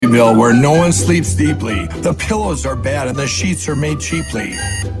Sleepyville, where no one sleeps deeply. The pillows are bad and the sheets are made cheaply.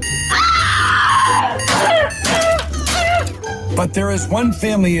 But there is one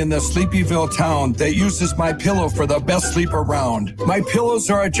family in the Sleepyville town that uses my pillow for the best sleep around. My pillows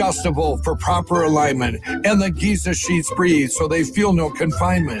are adjustable for proper alignment, and the Giza sheets breathe so they feel no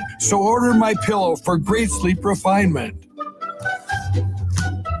confinement. So order my pillow for great sleep refinement.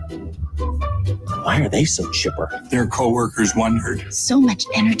 Why are they so chipper? Their co-workers wondered. So much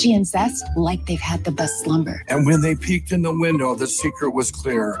energy and zest, like they've had the best slumber. And when they peeked in the window, the secret was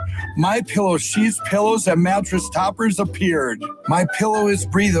clear. My pillow sheets, pillows, and mattress toppers appeared. My pillow is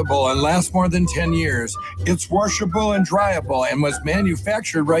breathable and lasts more than 10 years. It's washable and dryable and was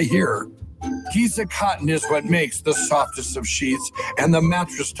manufactured right here. Giza cotton is what makes the softest of sheets, and the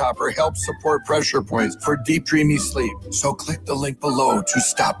mattress topper helps support pressure points for deep, dreamy sleep. So click the link below to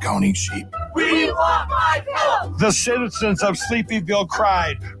stop counting sheep. We want my pillow! The citizens of Sleepyville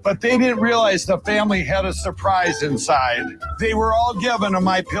cried, but they didn't realize the family had a surprise inside. They were all given a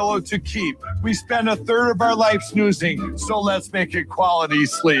my pillow to keep. We spend a third of our life snoozing, so let's make it quality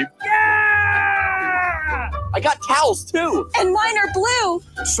sleep. I got towels too. And mine are blue.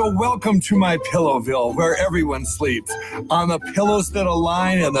 So welcome to my Pillowville, where everyone sleeps on the pillows that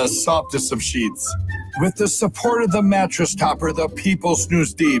align and the softest of sheets. With the support of the mattress topper, the people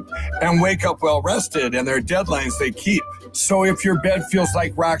snooze deep and wake up well rested, and their deadlines they keep. So if your bed feels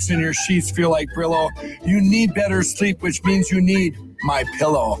like rocks and your sheets feel like Brillo, you need better sleep, which means you need my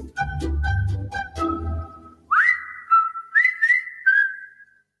pillow.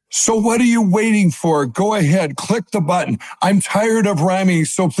 So what are you waiting for? Go ahead, click the button. I'm tired of rhyming,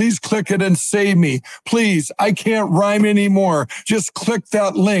 so please click it and save me. Please, I can't rhyme anymore. Just click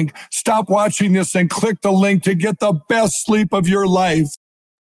that link. Stop watching this and click the link to get the best sleep of your life.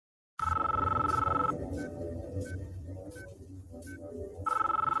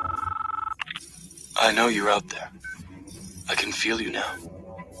 I know you're out there. I can feel you now.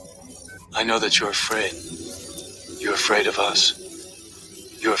 I know that you're afraid. You're afraid of us.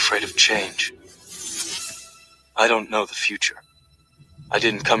 You're afraid of change. I don't know the future. I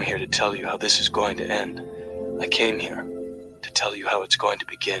didn't come here to tell you how this is going to end. I came here to tell you how it's going to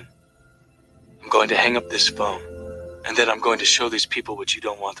begin. I'm going to hang up this phone, and then I'm going to show these people what you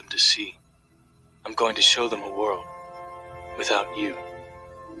don't want them to see. I'm going to show them a world without you.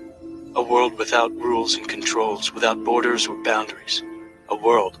 A world without rules and controls, without borders or boundaries. A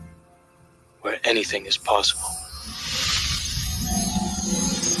world where anything is possible.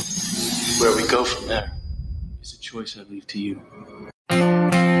 Where we go from there is a choice I leave to you.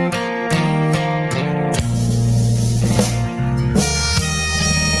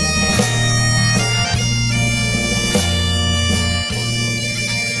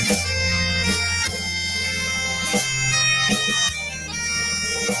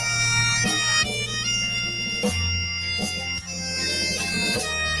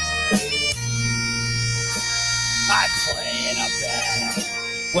 I play in a band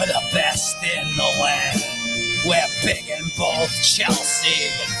with the best in the land. We're big in both Chelsea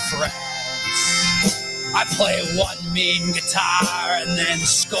and France. I play one mean guitar and then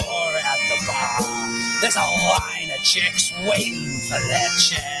score at the bar. There's a line of chicks waiting for their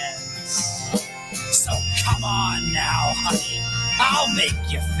chance. So come on now, honey, I'll make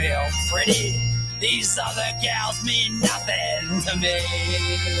you feel pretty. These other gals mean nothing to me.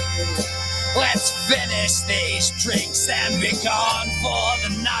 Let's finish these drinks and be gone for the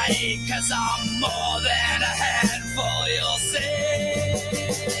night, 'cause I'm more than a handful, you'll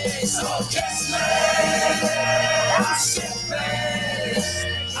see. So kiss me, I'm shit-faced,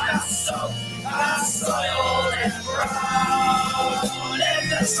 I'm soaked, I'm soiled and brown in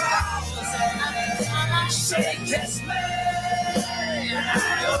the trousers. She kissed me, and I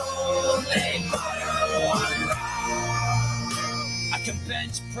only bought her one round. I can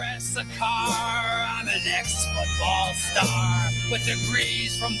bench press a car, I'm an ex-football star with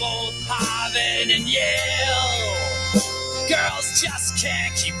degrees from both Harvard and Yale. Girls just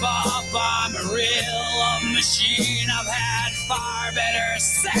can't keep up, I'm a real machine. I've had far better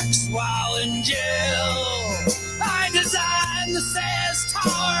sex while in jail. I designed the Sears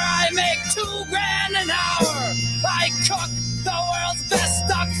Tower, I make $2,000 an hour. I cook the world's best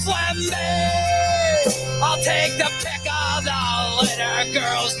duck flambe. I'll take the pick of the litter,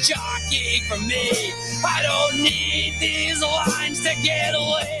 girls jockey for me. I don't need these lines to get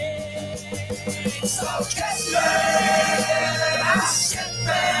laid. So kiss me, I'm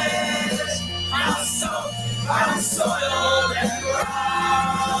shit-faced, I'm soaked, I'm soiled and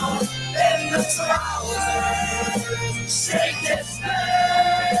brown in the trousers. She kissed me,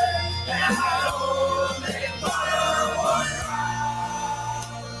 and I only bought her one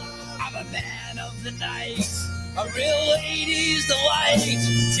round. man of the night, a real lady's delight.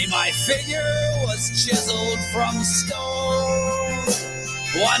 See, my figure was chiseled from stone.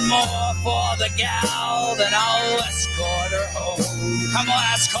 One more for the gal, then I'll escort her home. Come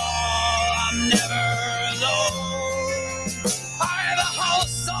last call, I'm never alone. I have a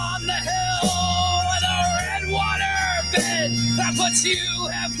house on the hill with a red water bed that puts you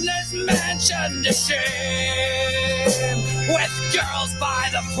Hefner's mansion to shame. With girls by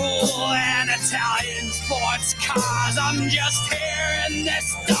the pool and Italian sports cars, I'm just here in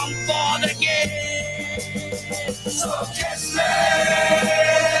this dump for the game. So kiss me,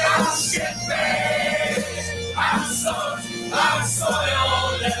 I'm shit faced, I'm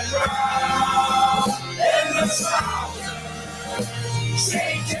soiled and brown in the trousers. She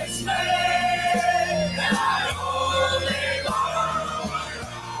kissed me, and I only want one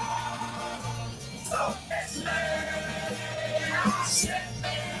round. So kiss me, I'm shit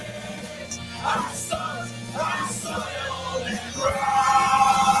faced, I'm soiled and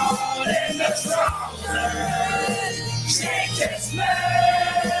brown in the trousers. She kissed me, and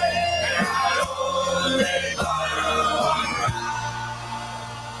I only want one round.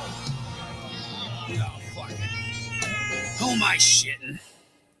 Oh, fuck it. Who am I shitting?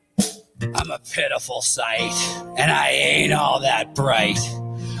 I'm a pitiful sight, and I ain't all that bright.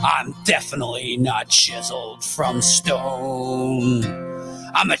 I'm definitely not chiseled from stone.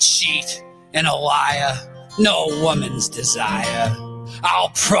 I'm a cheat and a liar, no woman's desire. I'll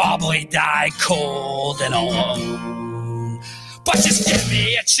probably die cold and alone. But just give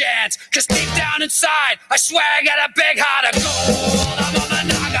me a chance, cause deep down inside, I swear I got a big heart of gold. I'm a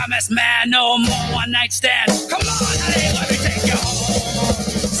monogamous man, no more one night stand. Come on, honey, let me take you home.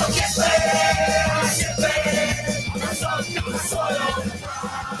 So kiss me, kiss me, I'm soiled and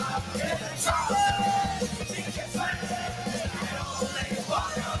brown in the trousers. She kissed me, I only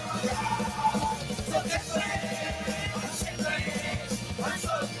want her around. So kiss me, kiss me, I'm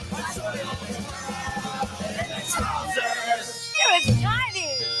soiled and brown in the trousers. It was tiny.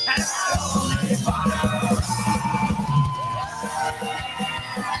 And I only want her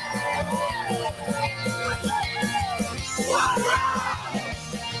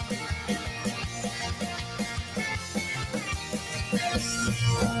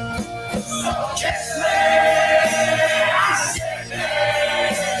kiss me, kiss me,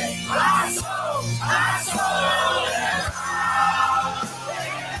 I'm soiled and brown.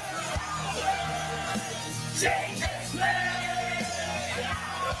 She kissed me, and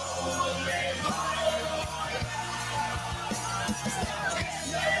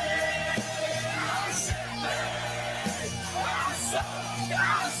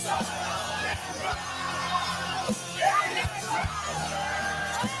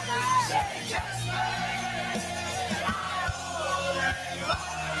I only want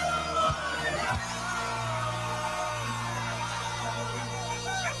her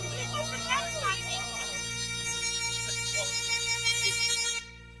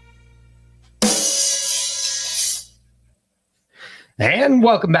And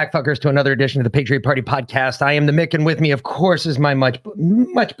welcome back, fuckers, to another edition of the Patriot Party Podcast. I am the Mick, and with me, of course, is my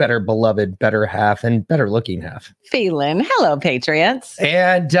much better beloved, better half, and better looking half. Phelan. Hello, Patriots.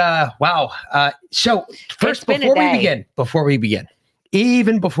 And wow. So first, before we begin,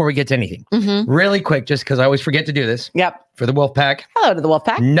 even before we get to anything, really quick, just because I always forget to do this. Yep. For the Wolfpack. Hello to the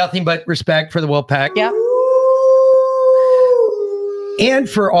Wolfpack. Nothing but respect for the Wolfpack. Yep. And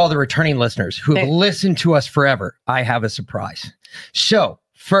for all the returning listeners who have listened to us forever, I have a surprise. So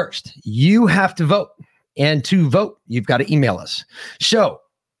first, you have to vote. And to vote, you've got to email us. So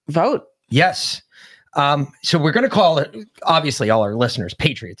vote. Yes. So we're going to call it, obviously, all our listeners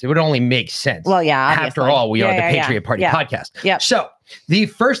Patriots. It would only make sense. Well, yeah. Obviously. After all, we are the Patriot Party Podcast. Yeah. So the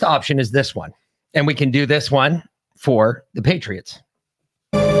first option is this one. And we can do this one for the Patriots.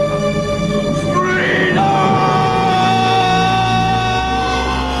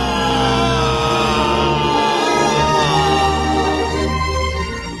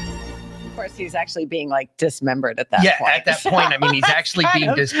 He's actually being like dismembered at that point. Yeah, at that point, I mean, he's actually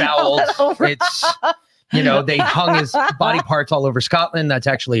being disboweled. It's, you know, they hung his body parts all over Scotland. That's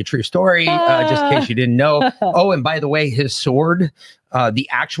actually a true story, just in case you didn't know. Oh, and by the way, his sword, the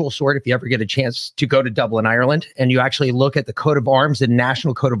actual sword, if you ever get a chance to go to Dublin, Ireland, and you actually look at the coat of arms, the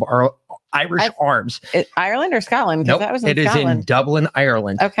national coat of Irish arms. Ireland or Scotland? Because Nope, that was in it is in Scotland. Dublin,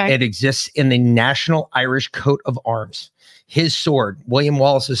 Ireland. Okay. It exists in the National Irish Coat of Arms. His sword, William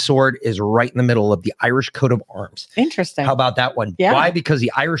Wallace's sword, is right in the middle of the Irish coat of arms. Interesting. How about that one? Yeah. Why? Because the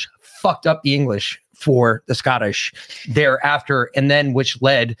Irish fucked up the English for the Scottish thereafter, and then which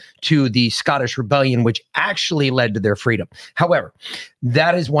led to the Scottish Rebellion, which actually led to their freedom. However,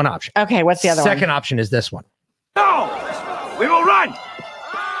 that is one option. Okay, what's the other one? Second option is this one. No! We will run!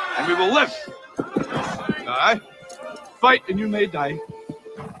 And we will live. Aye. Fight and you may die.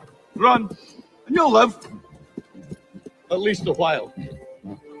 Run and you'll live. At least a while.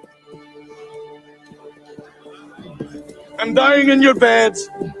 And dying in your beds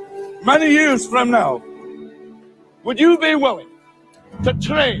many years from now, would you be willing to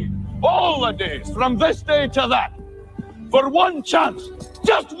trade all the days from this day to that for one chance,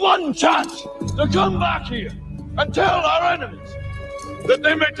 just one chance, to come back here and tell our enemies that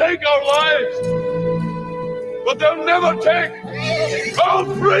they may take our lives, but they'll never take our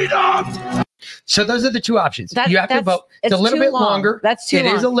freedom? So those are the two options. You have to vote. It's a little too bit long. longer. That's too long.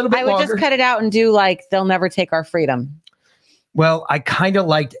 It is a little bit I would longer. just cut it out and do like, they'll never take our freedom. Well, I kind of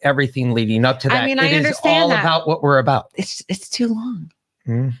liked everything leading up to that. I mean, I it is understand all that. about what we're about. It's too long.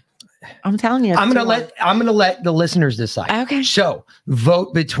 Mm. I'm telling you. I'm gonna let the listeners decide. Okay. So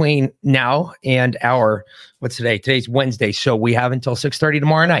vote between now and what's today? Today's Wednesday. So we have until 6:30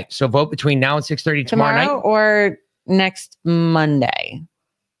 tomorrow night. So vote between now and 6:30 tomorrow night. Or next Monday.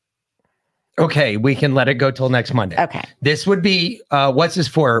 Okay, we can let it go till next Monday. Okay. This would be, what's this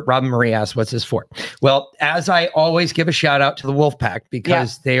for? Robin Marie asked, what's this for? Well, as I always give a shout out to the Wolfpack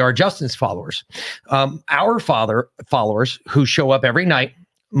because they are Justin's followers. Our followers who show up every night,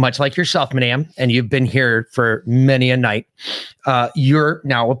 much like yourself, Madame, and you've been here for many a night, you're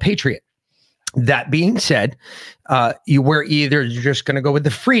now a patriot. That being said, you were either just going to go with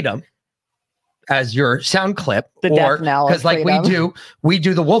the freedom as your sound clip, The or death knell of because like freedom. we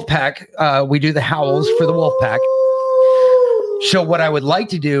do the Wolfpack, we do the howls for the Wolfpack. So what I would like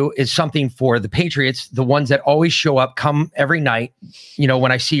to do is something for the Patriots, the ones that always show up, come every night. You know,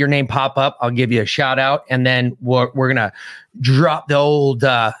 when I see your name pop up, I'll give you a shout out, and then we're gonna drop the old,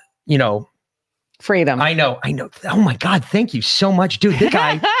 freedom. I know. Oh my God, thank you so much, dude. The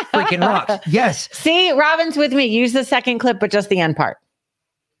guy freaking rocks. Yes. See, Robin's with me. Use the second clip, but just the end part.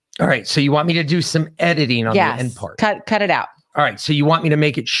 All right. So you want me to do some editing on the end part? Cut it out. All right. So you want me to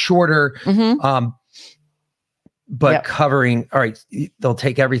make it shorter, but covering. All right. They'll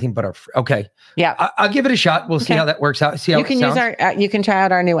take everything but our. Okay. Yeah. I'll give it a shot. We'll see how that works out. See how you can it use sounds. you can try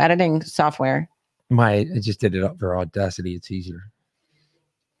out our new editing software. I just did it up for Audacity. It's easier.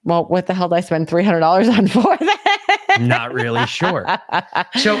 Well, what the hell did I spend $300 on for that? Not really sure.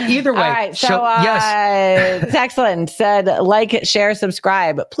 So either way, all right, yes. Texland said, like, share,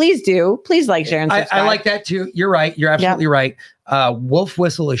 subscribe. Please do. Please like, share, and subscribe. I like that too. You're right. You're absolutely right. Wolf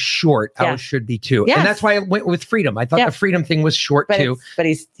Whistle is short. Ours should be too. Yes. And that's why I went with freedom. I thought the freedom thing was short too. But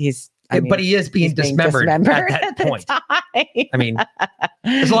he's but he is being dismembered at that point. I mean,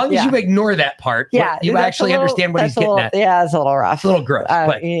 as long as you ignore that part, you actually understand what he's getting at. Yeah, it's a little rough. It's a little gross.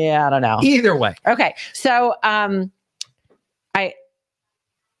 But yeah, I don't know. Either way. Okay. So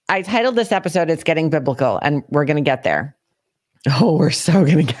I titled this episode, It's Getting Biblical, and we're going to get there. Oh, we're so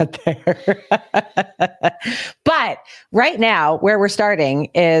going to get there. But right now, where we're starting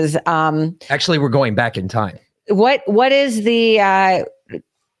is... actually, we're going back in time. What is the...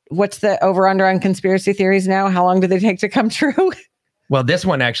 what's the over-under on conspiracy theories now? How long do they take to come true? Well, this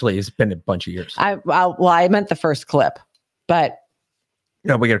one actually has been a bunch of years. I meant the first clip, but...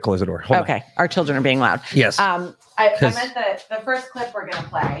 No, we got to close the door. Hold on. Our children are being loud. Yes. I meant the first clip we're going to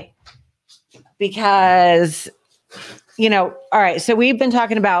play because, all right. So we've been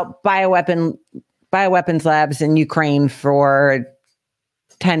talking about bioweapons labs in Ukraine for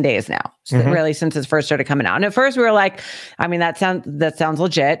 10 days now. So really since it first started coming out. And at first we were like, I mean, that sounds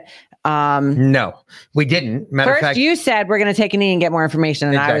legit. No, we didn't. Matter of fact, you said we're going to take a knee and get more information.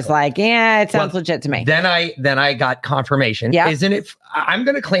 And I was like, yeah, it sounds legit to me. Then I got confirmation. Yeah. Isn't it? I'm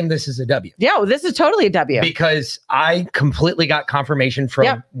going to claim this is a W. Yeah, well, this is totally a W. Because I completely got confirmation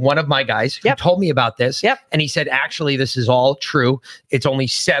from one of my guys who told me about this. Yep. And he said, actually, this is all true. It's only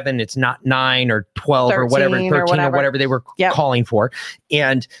 7. It's not 9 or 12 or whatever, 13 or whatever they were calling for.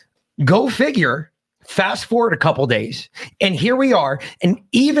 And go figure. Fast forward a couple days, and here we are. And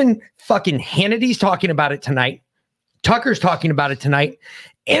even fucking Hannity's talking about it tonight. Tucker's talking about it tonight.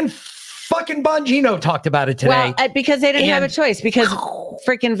 And fucking Bongino talked about it today. Well, because they didn't have a choice. Because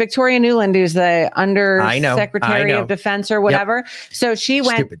freaking Victoria Nuland, who's the Undersecretary of Defense or whatever. So she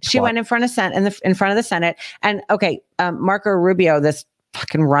went. She went in front of in front of the Senate. And Marco Rubio, this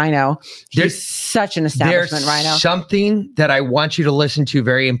fucking rhino. There's He's such an establishment rhino. Something that I want you to listen to,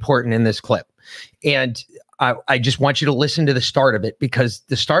 very important in this clip. And I just want you to listen to the start of it, because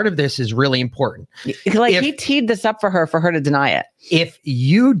the start of this is really important. Like, he teed this up for her to deny it. If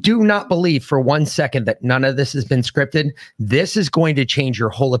you do not believe for 1 second that none of this has been scripted, this is going to change your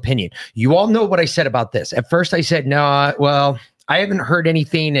whole opinion. You all know what I said about this. At first I said, no, well, I haven't heard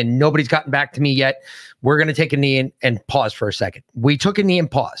anything and nobody's gotten back to me yet. We're going to take a knee and pause for a second. We took a knee and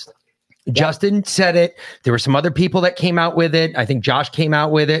paused. Yep. Justin said it. There were some other people that came out with it. I think Josh came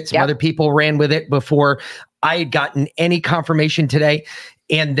out with it. Some other people ran with it before I had gotten any confirmation today.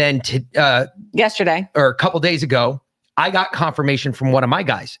 And then yesterday, or a couple days ago, I got confirmation from one of my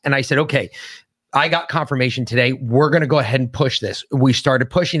guys. And I said, okay, I got confirmation today. We're going to go ahead and push this. We started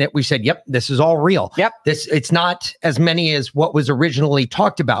pushing it. We said, yep, this is all real. Yep. It's not as many as what was originally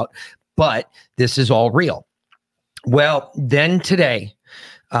talked about, but this is all real. Well, then today,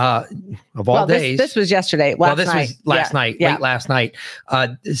 of all days, this was yesterday. Was last night, late last night.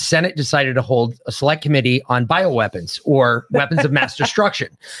 The Senate decided to hold a select committee on bioweapons, or weapons of mass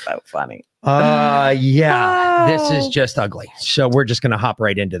destruction. So funny. This is just ugly. So we're just going to hop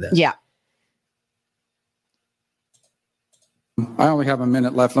right into this. Yeah. I only have a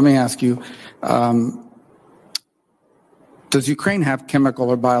minute left. Let me ask you, does Ukraine have chemical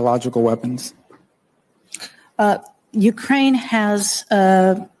or biological weapons? Ukraine has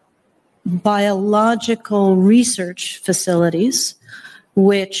biological research facilities,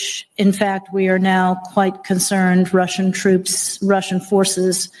 which, in fact, we are now quite concerned Russian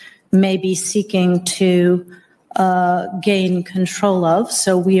forces may be seeking to gain control of.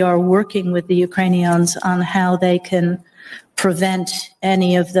 So we are working with the Ukrainians on how they can prevent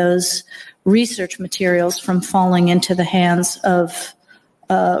any of those research materials from falling into the hands of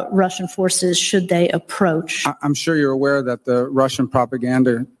Russian forces should they approach. I'm sure you're aware that the Russian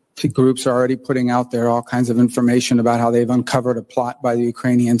propaganda groups are already putting out there all kinds of information about how they've uncovered a plot by the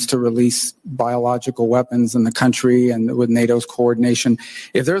Ukrainians to release biological weapons in the country, and with NATO's coordination.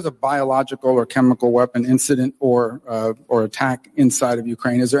 If there's a biological or chemical weapon incident or attack inside of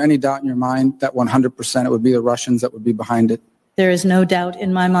Ukraine, is there any doubt in your mind that 100% it would be the Russians that would be behind it? There is no doubt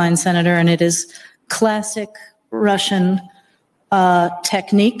in my mind, Senator, and it is classic Russian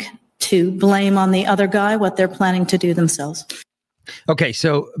technique to blame on the other guy what they're planning to do themselves. Okay,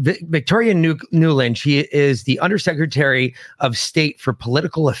 so Victoria Nuland, she is the Undersecretary of State for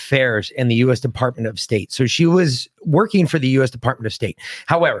Political Affairs in the U.S. Department of State. So she was working for the U.S. Department of State.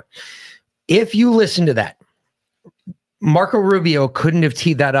 However, if you listen to that, Marco Rubio couldn't have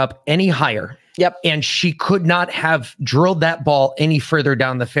teed that up any higher. Yep. And she could not have drilled that ball any further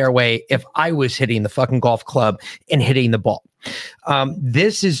down the fairway if I was hitting the fucking golf club and hitting the ball.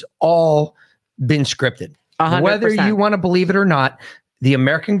 This has all been scripted. 100%. Whether you want to believe it or not, the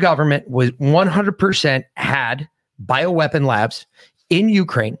American government was 100% had bioweapon labs in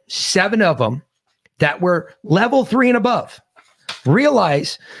Ukraine, 7 of them that were level 3 and above.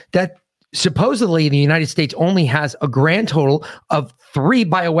 Realize that supposedly the United States only has a grand total of 3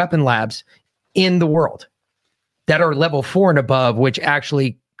 bioweapon labs in the world that are level 4 and above, which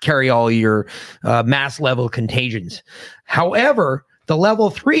actually carry all your mass level contagions. However, the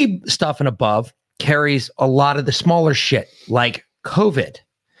level 3 stuff and above carries a lot of the smaller shit, like COVID.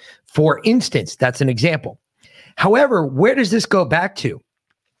 For instance, that's an example. However, where does this go back to?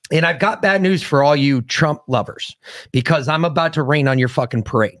 And I've got bad news for all you Trump lovers, because I'm about to rain on your fucking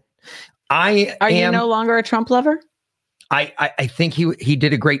parade. Are you no longer a Trump lover? I think he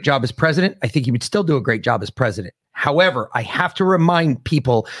did a great job as president. I think he would still do a great job as president. However, I have to remind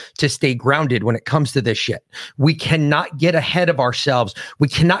people to stay grounded when it comes to this shit. We cannot get ahead of ourselves. We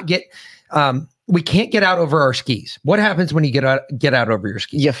cannot get, we can't get out over our skis. What happens when you get out over your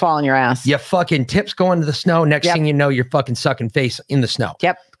skis? You fall on your ass. You fucking tips go into the snow. Next thing you know, you're fucking sucking face in the snow.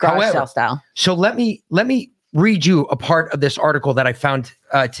 Yep. Garage sale style. So let me read you a part of this article that I found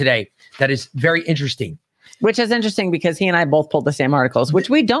today that is very interesting. Which is interesting because he and I both pulled the same articles, which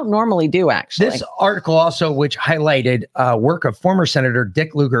we don't normally do, actually. This article also, which highlighted work of former Senator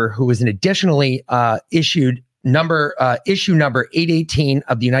Dick Lugar, who was an additionally issue number 818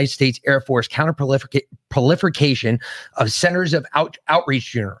 of the United States Air Force Counter-Proliferation of Centers of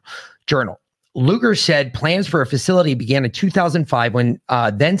Outreach Journal. Lugar said plans for a facility began in 2005 when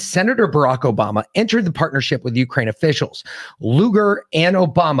then Senator Barack Obama entered the partnership with Ukraine officials. Lugar and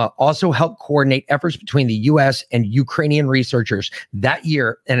Obama also helped coordinate efforts between the U.S. and Ukrainian researchers that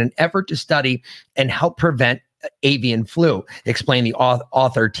year in an effort to study and help prevent avian flu, explained the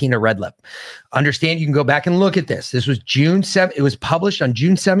author Tina Redlip. Understand, you can go back and look at this. This was June 7th. It was published on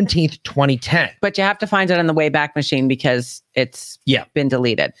June 17th, 2010. But you have to find it on the Wayback Machine because it's been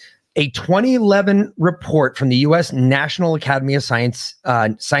deleted. A 2011 report from the U.S. National Academy of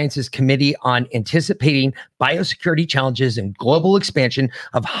Sciences Committee on Anticipating Biosecurity Challenges and Global Expansion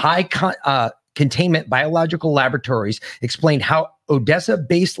of High Containment Biological Laboratories explained how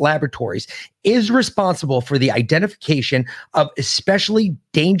Odessa-based laboratories is responsible for the identification of especially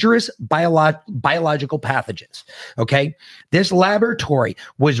dangerous biological pathogens. Okay. This laboratory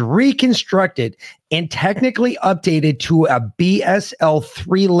was reconstructed and technically updated to a BSL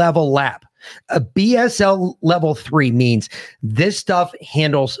 3 level lab. A BSL level 3 means this stuff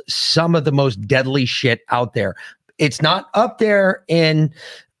handles some of the most deadly shit out there. It's not up there in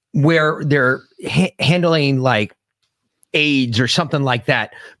where they're handling like AIDS or something like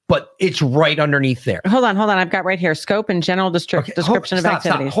that, but it's right underneath there. Hold on. I've got right here scope and general description of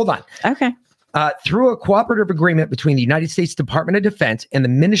activities. Hold on. Okay. Through a cooperative agreement between the United States Department of Defense and the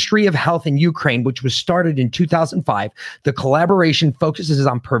Ministry of Health in Ukraine, which was started in 2005, the collaboration focuses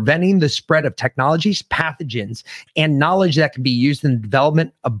on preventing the spread of technologies, pathogens, and knowledge that can be used in the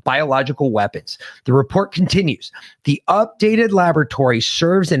development of biological weapons. The report continues. The updated laboratory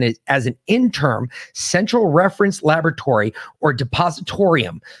serves as an interim central reference laboratory or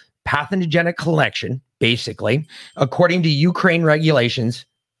depositorium, pathogenic collection, basically, according to Ukraine regulations.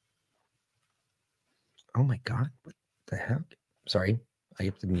 Oh my God, what the heck? Sorry, I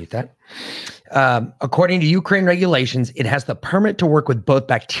have to mute that. According to Ukraine regulations, it has the permit to work with both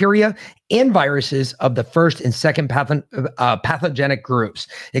bacteria and viruses of the first and second pathogenic groups,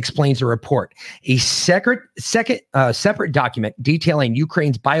 explains the report. A separate document detailing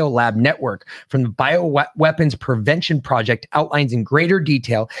Ukraine's biolab network from the Bioweapons Prevention Project outlines in greater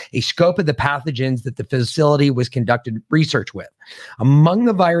detail a scope of the pathogens that the facility was conducted research with. Among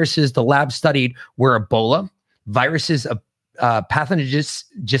the viruses the lab studied were Ebola, viruses of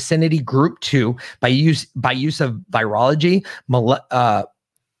pathogenicity group 2 by use of virology,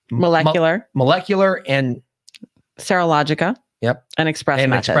 molecular and serologica. Yep. And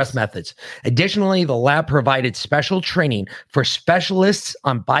express methods. Additionally, the lab provided special training for specialists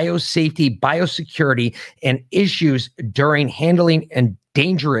on biosafety, biosecurity, and issues during handling and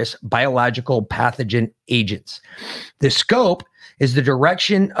dangerous biological pathogen agents. The scope is the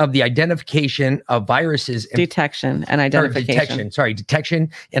direction of the identification of viruses. Detection and identification. Detection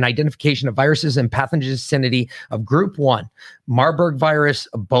and identification of viruses and pathogenicity of group 1, Marburg virus,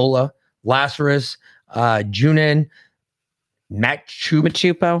 Ebola, Lazarus, Junin,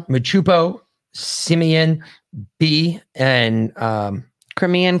 Machupo, Simian B, and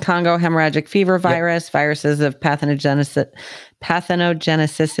Crimean Congo hemorrhagic fever virus, viruses of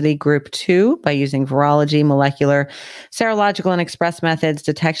pathogenicity group 2 by using virology, molecular, serological, and express methods,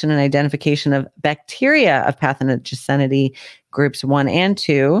 detection and identification of bacteria of pathogenicity groups 1 and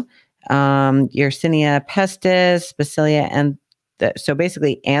 2, Yersinia pestis, Bacillia, and so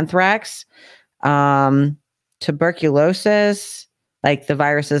basically anthrax, tuberculosis, like the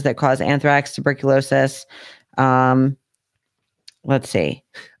viruses that cause anthrax, tuberculosis. Let's see.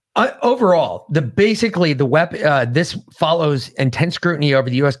 Overall, this follows intense scrutiny over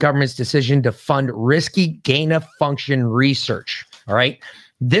the U.S. government's decision to fund risky gain-of-function research. All right,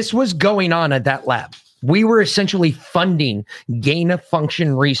 this was going on at that lab. We were essentially funding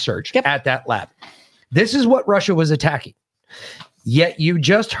gain-of-function research at that lab. This is what Russia was attacking. Yet you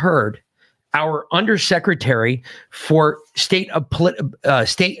just heard our undersecretary for state of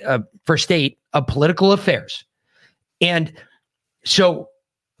political affairs, and so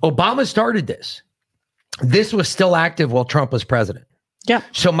Obama started this. This was still active while Trump was president. Yeah.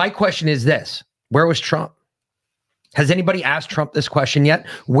 So my question is this: where was Trump? Has anybody asked Trump this question yet?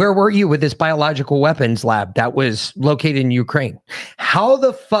 Where were you with this biological weapons lab that was located in Ukraine? How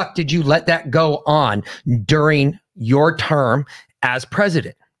the fuck did you let that go on during your term as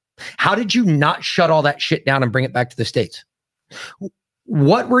president? How did you not shut all that shit down and bring it back to the States?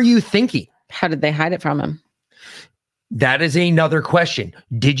 What were you thinking? How did they hide it from him? That is another question.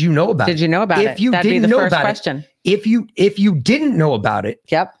 Did you know about it? Did you know about it? If you didn't know about it, if you didn't know about it,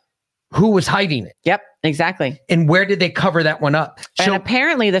 yep. Who was hiding it? Yep, exactly. And where did they cover that one up? And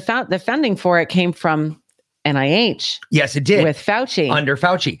apparently the funding for it came from NIH. Yes, it did. With Fauci. Under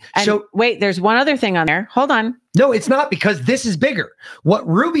Fauci. And so wait, there's one other thing on there. Hold on. No, it's not, because this is bigger. What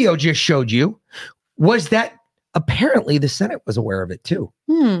Rubio just showed you was that apparently the Senate was aware of it too.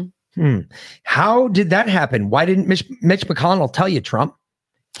 How did that happen? Why didn't Mitch McConnell tell you, Trump?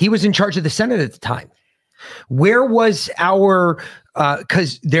 He was in charge of the Senate at the time. Where was our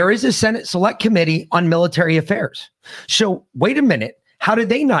because there is a Senate Select Committee on Military Affairs. So wait a minute. How did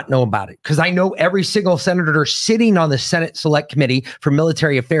they not know about it? Because I know every single senator sitting on the Senate Select Committee for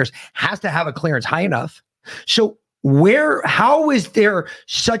Military Affairs has to have a clearance high enough. So how is there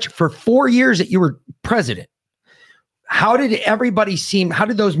such, for 4 years that you were president, how did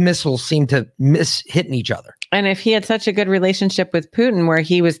those missiles seem to miss hitting each other? And if he had such a good relationship with Putin, where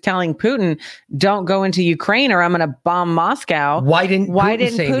he was telling Putin, don't go into Ukraine or I'm going to bomb Moscow. Why didn't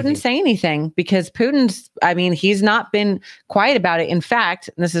Putin say anything? Because he's not been quiet about it. In fact,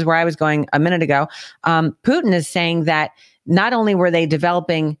 and this is where I was going a minute ago, Putin is saying that not only were they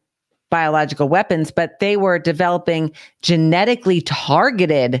developing biological weapons, but they were developing genetically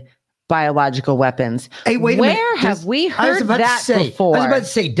targeted biological weapons. Hey, wait a minute. Where have we heard that before? I was about to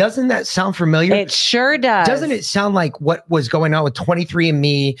say, doesn't that sound familiar? It sure does. Doesn't it sound like what was going on with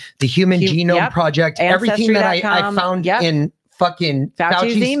 23andMe, the Human Genome Project, everything that I found in fucking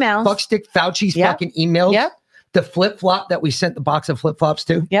Fauci's emails, fuckstick Fauci's fucking emails, the flip-flop that we sent the box of flip-flops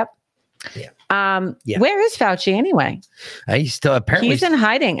to? Yep. Yeah. Where is Fauci anyway? He's still he's in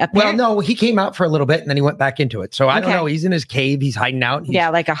hiding. Well, no, he came out for a little bit and then he went back into it. So I don't know. He's in his cave. He's hiding out. He's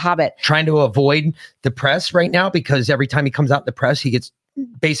like a hobbit, trying to avoid the press right now because every time he comes out in the press, he gets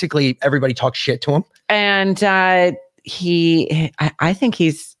basically everybody talks shit to him. And I think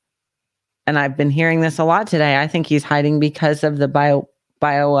he's, and I've been hearing this a lot today. I think he's hiding because of the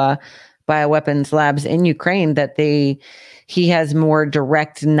bioweapons labs in Ukraine, that he has more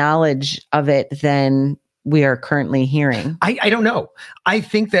direct knowledge of it than we are currently hearing. I don't know. I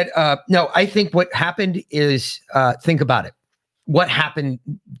think that, I think what happened is, think about it. What happened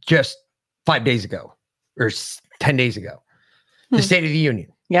just 5 days ago or 10 days ago? The State of the Union.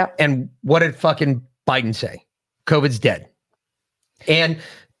 Yep. And what did fucking Biden say? COVID's dead. And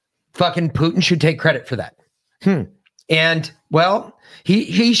fucking Putin should take credit for that. And well,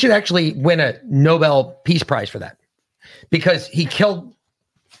 he should actually win a Nobel Peace Prize for that. Because he killed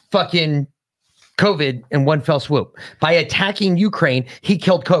fucking COVID in one fell swoop. By attacking Ukraine, he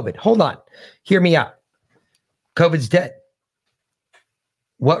killed COVID. Hold on. Hear me out. COVID's dead.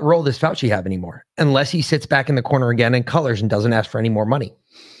 What role does Fauci have anymore? Unless he sits back in the corner again and colors and doesn't ask for any more money.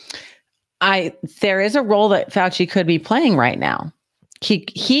 There is a role that Fauci could be playing right now.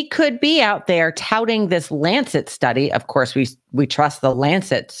 He could be out there touting this Lancet study. Of course, we trust the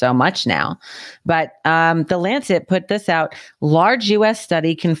Lancet so much now, but the Lancet put this out. Large U.S.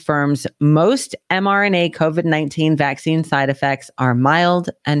 study confirms most mRNA COVID-19 vaccine side effects are mild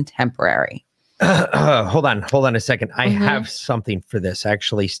and temporary. Hold on a second. I have something for this.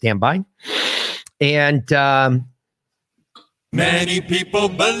 Actually, stand by. And many people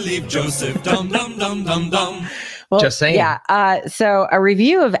believe Joseph. Dum dum dum dum dum. Well, just saying. Yeah. So a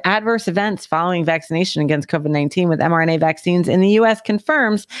review of adverse events following vaccination against COVID-19 with mRNA vaccines in the U.S.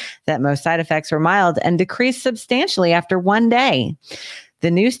 confirms that most side effects were mild and decreased substantially after 1 day. The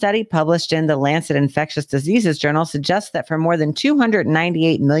new study published in the Lancet Infectious Diseases Journal suggests that for more than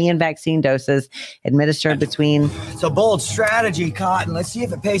 298 million vaccine doses administered between... It's a bold strategy, Cotton. Let's see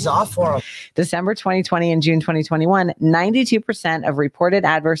if it pays off for them. December 2020 and June 2021, 92% of reported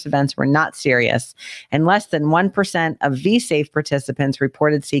adverse events were not serious, and less than 1% of V-Safe participants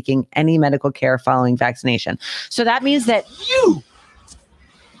reported seeking any medical care following vaccination. So that means that...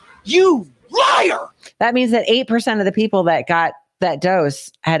 You liar! That means that 8% of the people that got that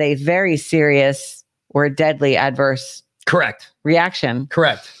dose had a very serious or deadly adverse reaction.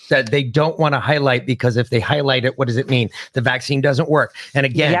 Correct. That they don't want to highlight, because if they highlight it, what does it mean? The vaccine doesn't work. And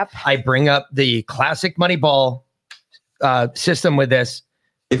again, I bring up the classic Moneyball system with this.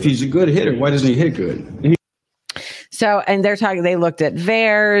 If he's a good hitter, why doesn't he hit good? So, and they looked at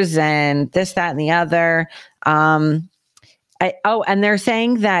VAERS and this, that, and the other. And they're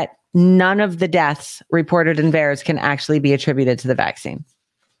saying that none of the deaths reported in VAERS can actually be attributed to the vaccine.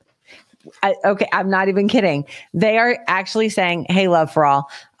 I'm not even kidding. They are actually saying, hey, love for all.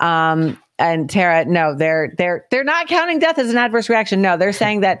 And Tara, no, they're not counting death as an adverse reaction. No, they're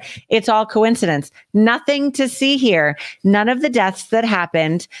saying that it's all coincidence. Nothing to see here. None of the deaths that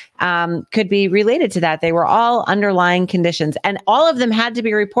happened could be related to that. They were all underlying conditions, and all of them had to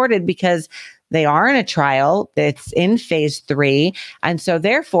be reported because they are in a trial. It's in phase 3. And so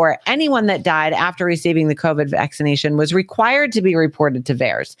therefore, anyone that died after receiving the COVID vaccination was required to be reported to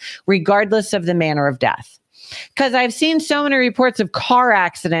VAERS, regardless of the manner of death. Because I've seen so many reports of car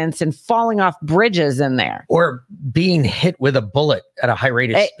accidents and falling off bridges in there. Or being hit with a bullet at a high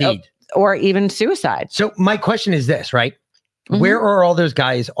rate of speed. Or even suicide. So my question is this, right? Where are all those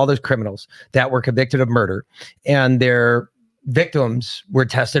guys, all those criminals that were convicted of murder, and they're victims were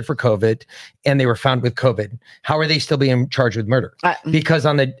tested for COVID and they were found with COVID, how are they still being charged with murder? Because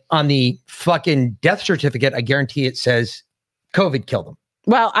on the fucking death certificate, I guarantee it says COVID killed them.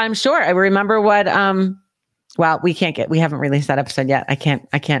 Well, I'm sure. I remember what well, we haven't released that episode yet. I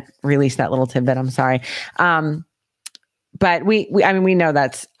can't release that little tidbit. I'm sorry. But we know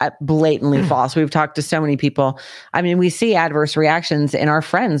that's blatantly false. We've talked to so many people. I mean, we see adverse reactions in our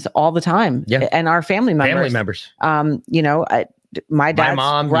friends all the time, and our family members. My dad's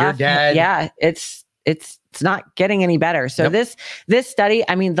mom, rough. your dad. Yeah, it's not getting any better. So this study,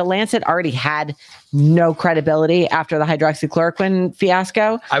 I mean, the Lancet already had no credibility after the hydroxychloroquine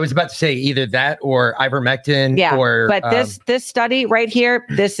fiasco. I was about to say either that or ivermectin. Yeah, or but this study right here,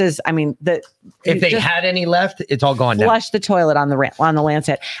 this is, I mean, if they had any left, it's all gone now. Flush the toilet on the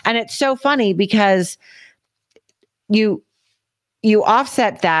Lancet, and it's so funny because you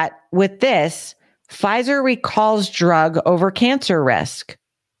offset that with this. Pfizer recalls drug over cancer risk.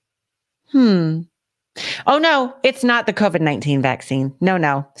 Oh, no, it's not the COVID-19 vaccine.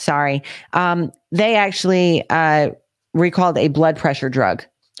 No, sorry. They actually recalled a blood pressure drug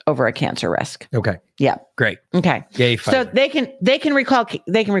over a cancer risk. Okay. Yeah. Great. Okay. Yay, so Pfizer. they can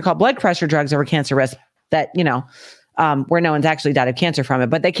recall blood pressure drugs over cancer risk that, where no one's actually died of cancer from it,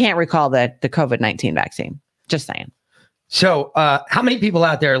 but they can't recall the COVID-19 vaccine. Just saying. So how many people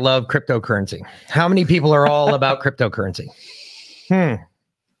out there love cryptocurrency? How many people are all about cryptocurrency?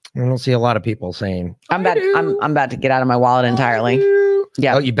 I don't see a lot of people saying I'm about to get out of my wallet entirely.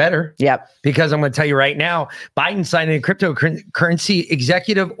 Yeah. Oh, you better. Yep. Because I'm going to tell you right now, Biden signed a cryptocurrency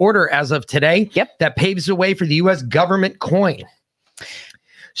executive order as of today. Yep. That paves the way for the U.S. government coin.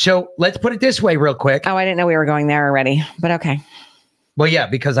 So let's put it this way real quick. Oh, I didn't know we were going there already, but okay. Well, yeah,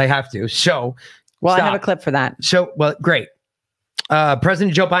 because I have to. So, I have a clip for that. So, great.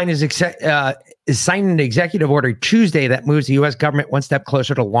 President Joe Biden is signing an executive order Tuesday that moves the U.S. government one step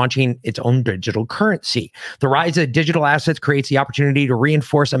closer to launching its own digital currency. The rise of digital assets creates the opportunity to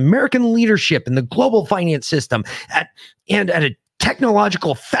reinforce American leadership in the global finance system at a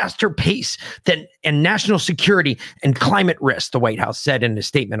technological faster pace and national security and climate risk, the White House said in a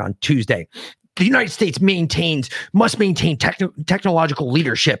statement on Tuesday. The United States must maintain technological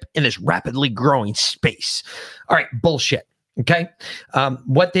leadership in this rapidly growing space. All right, bullshit. Okay.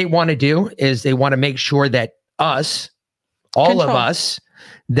 What they want to do is they want to make sure that all of us,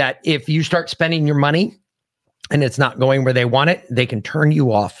 that if you start spending your money and it's not going where they want it, they can turn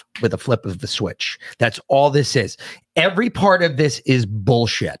you off with a flip of the switch. That's all this is. Every part of this is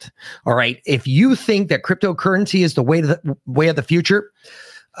bullshit. All right. If you think that cryptocurrency is the way of the future,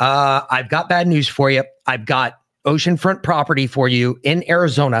 I've got bad news for you. I've got oceanfront property for you in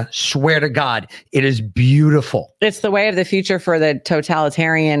Arizona. Swear to God, it is beautiful. It's the way of the future for the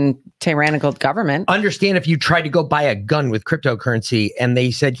totalitarian, tyrannical government. Understand if you tried to go buy a gun with cryptocurrency and they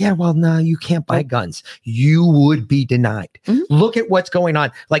said, yeah, well, no, you can't buy guns. You would be denied. Mm-hmm. Look at what's going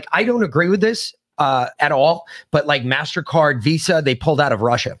on. Like, I don't agree with this at all, but like MasterCard, Visa, they pulled out of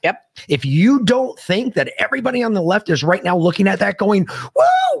Russia. Yep. If you don't think that everybody on the left is right now looking at that going,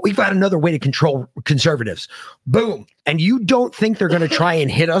 whoa, we've got another way to control conservatives. Boom. And you don't think they're going to try and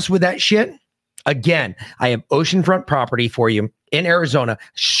hit us with that shit? Again, I have oceanfront property for you in Arizona.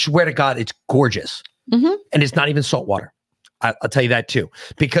 Swear to God, it's gorgeous. Mm-hmm. And it's not even salt water. I'll tell you that too.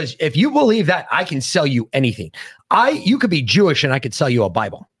 Because if you believe that, I can sell you anything. You could be Jewish and I could sell you a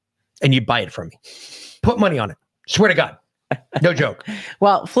Bible and you'd buy it from me. Put money on it. Swear to God. No joke.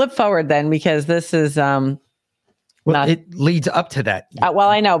 Well, flip forward then, because this is it leads up to that. Well,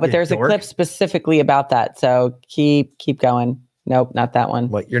 I know, but there's a clip specifically about that. So keep going. Nope, not that one.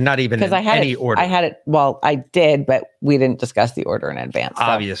 What, you're not even in any order. I had it. Well, I did, but we didn't discuss the order in advance. So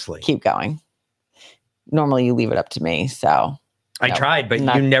obviously. Keep going. Normally you leave it up to me. So I tried, but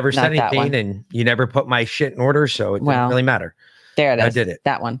you never said anything and you never put my shit in order. So it didn't really matter. There it is. I did it.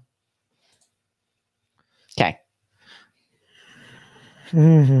 That one. Okay.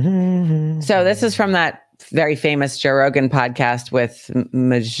 So this is from that very famous Joe Rogan podcast with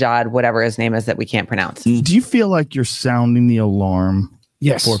Majad, whatever his name is that we can't pronounce. Do you feel like you're sounding the alarm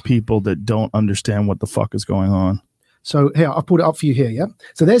for people that don't understand what the fuck is going on? So here, I've pulled it up for you here, yeah?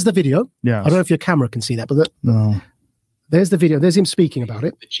 So there's the video. Yeah. I don't know if your camera can see that, but no. There's the video. There's him speaking about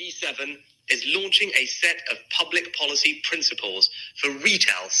it. The G7 is launching a set of public policy principles for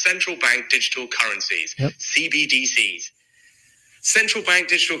retail central bank digital currencies, CBDCs. Central bank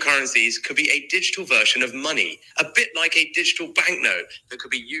digital currencies could be a digital version of money, a bit like a digital banknote that could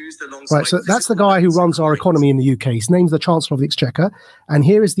be used alongside... Right, so that's the guy who runs our economy in the UK. His name's the Chancellor of the Exchequer. And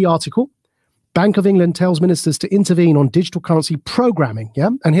here is the article. Bank of England tells ministers to intervene on digital currency programming. Yeah.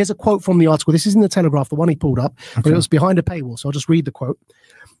 And here's a quote from the article. This is in the Telegraph, the one he pulled up, but it was behind a paywall. So I'll just read the quote.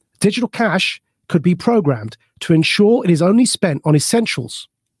 Digital cash could be programmed to ensure it is only spent on essentials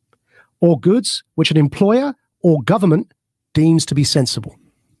or goods which an employer or government deems to be sensible.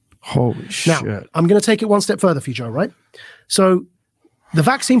 Holy shit. Now, I'm going to take it one step further for you, Joe, right? So the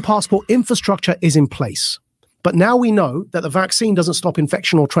vaccine passport infrastructure is in place. But now we know that the vaccine doesn't stop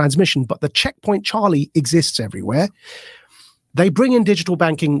infection or transmission, but the checkpoint Charlie exists everywhere. They bring in digital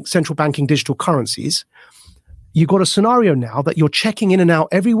banking, central banking, digital currencies. You've got a scenario now that you're checking in and out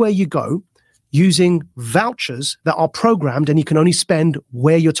everywhere you go using vouchers that are programmed, and you can only spend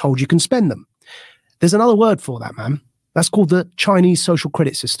where you're told you can spend them. There's another word for that, man. That's called the Chinese social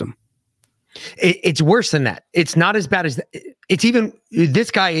credit system. It's worse than that. It's not as bad as it's even.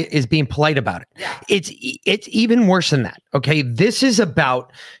 This guy is being polite about it. Yeah. It's even worse than that. Okay, this is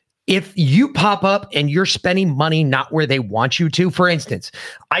about if you pop up and you're spending money not where they want you to. For instance,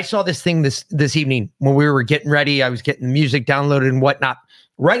 I saw this thing this evening when we were getting ready. I was getting the music downloaded and whatnot.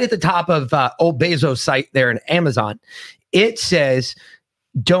 Right at the top of old Bezos' site there in Amazon, it says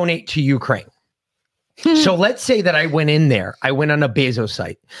donate to Ukraine. So let's say that I went in there, I went on a Bezos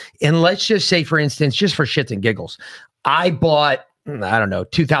site, and let's just say, for instance, just for shits and giggles, I bought, I don't know,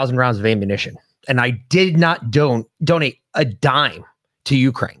 2,000 rounds of ammunition, and I did not donate a dime to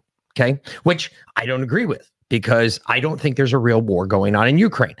Ukraine, okay? Which I don't agree with, because I don't think there's a real war going on in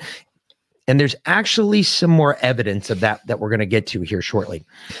Ukraine. And there's actually some more evidence of that we're going to get to here shortly.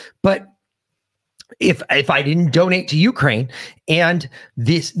 But if I didn't donate to Ukraine, and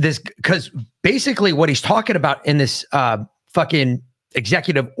this because basically what he's talking about in this fucking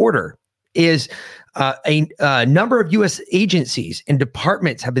executive order is a number of U.S. agencies and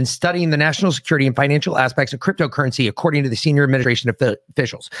departments have been studying the national security and financial aspects of cryptocurrency, according to the senior administration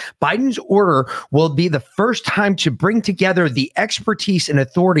officials. Biden's order will be the first time to bring together the expertise and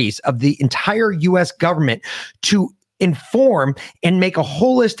authorities of the entire U.S. government to inform and make a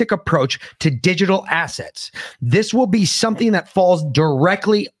holistic approach to digital assets. This will be something that falls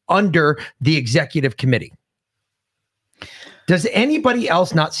directly under the executive committee. Does anybody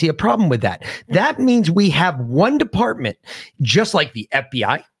else not see a problem with that? That means we have one department, just like the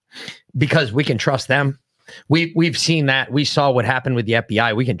FBI, because we can trust them. We've seen that. We saw what happened with the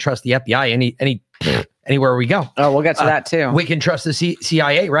FBI. We can trust the FBI anywhere we go. Oh, we'll get to that too. We can trust the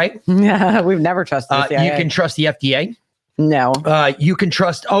CIA, right? Yeah, we've never trusted the CIA. You can trust the FDA. No. You can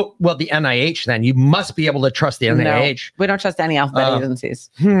trust, the NIH then. You must be able to trust the NIH. No, we don't trust any alphabet agencies.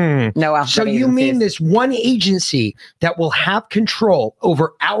 No alphabet So you agencies. mean this one agency that will have control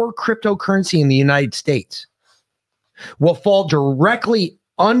over our cryptocurrency in the United States will fall directly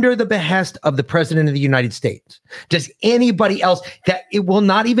under the behest of the president of the United States? Does anybody else, that it will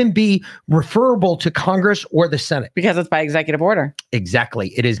not even be referable to Congress or the Senate? Because it's by executive order. Exactly.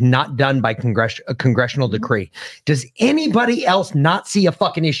 It is not done by a congressional decree. Does anybody else not see a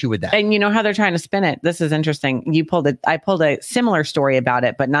fucking issue with that? And you know how they're trying to spin it. This is interesting. I pulled a similar story about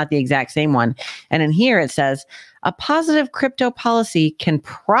it, but not the exact same one. And in here it says, a positive crypto policy can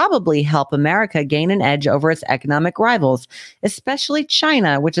probably help America gain an edge over its economic rivals, especially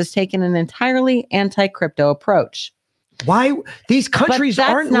China, which has taken an entirely anti-crypto approach. Why these countries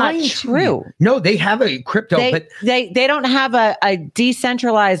aren't not lying true? No, they have a crypto, but they don't have a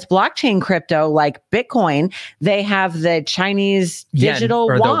decentralized blockchain crypto like Bitcoin. They have the Chinese digital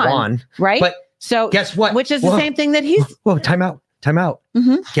yuan, right? But so guess what? Which is the same thing that he's. Whoa, time out.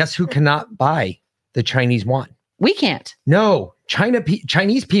 Mm-hmm. Guess who cannot buy the Chinese yuan? We can't. No,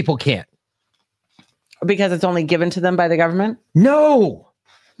 Chinese people can't. Because it's only given to them by the government? No,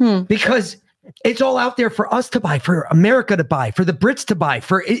 because it's all out there for us to buy, for America to buy, for the Brits to buy,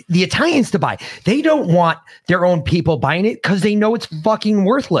 for the Italians to buy. They don't want their own people buying it because they know it's fucking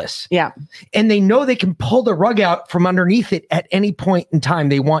worthless. Yeah. And they know they can pull the rug out from underneath it at any point in time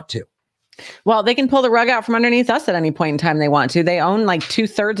they want to. Well, they can pull the rug out from underneath us at any point in time they want to. They own like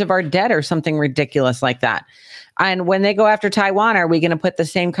 2/3 of our debt or something ridiculous like that. And when they go after Taiwan, are we going to put the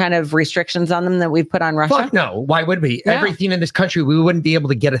same kind of restrictions on them that we've put on Russia? Fuck no. Why would we? Yeah. Everything in this country, we wouldn't be able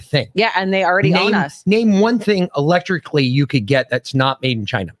to get a thing. Yeah, and they already own us. Name one thing electrically you could get that's not made in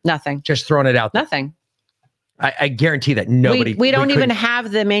China. Nothing. Just throwing it out there. Nothing. I guarantee that nobody. We don't even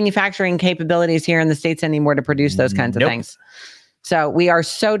have the manufacturing capabilities here in the States anymore to produce those kinds of things. So we are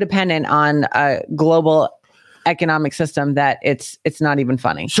so dependent on a global economic system that it's not even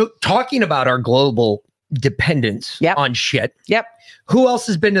funny. So talking about our global dependence on shit. Yep. Who else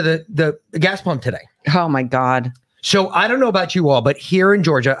has been to the gas pump today? Oh my God. So I don't know about you all, but here in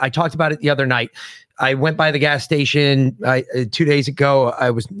Georgia, I talked about it the other night. I went by the gas station 2 days ago.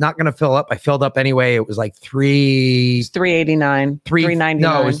 I was not going to fill up. I filled up anyway. It was like $3.89, $3.99.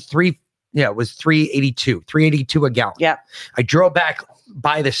 No, it was it was $3.82 a gallon. Yeah. I drove back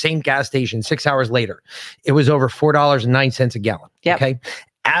by the same gas station 6 hours later. It was over $4.09 a gallon. Yep. Okay.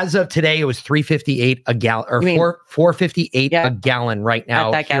 As of today, it was $3.58 a gallon, or $4.58 a gallon right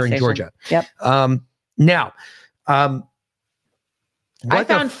now here in Georgia. Yep. Now, I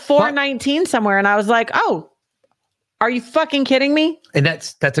found $4.19 somewhere, and I was like, "Oh, are you fucking kidding me?" And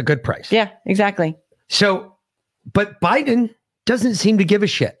that's a good price. Yeah, exactly. So, but Biden doesn't seem to give a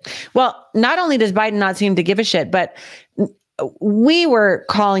shit. Well, not only does Biden not seem to give a shit, but we were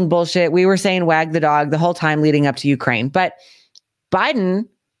calling bullshit. We were saying wag the dog the whole time leading up to Ukraine. But Biden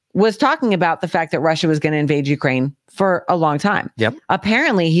was talking about the fact that Russia was going to invade Ukraine for a long time. Yep.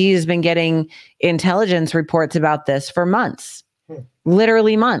 Apparently, he's been getting intelligence reports about this for months,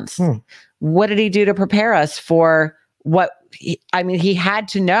 literally months. What did he do to prepare us for what? He had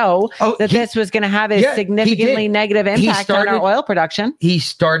to know that this was going to have a significantly negative impact on our oil production. He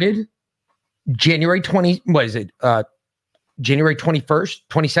started January 21st,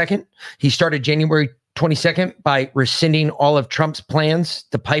 22nd. He started January 22nd by rescinding all of Trump's plans,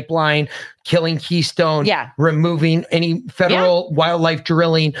 the pipeline, killing Keystone, removing any federal wildlife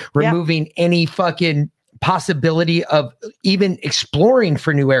drilling, removing any fucking possibility of even exploring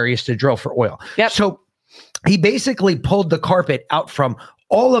for new areas to drill for oil. So he basically pulled the carpet out from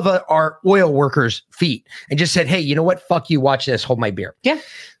all of our oil workers' feet and just said, hey, you know what? Fuck you. Watch this. Hold my beer. Yeah.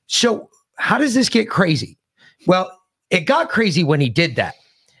 So how does this get crazy? Well, it got crazy when he did that.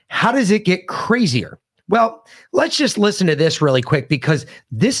 How does it get crazier? Well, let's just listen to this really quick, because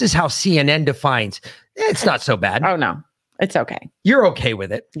this is how CNN defines it's not so bad. Oh, no. It's okay. You're okay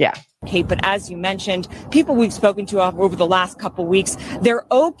with it. Yeah. Kate, but as you mentioned, people we've spoken to over the last couple of weeks, they're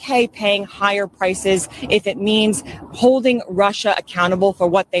okay paying higher prices if it means holding Russia accountable for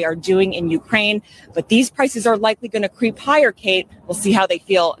what they are doing in Ukraine. But these prices are likely going to creep higher, Kate. We'll see how they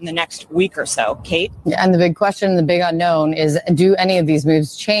feel in the next week or so. Kate? Yeah, and the big question, the big unknown is, do any of these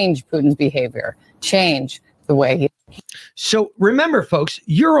moves change Putin's behavior, change the way he... So remember, folks,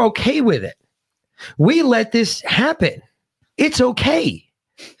 you're okay with it. We let this happen. It's okay.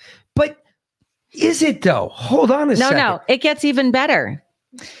 But is it though? Hold on a second. No, it gets even better.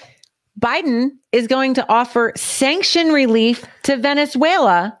 Biden is going to offer sanction relief to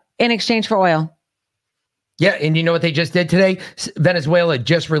Venezuela in exchange for oil. Yeah, and you know what they just did today? Venezuela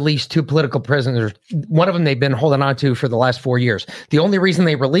just released 2 political prisoners. One of them they've been holding on to for the last 4 years. The only reason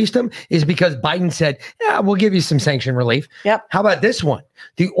they released them is because Biden said, yeah, we'll give you some sanction relief. Yep. How about this one?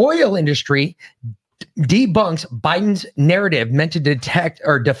 The oil industry debunks Biden's narrative meant to detect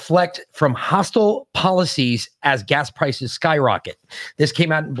or deflect from hostile policies as gas prices skyrocket. This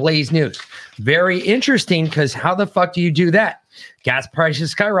came out in Blaze News. Very interesting, because how the fuck do you do that? Gas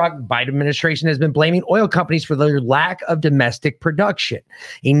prices skyrocket. Biden administration has been blaming oil companies for their lack of domestic production,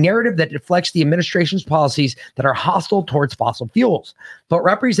 a narrative that deflects the administration's policies that are hostile towards fossil fuels. But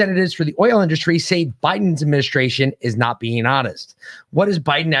representatives for the oil industry say Biden's administration is not being honest. What does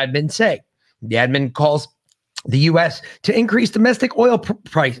Biden admin say? The admin calls the U.S. to increase domestic oil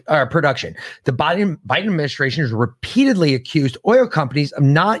production. The Biden administration has repeatedly accused oil companies of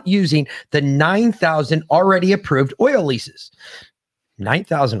not using the 9,000 already approved oil leases.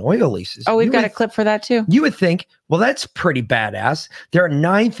 9,000 oil leases. Oh, we've got a clip for that too. You would think, well, that's pretty badass. There are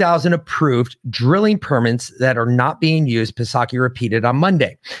 9,000 approved drilling permits that are not being used, Psaki repeated on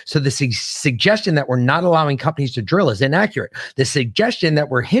Monday. So the suggestion that we're not allowing companies to drill is inaccurate. The suggestion that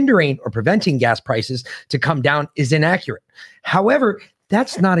we're hindering or preventing gas prices to come down is inaccurate. However,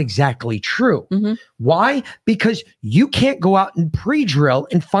 that's not exactly true. Mm-hmm. Why? Because you can't go out and pre-drill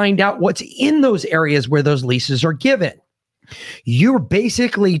and find out what's in those areas where those leases are given. You're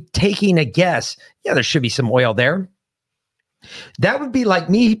basically taking a guess. Yeah, there should be some oil there. That would be like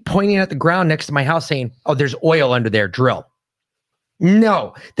me pointing at the ground next to my house saying, oh, there's oil under there, drill.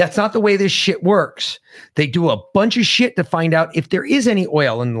 No, that's not the way this shit works. They do a bunch of shit to find out if there is any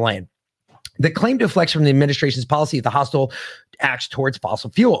oil in the land. The claim deflects from the administration's policy of the hostile acts towards fossil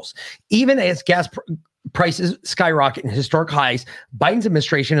fuels. Even as gas prices skyrocket and historic highs, Biden's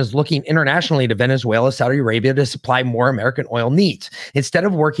administration is looking internationally to Venezuela, Saudi Arabia to supply more American oil needs instead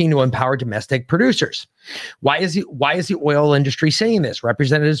of working to empower domestic producers. Why is the oil industry saying this?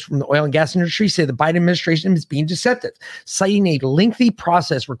 Representatives from the oil and gas industry say the Biden administration is being deceptive, citing a lengthy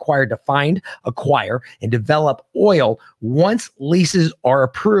process required to find, acquire, and develop oil once leases are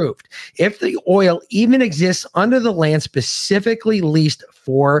approved. If the oil even exists under the land specifically leased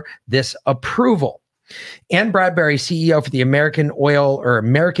for this approval. Ann Bradbury, CEO for the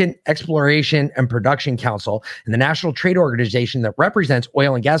American Exploration and Production Council and the National Trade Organization that represents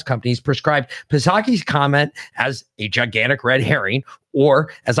oil and gas companies, prescribed Psaki's comment as a gigantic red herring,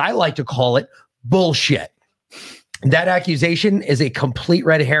 or as I like to call it, bullshit. That accusation is a complete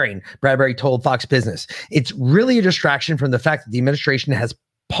red herring, Bradbury told Fox Business. It's really a distraction from the fact that the administration has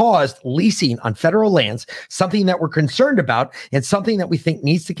paused leasing on federal lands, something that we're concerned about and something that we think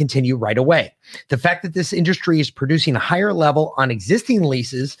needs to continue right away. The fact that this industry is producing a higher level on existing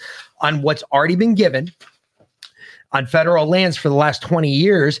leases on what's already been given on federal lands for the last 20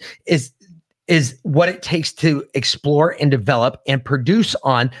 years is what it takes to explore and develop and produce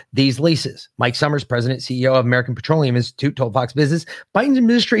on these leases. Mike Summers, president, CEO of American Petroleum Institute, told Fox Business, Biden's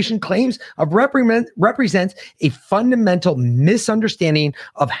administration claims represents a fundamental misunderstanding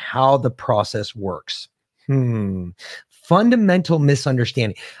of how the process works. Fundamental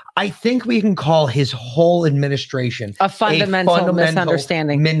misunderstanding. I think we can call his whole administration a fundamental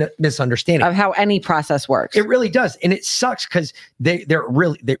misunderstanding of how any process works. It really does, and it sucks because they're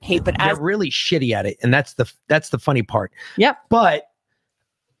really shitty at it, and that's the funny part. Yep. But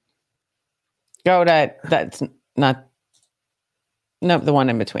that's not the one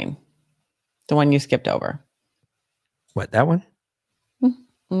in between, the one you skipped over. What, that one?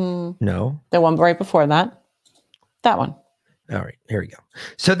 No, the one right before that. That one. All right, here we go.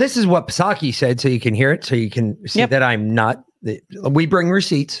 So this is what Psaki said, so you can hear it, so you can see that I'm not. We bring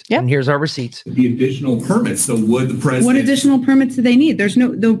receipts, and here's our receipts. The additional permits. So would the president? What additional permits do they need?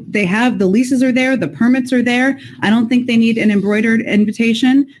 They have the leases are there, the permits are there. I don't think they need an embroidered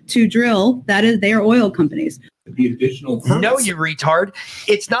invitation to drill. They are oil companies. The additional permits. No, you retard.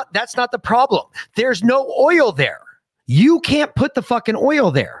 It's not. That's not the problem. There's no oil there. You can't put the fucking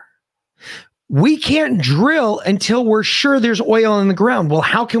oil there. We can't drill until we're sure there's oil in the ground. Well,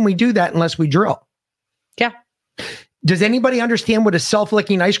 how can we do that unless we drill? Yeah. Does anybody understand what a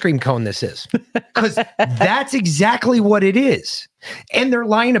self-licking ice cream cone this is? Because that's exactly what it is. And they're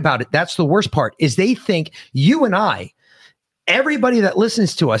lying about it. That's the worst part, is they think you and I, everybody that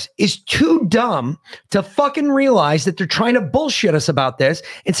listens to us, is too dumb to fucking realize that they're trying to bullshit us about this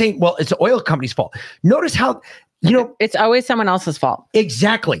and saying, well, it's the oil company's fault. Notice how... it's always someone else's fault.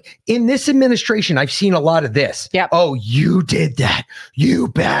 Exactly. In this administration, I've seen a lot of this. Yeah. Oh, you did that. You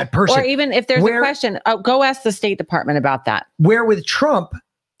bad person. Or even if there's a question, go ask the State Department about that. Where with Trump,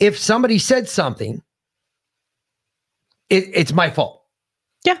 if somebody said something, it's my fault.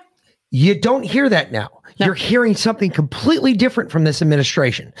 Yeah. You don't hear that now. No. You're hearing something completely different from this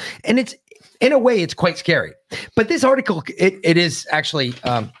administration. And it's, in a way, it's quite scary. But this article, it is actually...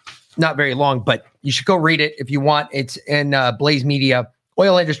 not very long, but you should go read it if you want. It's in Blaze Media.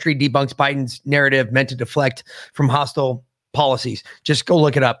 Oil industry debunks Biden's narrative meant to deflect from hostile policies. Just go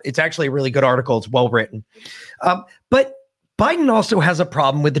look it up. It's actually a really good article. It's well written. But Biden also has a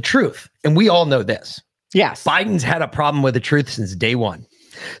problem with the truth. And we all know this. Yes. Biden's had a problem with the truth since day one.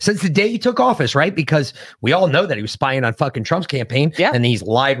 Since the day he took office, right? Because we all know that he was spying on fucking Trump's campaign. Yeah. And he's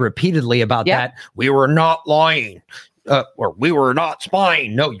lied repeatedly about that. We were not lying. Or we were not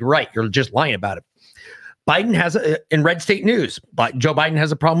spying. No, you're right. You're just lying about it. Biden has, in Red State News, Joe Biden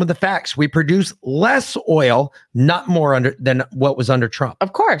has a problem with the facts. We produce less oil, not more than what was under Trump.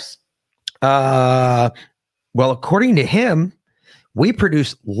 Of course. Well, according to him, we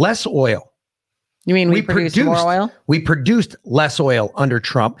produce less oil. You mean we produced more oil? We produced less oil under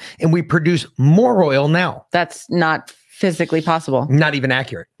Trump, and we produce more oil now. That's not physically possible. Not even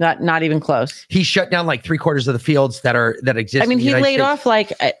accurate. Not even close. He shut down like 3/4 of the fields that exist. I mean, he laid off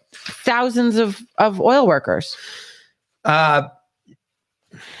like thousands of oil workers.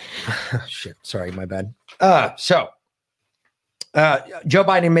 Shit. Sorry, my bad. So Joe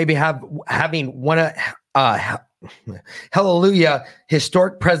Biden may be having one of hallelujah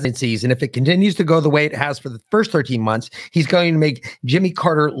historic presidencies, and if it continues to go the way it has for the first 13 months, he's going to make Jimmy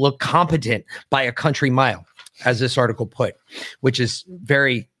Carter look competent by a country mile, as this article put, which is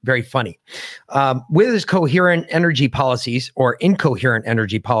very, very funny. With his coherent energy policies or incoherent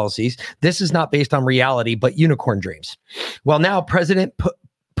energy policies, this is not based on reality, but unicorn dreams. Well, now President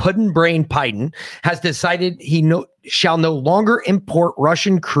Puddin' Brain Biden has decided he shall no longer import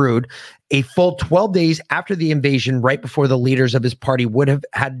Russian crude a full 12 days after the invasion, right before the leaders of his party would have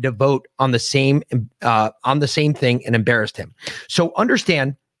had to vote on the same thing and embarrassed him. So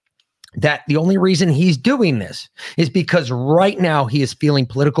understand that the only reason he's doing this is because right now he is feeling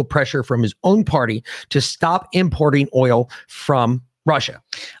political pressure from his own party to stop importing oil from Russia.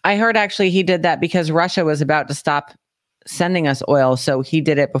 I heard actually he did that because Russia was about to stop sending us oil. So he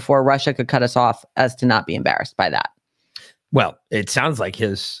did it before Russia could cut us off, as to not be embarrassed by that. Well, it sounds like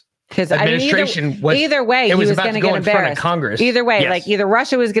his Because administration was either way, he was about going to go get in front of embarrassed. Congress. Either way, Yes. like either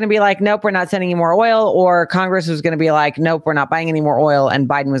Russia was going to be like, nope, we're not sending you more oil, or Congress was going to be like, nope, we're not buying any more oil, and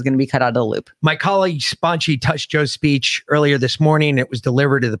Biden was going to be cut out of the loop. My colleague Sponchi touched Joe's speech earlier this morning. It was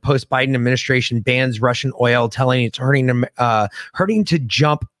delivered to the post-Biden administration bans Russian oil, telling it's hurting to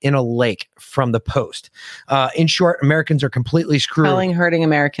jump in a lake from the Post. In short, Americans are completely screwed. Hurting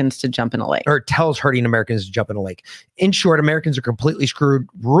Americans to jump in a lake. Or tells hurting Americans to jump in a lake. In short, Americans are completely screwed,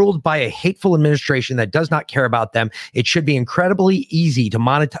 ruled by a hateful administration that does not care about them. It should be incredibly easy to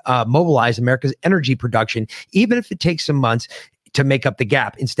mobilize America's energy production, even if it takes some months to make up the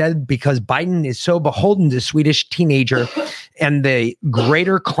gap. Instead, because Biden is so beholden to Swedish teenager and the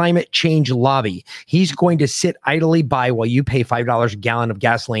greater climate change lobby, he's going to sit idly by while you pay $5 a gallon of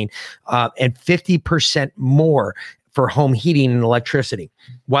gasoline and 50% more for home heating and electricity.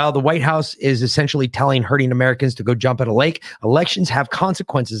 While the White House is essentially telling hurting Americans to go jump in a lake, elections have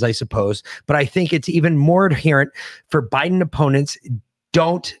consequences, I suppose. But I think it's even more adherent for Biden opponents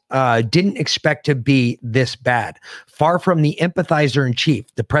didn't expect to be this bad. Far from the empathizer in chief,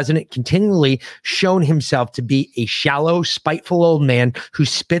 the president continually shown himself to be a shallow, spiteful old man who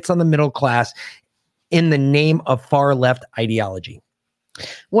spits on the middle class in the name of far left ideology.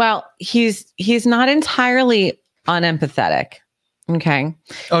 Well, he's not entirely unempathetic. Okay.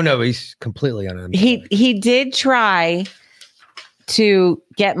 Oh no, he's completely unempathetic. He did try to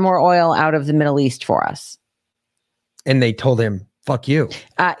get more oil out of the Middle East for us. And they told him, fuck you.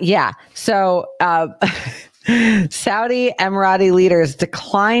 Yeah. So Saudi Emirati leaders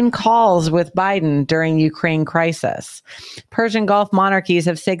decline calls with Biden during Ukraine crisis. Persian Gulf monarchies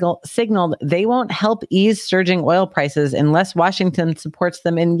have signaled they won't help ease surging oil prices unless Washington supports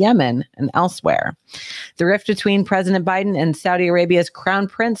them in Yemen and elsewhere. The rift between President Biden and Saudi Arabia's crown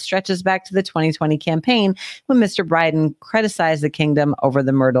prince stretches back to the 2020 campaign, when Mr. Biden criticized the kingdom over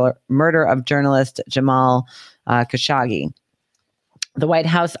the murder of journalist Jamal Khashoggi. The White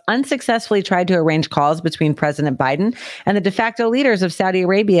House unsuccessfully tried to arrange calls between President Biden and the de facto leaders of Saudi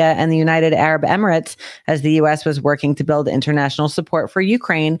Arabia and the United Arab Emirates, as the U.S. was working to build international support for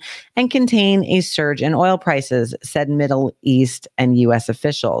Ukraine and contain a surge in oil prices, said Middle East and U.S.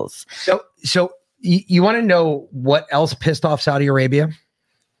 officials. So you want to know what else pissed off Saudi Arabia?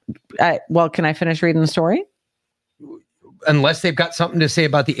 Well, can I finish reading the story? Unless they've got something to say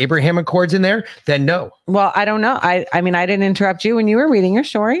about the Abraham Accords in there, then no. Well, I don't know. I mean, I didn't interrupt you when you were reading your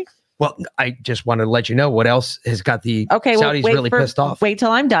story. Well, I just wanted to let you know what else has got the Saudis really pissed off. Wait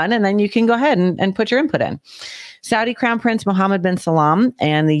till I'm done, and then you can go ahead and put your input in. Saudi Crown Prince Mohammed bin Salman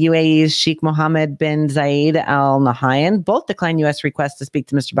and the UAE's Sheikh Mohammed bin Zayed Al Nahyan both declined U.S. requests to speak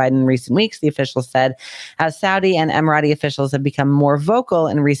to Mr. Biden in recent weeks, the officials said, as Saudi and Emirati officials have become more vocal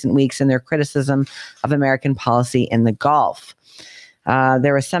in recent weeks in their criticism of American policy in the Gulf.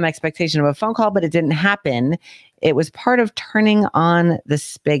 There was some expectation of a phone call, but it didn't happen. It was part of turning on the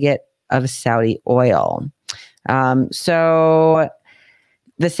spigot of Saudi oil. So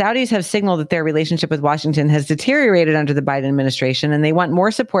the Saudis have signaled that their relationship with Washington has deteriorated under the Biden administration, and they want more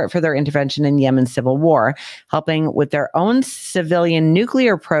support for their intervention in Yemen's civil war, helping with their own civilian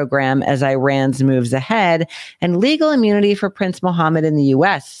nuclear program as Iran's moves ahead, and legal immunity for Prince Mohammed in the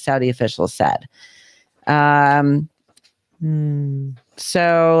U.S., Saudi officials said.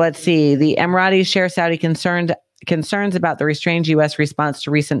 So let's see. The Emiratis share Saudi concerns about the restrained U.S. response to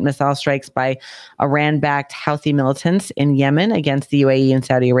recent missile strikes by Iran-backed Houthi militants in Yemen against the UAE and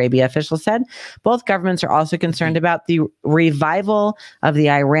Saudi Arabia, officials said. Both governments are also concerned about the revival of the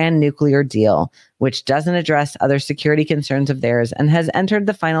Iran nuclear deal, which doesn't address other security concerns of theirs and has entered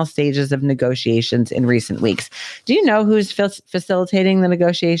the final stages of negotiations in recent weeks. Do you know who's facilitating the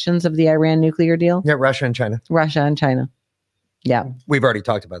negotiations of the Iran nuclear deal? Yeah, Russia and China. Russia and China. Yeah. We've already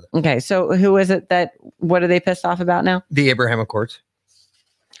talked about that. Okay. So who is it what are they pissed off about now? The Abraham Accords.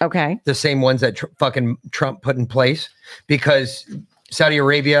 Okay. The same ones that fucking Trump put in place, because Saudi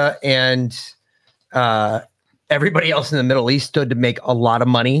Arabia and everybody else in the Middle East stood to make a lot of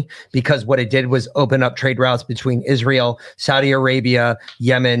money, because what it did was open up trade routes between Israel, Saudi Arabia,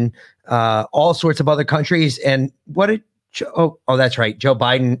 Yemen, all sorts of other countries. And what did that's right. Joe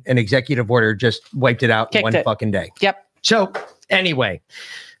Biden, an executive order, just wiped it out in one fucking day. Yep. So anyway,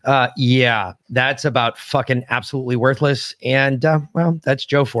 yeah, that's about fucking absolutely worthless. And well, that's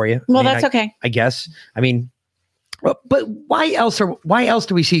Joe for you. Well, that's okay. I guess. I mean, but why else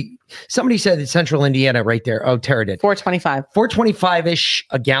do we see? Somebody said in Central Indiana right there. Oh, Tara did. 425-ish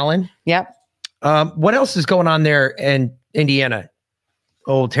a gallon. Yep. What else is going on there in Indiana?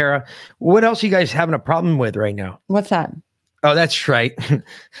 Oh, Tara, what else are you guys having a problem with right now? What's that? Oh, that's right.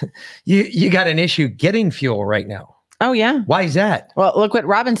 You got an issue getting fuel right now. Oh, yeah. Why is that? Well, look what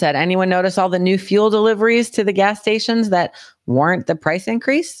Robin said. Anyone notice all the new fuel deliveries to the gas stations that warrant the price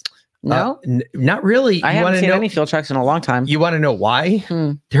increase? No, not really. I haven't seen any fuel trucks in a long time. You want to know why?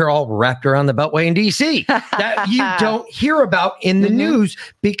 They're all wrapped around the Beltway in DC that you don't hear about in the news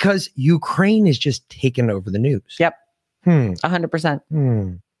because Ukraine is just taking over the news. Yep.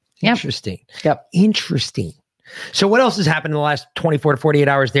 100%. Interesting. Yep. Interesting. So what else has happened in the last 24 to 48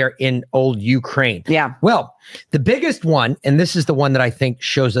 hours there in old Ukraine? Yeah. Well, the biggest one, and this is the one that I think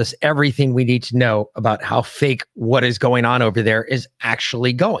shows us everything we need to know about how fake what is going on over there is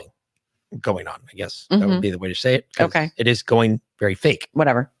actually going on, I guess. That would be the way to say it. Okay. It is going very fake.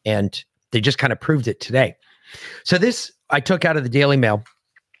 Whatever. And they just kind of proved it today. So this I took out of the Daily Mail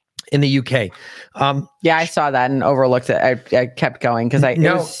in the UK. Yeah, I saw that and overlooked it. I kept going because it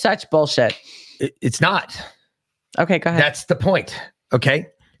was such bullshit. It's not. Okay, go ahead. That's the point. Okay.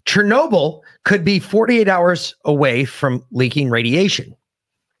 Chernobyl could be 48 hours away from leaking radiation.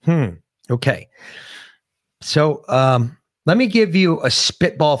 Okay. So let me give you a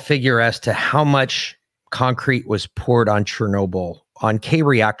spitball figure as to how much concrete was poured on Chernobyl, on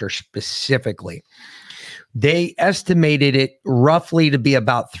K-reactor specifically. They estimated it roughly to be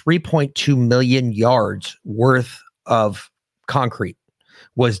about 3.2 million yards worth of concrete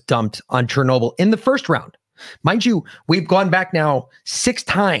was dumped on Chernobyl in the first round. Mind you, we've gone back now 6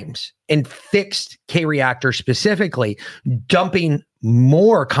 times and fixed K-reactor specifically, dumping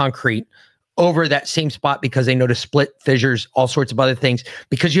more concrete over that same spot because they noticed split fissures, all sorts of other things,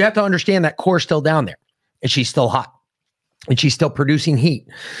 because you have to understand that core's still down there and she's still hot and she's still producing heat.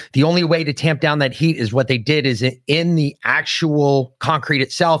 The only way to tamp down that heat is what they did is in the actual concrete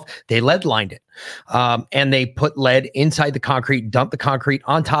itself, they lead lined it. And they put lead inside the concrete, dumped the concrete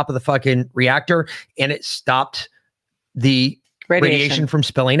on top of the fucking reactor, and it stopped the radiation from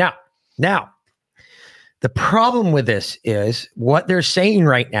spilling out. Now, the problem with this is what they're saying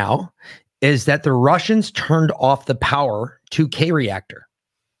right now is that the Russians turned off the power to K-reactor.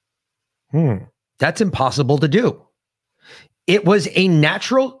 That's impossible to do. It was a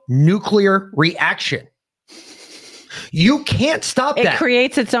natural nuclear reaction. You can't stop that. It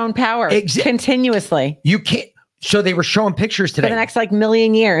creates its own power continuously. You can't. So they were showing pictures today. For the next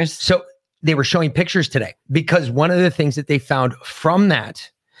million years. So they were showing pictures today because one of the things that they found from that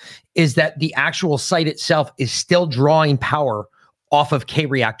is that the actual site itself is still drawing power off of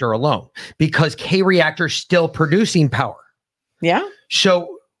K-reactor alone because K-reactor is still producing power. Yeah.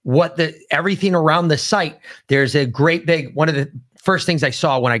 So everything around the site, there's a great big, one of the first things I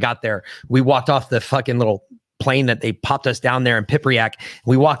saw when I got there, we walked off the fucking little plane that they popped us down there in Pipriak.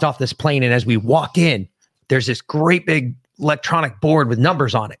 We walked off this plane, and as we walk in, there's this great big electronic board with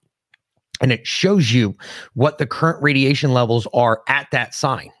numbers on it. And it shows you what the current radiation levels are at that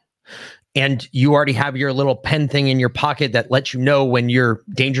sign. And you already have your little pen thing in your pocket that lets you know when you're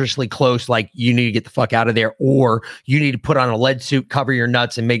dangerously close, like you need to get the fuck out of there, or you need to put on a lead suit, cover your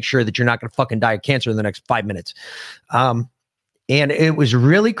nuts, and make sure that you're not going to fucking die of cancer in the next 5 minutes. And it was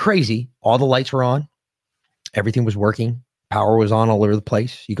really crazy. All the lights were on. Everything was working. Power was on all over the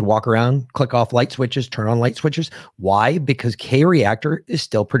place. You could walk around, click off light switches, turn on light switches. Why? Because K-reactor is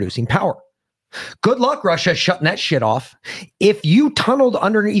still producing power. Good luck, Russia, shutting that shit off. If you tunneled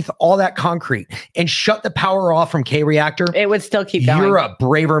underneath all that concrete and shut the power off from K-reactor, it would still keep going. You're a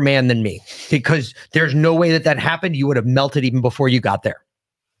braver man than me, because there's no way that happened. You would have melted even before you got there.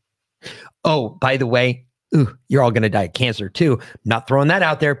 Oh, by the way, you're all going to die of cancer too. Not throwing that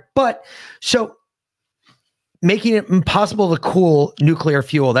out there, but so making it impossible to cool nuclear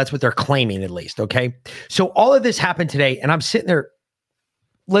fuel. That's what they're claiming, at least. Okay. So all of this happened today, and I'm sitting there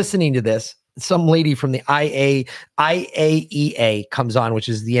listening to this. Some lady from the IAEA comes on, which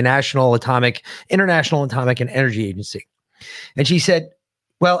is the International Atomic and Energy Agency. And she said,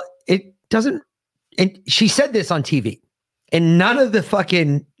 well, it doesn't, and she said this on TV, and none of the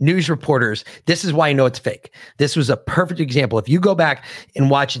fucking news reporters, this is why I know it's fake. This was a perfect example. If you go back and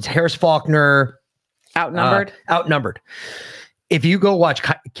watch, it's Harris Faulkner. Outnumbered. If you go watch,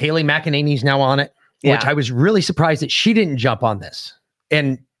 Kayleigh McEnany's now on it, which I was really surprised that she didn't jump on this.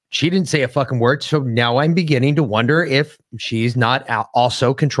 And she didn't say a fucking word. So now I'm beginning to wonder if she's not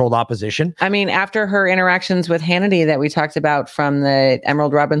also controlled opposition. I mean, after her interactions with Hannity that we talked about from the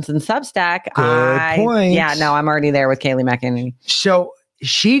Emerald Robinson Substack. Good point. Yeah, no, I'm already there with Kayleigh McEnany. So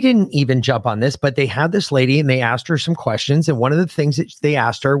she didn't even jump on this, but they had this lady and they asked her some questions. And one of the things that they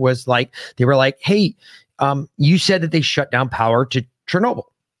asked her was they were like, hey, you said that they shut down power to Chernobyl.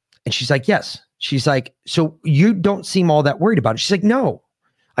 And she's like, yes. She's like, so you don't seem all that worried about it. She's like, no.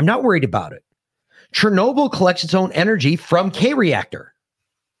 I'm not worried about it. Chernobyl collects its own energy from K-reactor.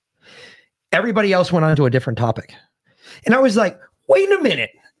 Everybody else went on to a different topic. And I was like, wait a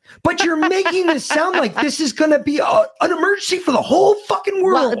minute. But you're making this sound like this is going to be an emergency for the whole fucking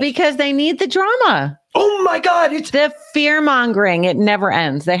world. Well, because they need the drama. Oh my God. It's the fear mongering. It never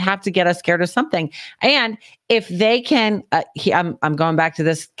ends. They have to get us scared of something. And if they can, I'm going back to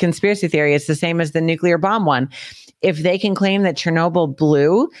this conspiracy theory. It's the same as the nuclear bomb one. If they can claim that Chernobyl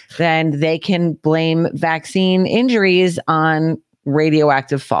blew, then they can blame vaccine injuries on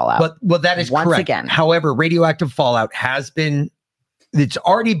radioactive fallout. Well, that is once correct. Again. However, radioactive fallout it's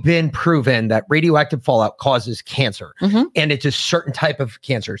already been proven that radioactive fallout causes cancer, and it's a certain type of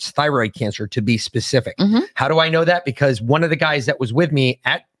cancer. It's thyroid cancer, to be specific. How do I know that? Because one of the guys that was with me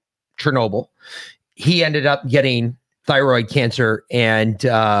at Chernobyl, he ended up getting thyroid cancer and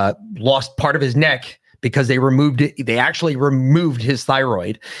lost part of his neck because they actually removed his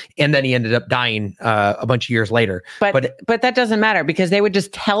thyroid, and then he ended up dying a bunch of years later. But that doesn't matter, because they would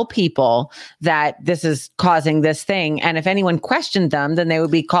just tell people that this is causing this thing. And if anyone questioned them, then they would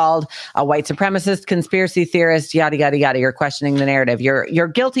be called a white supremacist, conspiracy theorist, yada, yada, yada. You're questioning the narrative. You're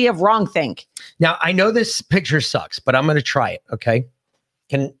guilty of wrongthink. Now, I know this picture sucks, but I'm going to try it, okay?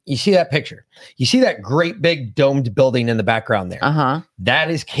 Can you see that picture? You see that great big domed building in the background there?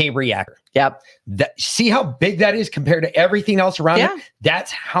 That is K-Reactor. Yep. See how big that is compared to everything else around it?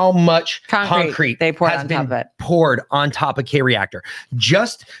 That's how much concrete they poured has on been top of it. poured on top of K-Reactor.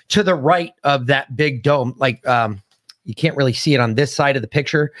 Just to the right of that big dome, like you can't really see it on this side of the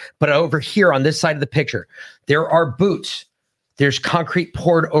picture, but over here on this side of the picture, there are boots. There's concrete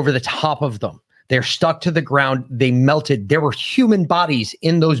poured over the top of them. They're stuck to the ground. They melted. There were human bodies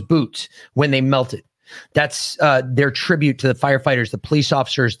in those boots when they melted. That's their tribute to the firefighters, the police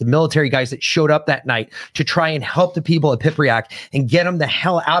officers, the military guys that showed up that night to try and help the people at Pipriak and get them the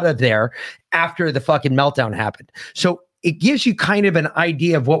hell out of there after the fucking meltdown happened. So it gives you kind of an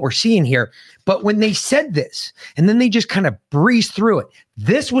idea of what we're seeing here. But when they said this, and then they just kind of breezed through it,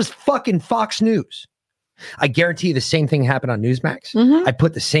 this was fucking Fox News. I guarantee you the same thing happened on Newsmax. I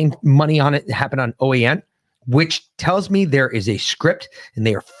put the same money on it that happened on OAN, which tells me there is a script, and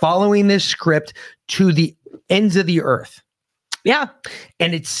they are following this script to the ends of the earth. Yeah.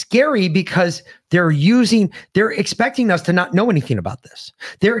 And it's scary because they're expecting us to not know anything about this.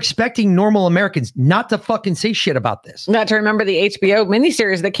 They're expecting normal Americans not to fucking say shit about this. Not to remember the HBO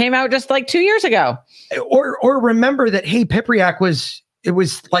miniseries that came out just like 2 years ago. Or remember that, hey, Pipriak was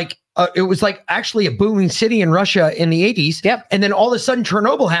like actually a booming city in Russia in the 80s. Yep. And then all of a sudden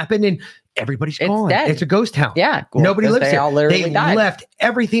Chernobyl happened and everybody's gone. Dead. It's a ghost town. Yeah. Nobody lives there. They died. left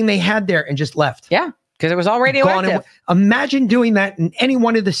everything they had there and just left. Yeah. Because it was all radioactive. Imagine doing that in any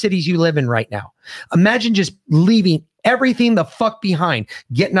one of the cities you live in right now. Imagine just leaving everything the fuck behind,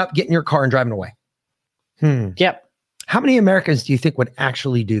 getting up, getting your car and driving away. Yep. How many Americans do you think would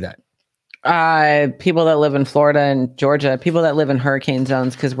actually do that? People that live in Florida and Georgia, people that live in hurricane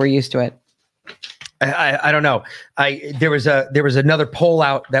zones, because we're used to it. I don't know. There was another poll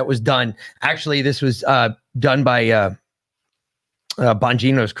out that was done. Actually, this was done by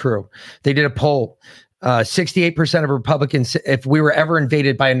Bongino's crew. They did a poll. 68% of Republicans, if we were ever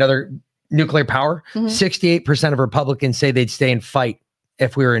invaded by another nuclear power, 68% of Republicans say they'd stay and fight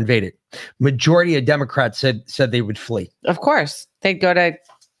if we were invaded. Majority of Democrats said they would flee. Of course, they'd go to.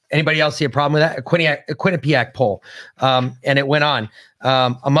 Anybody else see a problem with that? A Quinnipiac poll. And it went on.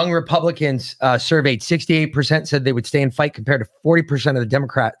 Among Republicans surveyed, 68% said they would stay and fight compared to 40% of the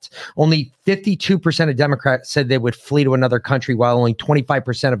Democrats. Only 52% of Democrats said they would flee to another country, while only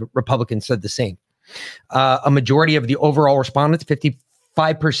 25% of Republicans said the same. A majority of the overall respondents,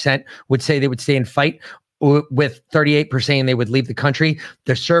 55%, would say they would stay and fight, with 38% saying they would leave the country.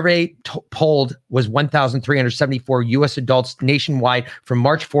 The survey polled was 1,374 U.S. adults nationwide from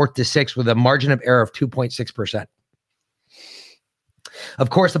March 4th to 6th, with a margin of error of 2.6%.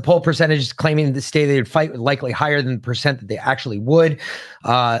 Of course, the poll percentages claiming to stay they would fight was likely higher than the percent that they actually would,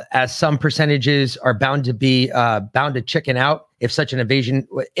 as some percentages are bound to chicken out if such an invasion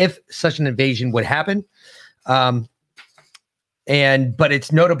would happen. But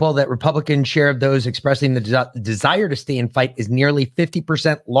it's notable that Republican share of those expressing the desire to stay and fight is nearly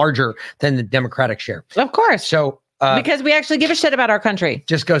 50% larger than the Democratic share. Of course. So because we actually give a shit about our country.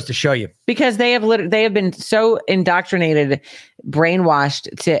 Just goes to show you. Because they have been so indoctrinated,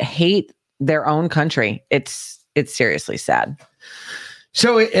 brainwashed to hate their own country. It's seriously sad.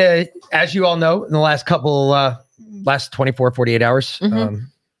 So as you all know, in the last 24, 48 hours,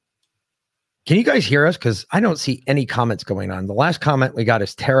 can you guys hear us? Because I don't see any comments going on. The last comment we got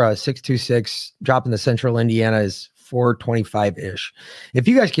is Tara 626 dropping the Central Indiana is 425-ish. If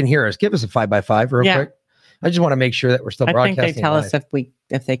you guys can hear us, give us a 5x5 real quick. I just want to make sure that we're still I broadcasting. think they tell live. us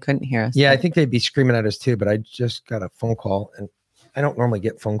if they couldn't hear us. Yeah, I think they'd be screaming at us too, but I just got a phone call, and I don't normally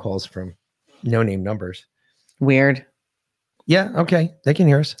get phone calls from no-name numbers. Weird. Yeah, okay. They can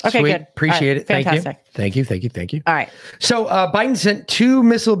hear us. Okay, Sweet. good. Appreciate All it. right, fantastic. Thank you. All right. So Biden sent 2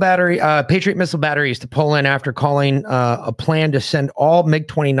 Patriot missile batteries to Poland after calling a plan to send all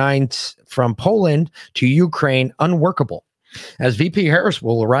MiG-29s from Poland to Ukraine unworkable. As VP Harris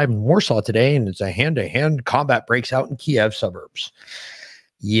will arrive in Warsaw today, and it's a hand-to-hand combat breaks out in Kiev suburbs.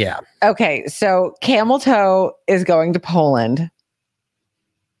 Yeah. Okay, so Camel Toe is going to Poland.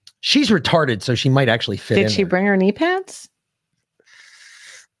 She's retarded, so she might actually fit in. Did she bring her knee pads?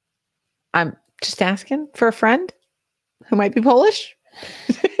 I'm just asking for a friend who might be Polish.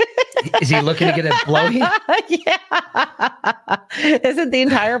 Is he looking to get a blowy? Yeah. Isn't the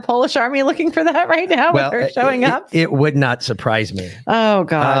entire Polish army looking for that right now with her showing up? It would not surprise me. Oh,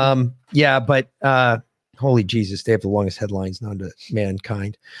 God. Yeah, but holy Jesus, they have the longest headlines known to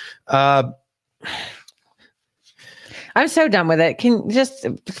mankind. I'm so done with it. Can just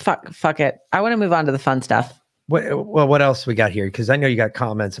fuck it. I want to move on to the fun stuff. What else we got here? Because I know you got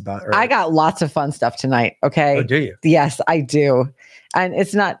comments about. I got lots of fun stuff tonight. Okay. Oh, do you? Yes, I do. And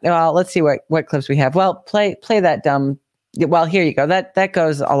it's not. Well, let's see what clips we have. Well, play that dumb. Well, here you go. That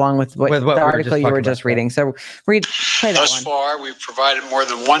goes along with what the article you were just reading. So play that Thus one. far, we've provided more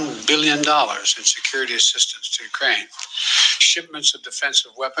than $1 billion in security assistance to Ukraine. Shipments of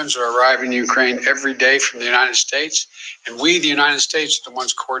defensive weapons are arriving in Ukraine every day from the United States, and we, the United States, are the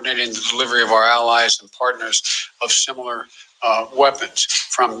ones coordinating the delivery of our allies and partners of similar weapons,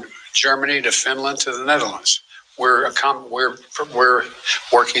 from Germany to Finland to the Netherlands. We're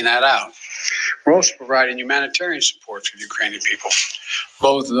working that out. We're also providing humanitarian support to the Ukrainian people,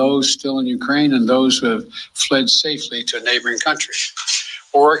 both those still in Ukraine and those who have fled safely to a neighboring country.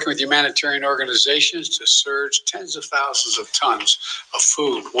 We're working with humanitarian organizations to surge tens of thousands of tons of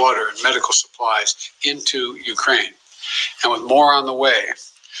food, water, and medical supplies into Ukraine, and with more on the way.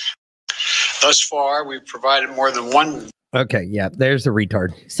 Thus far, we've provided more than one. Okay, yeah, there's the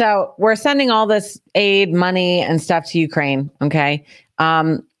retard. So we're sending all this aid, money, and stuff to Ukraine. Okay.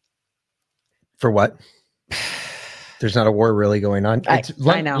 For what? There's not a war really going on. It's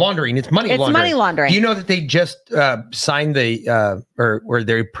I know. laundering. It's money laundering. It's money laundering. Do you know that they just signed or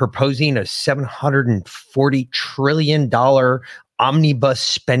they're proposing a $740 trillion omnibus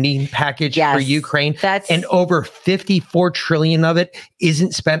spending package for Ukraine? And over $54 trillion of it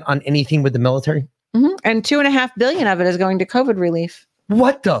isn't spent on anything with the military. Mm-hmm. And $2.5 billion of it is going to COVID relief.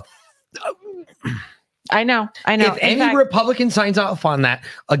 What the? I know. If any Republican signs off on that,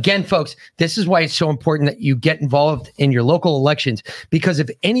 again, folks, this is why it's so important that you get involved in your local elections, because if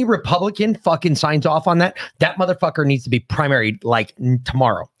any Republican fucking signs off on that, that motherfucker needs to be primaried like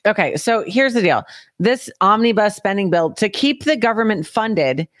tomorrow. Okay, so here's the deal. This omnibus spending bill to keep the government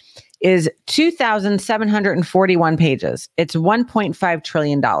funded is 2,741 pages. It's $1.5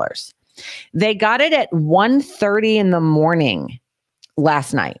 trillion. They got it at 1:30 in the morning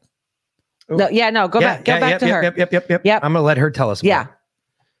last night. No, go back to her. Yep. I'm gonna let her tell us. Yeah.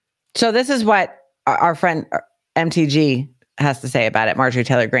 So this is what our friend MTG has to say about it. Marjorie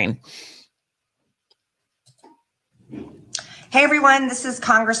Taylor Greene. Hey everyone, this is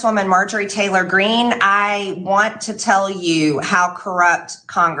Congresswoman Marjorie Taylor Greene. I want to tell you how corrupt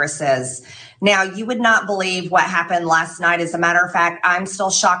Congress is. Now, you would not believe what happened last night. As a matter of fact, I'm still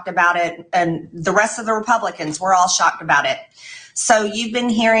shocked about it, and the rest of the Republicans, we're all shocked about it. So you've been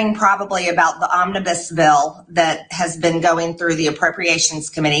hearing probably about the omnibus bill that has been going through the Appropriations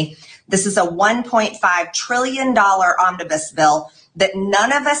Committee. This is a $1.5 trillion omnibus bill that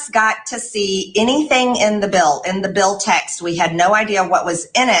none of us got to see anything in the bill text. We had no idea what was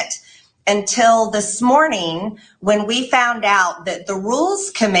in it until this morning when we found out that the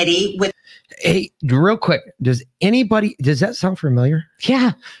Rules Committee with. Hey, real quick, does that sound familiar?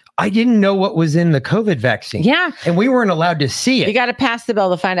 Yeah. I didn't know what was in the COVID vaccine. Yeah. And we weren't allowed to see it. You got to pass the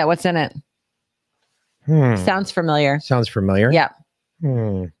bill to find out what's in it. Sounds familiar. Yeah. I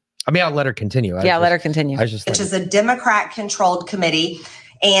mean, I'll let her continue. Let her continue. Which is a Democrat-controlled committee.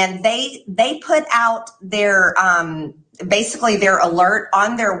 And they put out their, basically their alert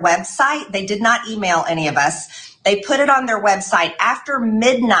on their website. They did not email any of us. They put it on their website after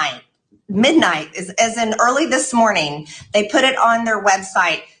midnight is as in early this morning. They put it on their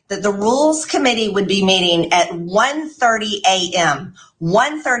website that the Rules Committee would be meeting at 1:30 a.m.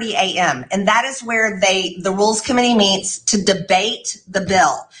 1:30 a.m. And that is where the Rules Committee meets to debate the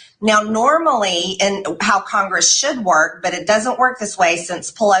bill. Now, normally, and how Congress should work, but it doesn't work this way since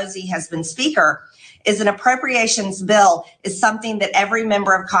Pelosi has been Speaker, is an appropriations bill is something that every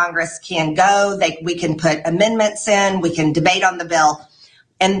member of Congress can go. We can put amendments in, we can debate on the bill.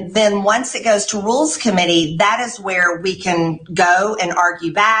 And then once it goes to Rules Committee, that is where we can go and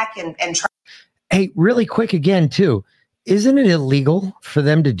argue back and try. Hey, really quick again, too. Isn't it illegal for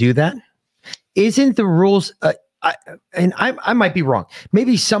them to do that? Isn't the rules, I might be wrong.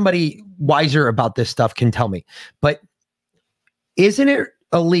 Maybe somebody wiser about this stuff can tell me. But isn't it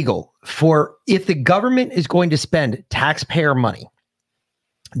illegal for, if the government is going to spend taxpayer money,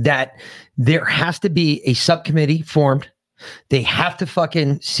 that there has to be a subcommittee formed? They have to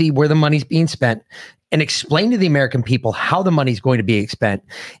fucking see where the money's being spent and explain to the American people how the money's going to be spent.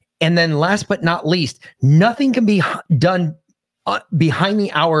 And then last but not least, nothing can be done behind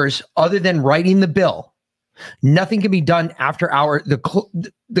the hours other than writing the bill. Nothing can be done after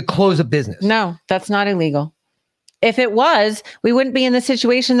the close of business. No, that's not illegal. If it was, we wouldn't be in the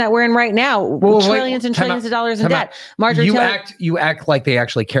situation that we're in right now. Trillions and trillions of dollars in debt. Marjorie you act like they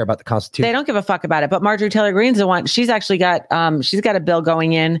actually care about the Constitution. They don't give a fuck about it. But Marjorie Taylor Greene's the one. She's actually got a bill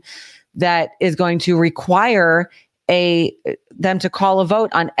going in that is going to require them to call a vote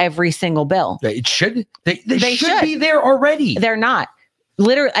on every single bill. It should. They should be there already. They're not.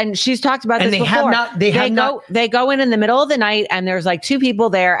 Literally, and she's talked about this before. They go in the middle of the night, and there's like two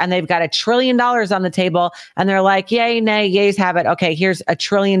people there, and they've got $1 trillion on the table, and they're like, "Yay, nay, yays have it." Okay, here's $1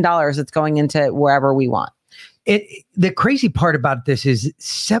 trillion that's going into wherever we want. The crazy part about this is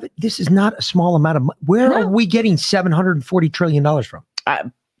this is not a small amount of money. Where are we getting $740 trillion from?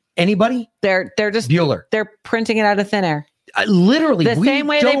 Anybody? They're just Bueller. They're printing it out of thin air. Literally, the same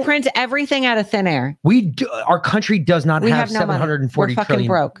way they print everything out of thin air. Our country does not have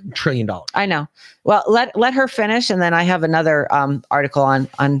 $740 trillion. I know. Well, let her finish, and then I have another article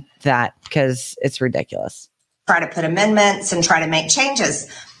on that because it's ridiculous. Try to put amendments and try to make changes.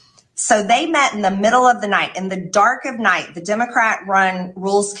 So they met in the middle of the night, in the dark of night. The Democrat-run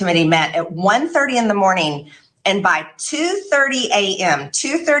Rules Committee met at 1:30 in the morning. And by 2:30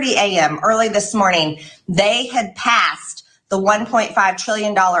 a.m., early this morning, they had passed the $1.5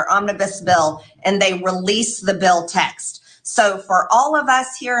 trillion omnibus bill, and they released the bill text. So for all of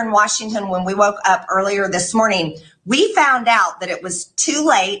us here in Washington, when we woke up earlier this morning, we found out that it was too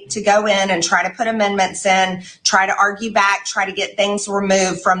late to go in and try to put amendments in, try to argue back, try to get things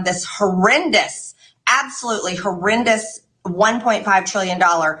removed from this horrendous, absolutely horrendous $1.5 trillion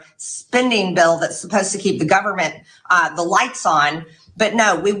spending bill that's supposed to keep the government, the lights on. But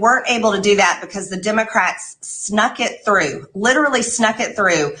no, we weren't able to do that because the Democrats literally snuck it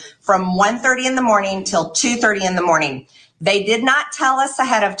through from 1:30 in the morning till 2:30 in the morning. They did not tell us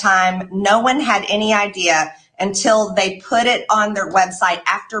ahead of time. No one had any idea until they put it on their website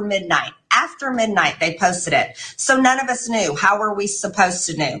after midnight. After midnight, they posted it. So none of us knew. How were we supposed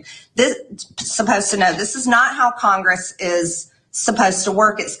to know? This is not how Congress is supposed to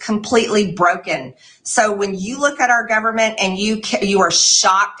work. It's completely broken. So when you look at our government and you are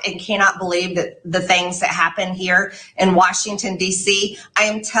shocked and cannot believe that the things that happen here in Washington, D.C., I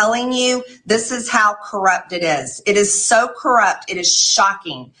am telling you, this is how corrupt it is. It is so corrupt. It is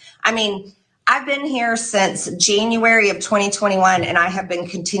shocking. I mean, I've been here since January of 2021, and I have been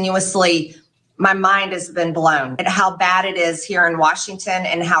my mind has been blown at how bad it is here in Washington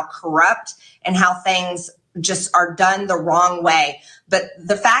and how corrupt and how things just are done the wrong way. But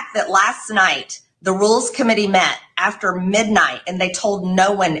the fact that last night the Rules Committee met after midnight and they told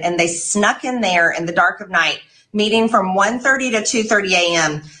no one, and they snuck in there in the dark of night, meeting from 1:30 to 2:30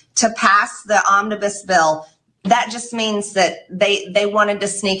 a.m. to pass the omnibus bill, that just means that they wanted to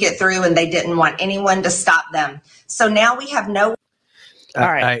sneak it through and they didn't want anyone to stop them. So now we have no. All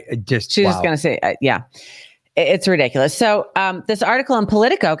right. She was going to say, yeah, it's ridiculous. So this article in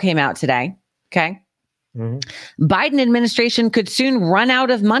Politico came out today. Okay. Mm-hmm. Biden administration could soon run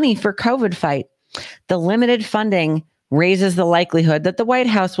out of money for COVID fight. The limited funding raises the likelihood that the White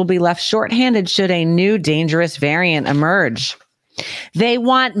House will be left shorthanded should a new dangerous variant emerge. They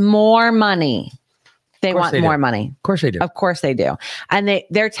want more money. They want more money. Of course they do. Of course they do. And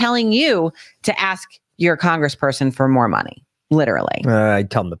they're telling you to ask your congressperson for more money. Literally. I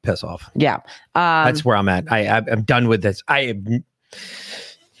tell them to piss off. Yeah. That's where I'm at. I'm done with this.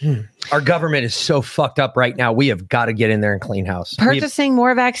 Our government is so fucked up right now. We have got to get in there and clean house. Purchasing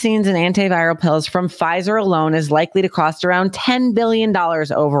more vaccines and antiviral pills from Pfizer alone is likely to cost around $10 billion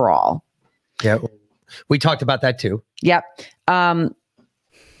overall. Yeah. We talked about that too. Yep.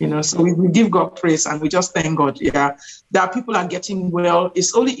 So we give God praise and we just thank God. Yeah. That people are getting well.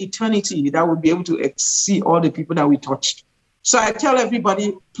 It's only eternity that will be able to see all the people that we touched. So I tell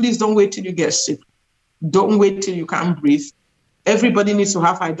everybody, please don't wait till you get sick. Don't wait till you can't breathe. Everybody needs to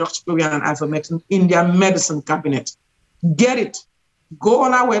have hydroxychloroquine and ivermectin in their medicine cabinet. Get it. Go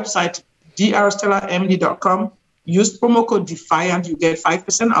on our website, drstellamd.com. Use promo code DEFIANT. You get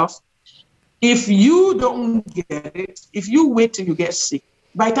 5% off. If you don't get it, if you wait till you get sick,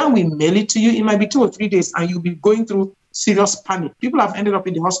 by the time we mail it to you, it might be 2 or 3 days, and you'll be going through serious panic. People have ended up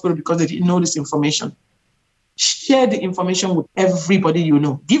in the hospital because they didn't know this information. Share the information with everybody you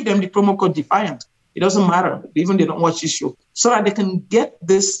know. Give them the promo code DEFIANT. It doesn't matter, even they don't watch this show, so that they can get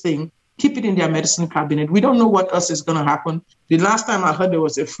this thing, keep it in their medicine cabinet. We don't know what else is going to happen. The last time I heard there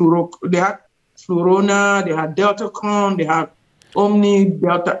was a they had Flurona, they had Deltacron, they had Omni,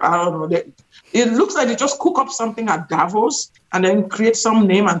 Delta, I don't know. It looks like they just cook up something at Davos and then create some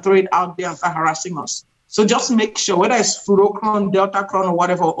name and throw it out there and start harassing us. So just make sure, whether it's Flurocron, Deltacron, or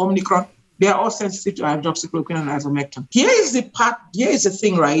whatever, or Omnicron, they are all sensitive to hydroxychloroquine and ivermectin. Here is the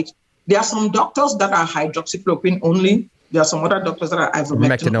thing, right? There are some doctors that are hydroxychloroquine only. There are some other doctors that are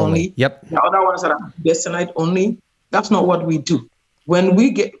ivermectin only. Yep. There are other ones that are budesonide only. That's not what we do. When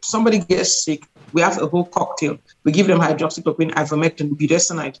somebody gets sick, we have a whole cocktail. We give them hydroxychloroquine, ivermectin,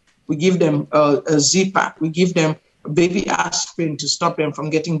 budesonide. We give them a Z-Pack. We give them baby aspirin to stop them from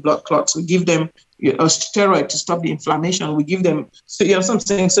getting blood clots. We give them a steroid to stop the inflammation. We give them, so you know what I'm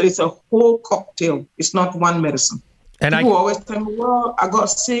saying? So it's a whole cocktail. It's not one medicine. And people always tell me, well, I got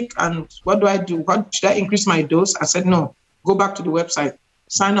sick, and what do I do? Should I increase my dose? I said, no, go back to the website,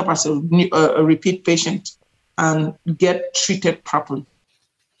 sign up as a repeat patient, and get treated properly.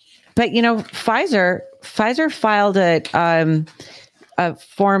 But, you know, Pfizer filed a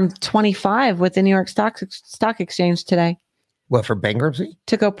Form 25 with the New York Stock Exchange today. What, for bankruptcy?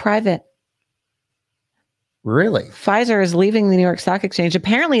 To go private. Really? Pfizer is leaving the New York Stock Exchange.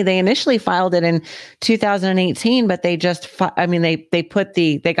 Apparently, they initially filed it in 2018, but they just,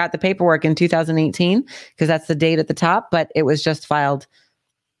 they got the paperwork in 2018 because that's the date at the top, but it was just filed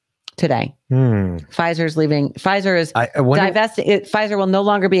today. Pfizer's leaving. Pfizer is divesting. Pfizer will no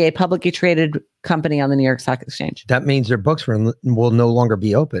longer be a publicly traded company on the New York Stock Exchange. That means their books will no longer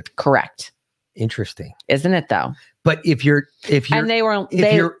be open. Correct. Interesting. Isn't it though? But if you're and they will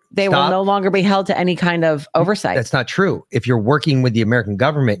no longer be held to any kind of oversight. That's not true. If you're working with the American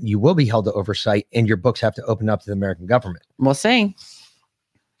government, you will be held to oversight, and your books have to open up to the American government. We'll see.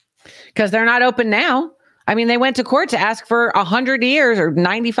 Because they're not open now. I mean, they went to court to ask for 100 years or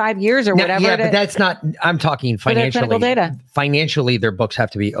 95 years or whatever. Yeah, but that's not, I'm talking financially. Data. Financially, their books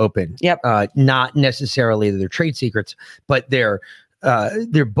have to be open. Yep. Not necessarily their trade secrets, but their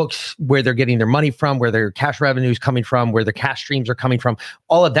books, where they're getting their money from, where their cash revenue is coming from, where their cash streams are coming from.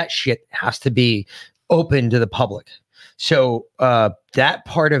 All of that shit has to be open to the public. So that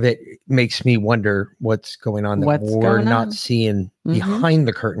part of it makes me wonder what's going on that we're not seeing behind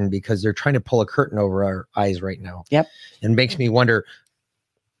the curtain, because they're trying to pull a curtain over our eyes right now. Yep. And makes me wonder.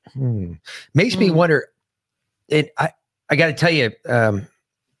 Makes me wonder. I got to tell you,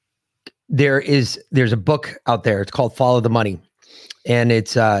 there's a book out there. It's called Follow the Money. And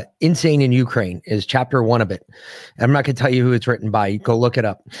it's Insane in Ukraine is chapter 1 of it. I'm not going to tell you who it's written by. Go look it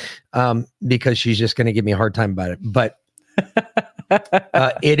up because she's just going to give me a hard time about it. But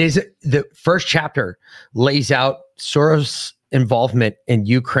it is the first chapter lays out Soros' involvement in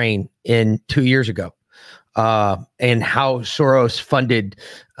Ukraine in 2 years ago and how Soros funded,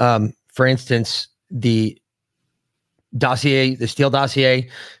 for instance, the dossier, the Steele dossier,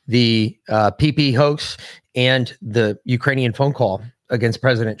 the PP hoax, and the Ukrainian phone call against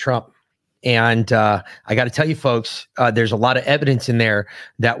President Trump. And I got to tell you, folks, there's a lot of evidence in there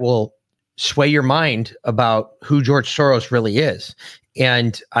that will sway your mind about who George Soros really is.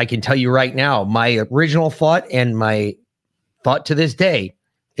 And I can tell you right now, my original thought and my thought to this day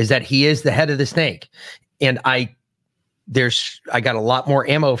is that he is the head of the snake. And I got a lot more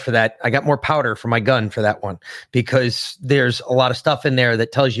ammo for that. I got more powder for my gun for that one, because there's a lot of stuff in there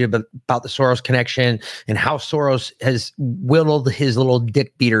that tells you about the Soros connection and how Soros has whittled his little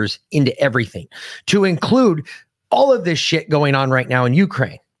dick beaters into everything, to include all of this shit going on right now in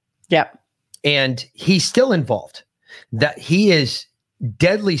Ukraine. Yep. And he's still involved. That he is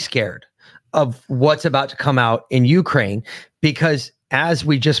deadly scared of what's about to come out in Ukraine, because as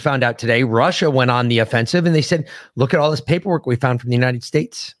we just found out today, Russia went on the offensive and they said, look at all this paperwork we found from the United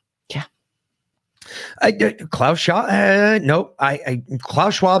States. Yeah. Klaus Schwab,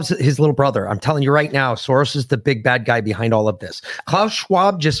 Klaus Schwab's his little brother. I'm telling you right now, Soros is the big bad guy behind all of this. Klaus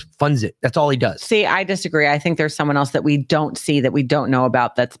Schwab just funds it. That's all he does. See, I disagree. I think there's someone else that we don't see, that we don't know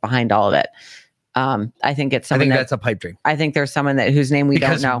about, that's behind all of it. I think it's someone that's a pipe dream. I think there's someone whose name we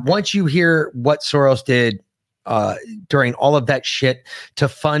don't know. Once you hear what Soros did during all of that shit to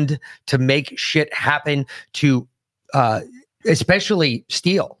fund, to make shit happen, to especially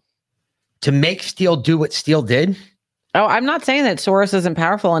steel. To make steel do what steel did. Oh, I'm not saying that Soros isn't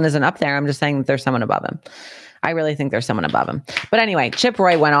powerful and isn't up there. I'm just saying that there's someone above him. I really think there's someone above him. But anyway, Chip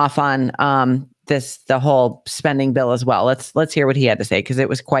Roy went off on the whole spending bill as well. Let's hear what he had to say, because it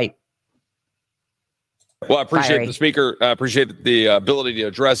was quite. Well, I appreciate fiery. the speaker. I appreciate the ability to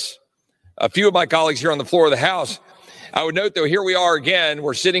address a few of my colleagues here on the floor of the House. I would note, though, here we are again.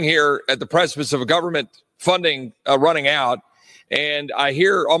 We're sitting here at the precipice of a government funding running out. And I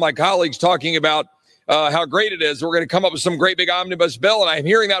hear all my colleagues talking about how great it is. We're going to come up with some great big omnibus bill. And I'm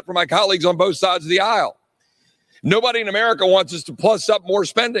hearing that from my colleagues on both sides of the aisle. Nobody in America wants us to plus up more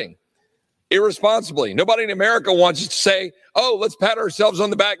spending irresponsibly. Nobody in America wants us to say, oh, let's pat ourselves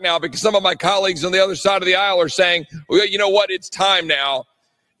on the back now, because some of my colleagues on the other side of the aisle are saying, well, you know what? It's time now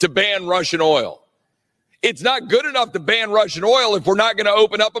to ban Russian oil. It's not good enough to ban Russian oil if we're not going to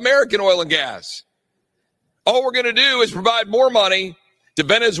open up American oil and gas. All we're going to do is provide more money to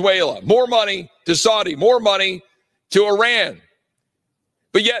Venezuela, more money to Saudi, more money to Iran.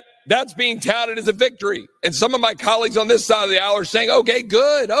 But yet that's being touted as a victory. And some of my colleagues on this side of the aisle are saying, okay,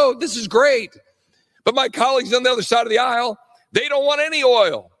 good. Oh, this is great. But my colleagues on the other side of the aisle, they don't want any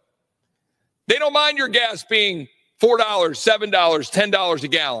oil. They don't mind your gas being $4, $7, $10 a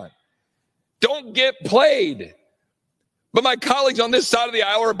gallon. Don't get played. But my colleagues on this side of the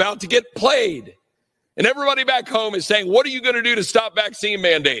aisle are about to get played. And everybody back home is saying, what are you going to do to stop vaccine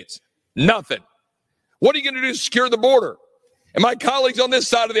mandates? Nothing. What are you going to do to secure the border? And my colleagues on this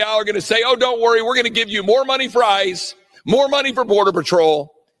side of the aisle are going to say, oh, don't worry, we're going to give you more money for ICE, more money for Border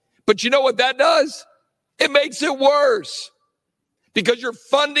Patrol. But you know what that does? It makes it worse, because you're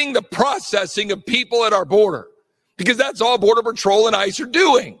funding the processing of people at our border, because that's all Border Patrol and ICE are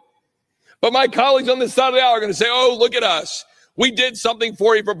doing. But my colleagues on this side of the aisle are going to say, oh, look at us. We did something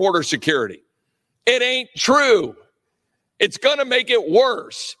for you for border security. It ain't true. It's going to make it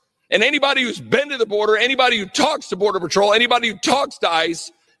worse. And anybody who's been to the border, anybody who talks to Border Patrol, anybody who talks to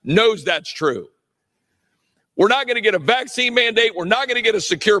ICE knows that's true. We're not going to get a vaccine mandate. We're not going to get a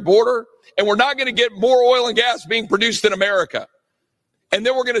secure border. And we're not going to get more oil and gas being produced in America. And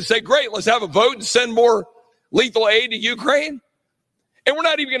then we're going to say, great, let's have a vote and send more lethal aid to Ukraine. And we're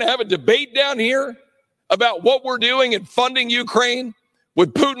not even going to have a debate down here about what we're doing in funding Ukraine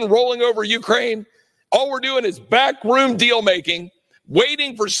with Putin rolling over Ukraine. All we're doing is backroom deal making,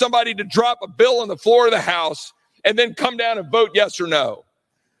 waiting for somebody to drop a bill on the floor of the House and then come down and vote yes or no.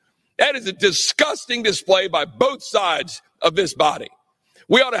 That is a disgusting display by both sides of this body.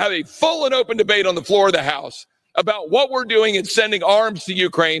 We ought to have a full and open debate on the floor of the House about what we're doing in sending arms to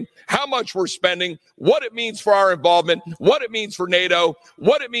Ukraine, how much we're spending, what it means for our involvement, what it means for NATO,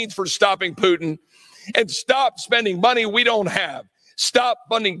 what it means for stopping Putin, and stop spending money we don't have. Stop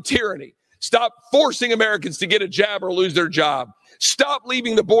funding tyranny. Stop forcing Americans to get a jab or lose their job. Stop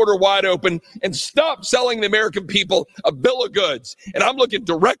leaving the border wide open, and stop selling the American people a bill of goods. And I'm looking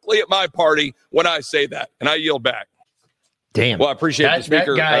directly at my party when I say that, and I yield back. Damn. Well, I appreciate the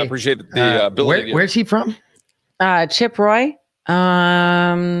speaker. Guy, I appreciate the ability. Where's he from? Chip Roy.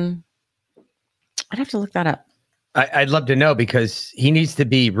 I'd have to look that up. I'd love to know, because he needs to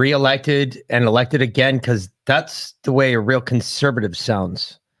be reelected and elected again, because that's the way a real conservative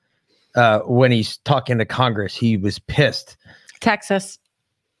sounds. When he's talking to Congress, he was pissed. Texas.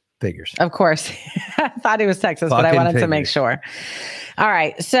 Figures. Of course. I thought he was Texas, but I wanted to make sure. All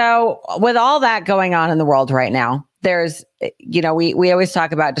right. So with all that going on in the world right now, there's, we always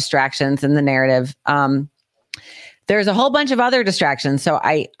talk about distractions in the narrative. There's a whole bunch of other distractions. So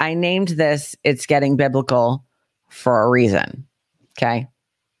I named this, It's Getting Biblical, for a reason. Okay.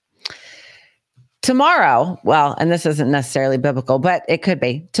 Tomorrow, well, and this isn't necessarily biblical, but it could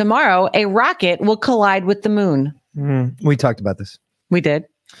be. Tomorrow, a rocket will collide with the moon. We talked about this. We did?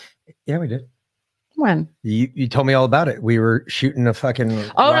 Yeah, we did. When? You told me all about it. We were shooting a fucking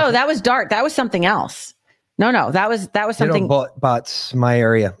rocket. No, that was DART. That was something else. No, that was something. Bots, my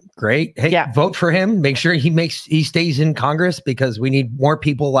area. Great. Hey, yeah. Vote for him. Make sure he stays in Congress, because we need more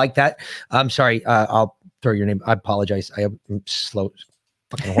people like that. I'm sorry. I'll throw your name. I apologize. I am slow.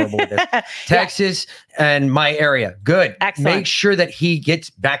 Fucking horrible with this. Texas and my area. Good. Excellent. Make sure that he gets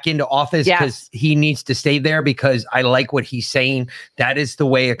back into office, because he needs to stay there, because I like what he's saying. That is the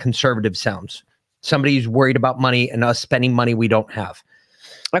way a conservative sounds. Somebody who's worried about money and us spending money we don't have.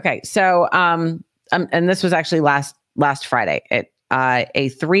 Okay. So, and this was actually last Friday. A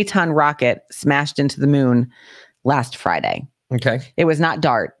 3-ton rocket smashed into the moon last Friday. Okay. It was not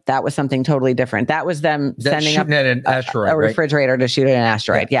DART. That was something totally different. That was them sending up at an asteroid, a refrigerator to shoot at an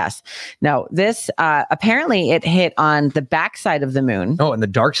asteroid. Yeah. Yes. No, this apparently it hit on the backside of the moon. Oh, and the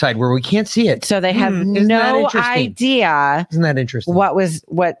dark side where we can't see it. So they have no idea. Isn't that interesting? What was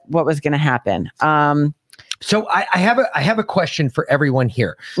going to happen? So I have a question for everyone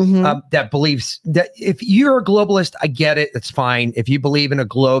here that believes that if you're a globalist, I get it. That's fine. If you believe in a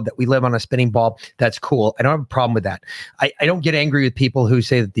globe that we live on a spinning ball, that's cool. I don't have a problem with that. I don't get angry with people who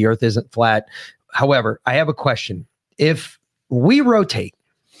say that the earth isn't flat. However, I have a question. If we rotate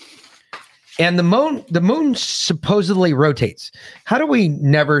and the moon supposedly rotates, how do we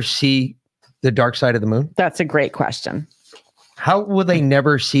never see the dark side of the moon? That's a great question. How will they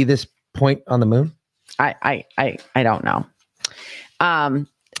never see this point on the moon? I don't know. And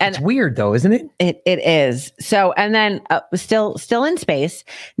it's weird though, isn't it? It is. So, and then still in space,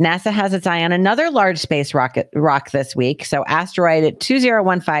 NASA has its eye on another large space rock this week. So asteroid at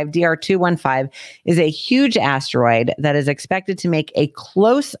 2015 DR215 is a huge asteroid that is expected to make a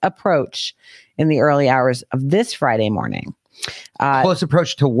close approach in the early hours of this Friday morning. Close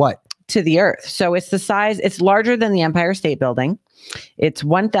approach to what? To the Earth. So it's larger than the Empire State Building. It's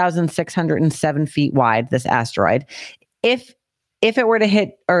 1,607 feet wide, this asteroid. If it were to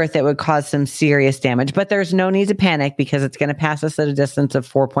hit Earth, it would cause some serious damage, but there's no need to panic because it's going to pass us at a distance of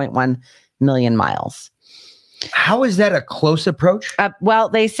 4.1 million miles. How is that a close approach? Well,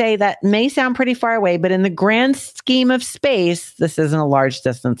 they say that may sound pretty far away, but in the grand scheme of space, this isn't a large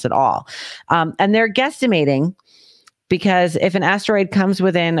distance at all. And they're guesstimating because if an asteroid comes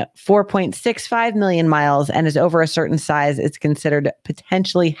within 4.65 million miles and is over a certain size, it's considered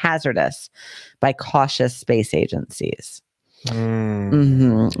potentially hazardous by cautious space agencies.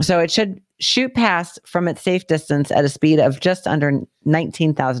 So it should shoot past from its safe distance at a speed of just under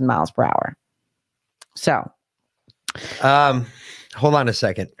 19,000 miles per hour. So, hold on a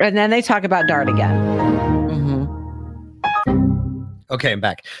second. And then they talk about DART again. Okay, I'm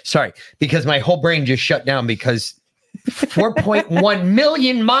back. Sorry, because my whole brain just shut down because 4.1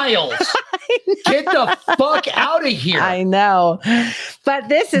 million miles. Get the fuck out of here. I know. But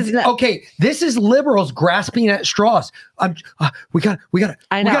this is not okay. This is liberals grasping at straws. We got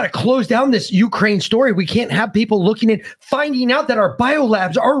to close down this Ukraine story. We can't have people looking at finding out that our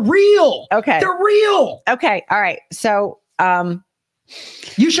biolabs are real. Okay. They're real. Okay. All right. So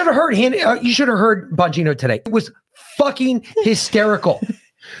you should have heard Bongino today. It was fucking hysterical.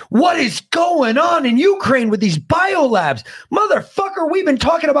 What is going on in Ukraine with these biolabs? Motherfucker, we've been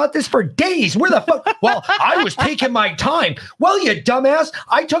talking about this for days. Where the fuck? Well, I was taking my time. Well, you dumbass,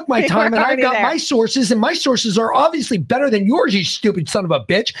 I took my time and I got my sources, and my sources are obviously better than yours, you stupid son of a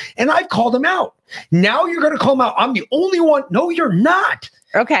bitch. And I've called them out. Now you're going to call them out. I'm the only one. No, you're not.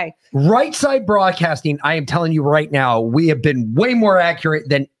 Okay. Right Side Broadcasting, I am telling you right now, we have been way more accurate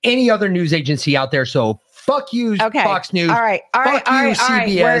than any other news agency out there. So fuck you, Fox News. All right.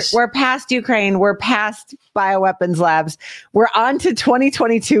 CBS. We're past Ukraine. We're past bioweapons labs. We're on to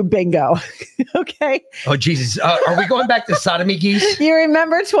 2022 bingo. Okay. Oh, Jesus. Are we going back to sodomy geese? You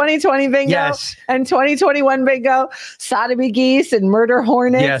remember 2020 bingo? Yes. And 2021 bingo? Sodomy geese and murder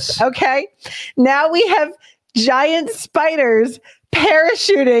hornets? Yes. Okay. Now we have giant spiders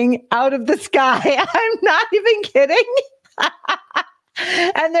parachuting out of the sky. I'm not even kidding.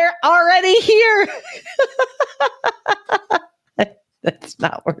 And they're already here. That's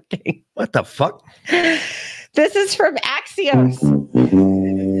not working. What the fuck? This is from Axios.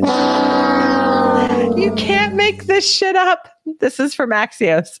 You can't make this shit up. This is from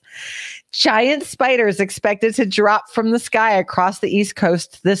Axios. Giant spiders expected to drop from the sky across the East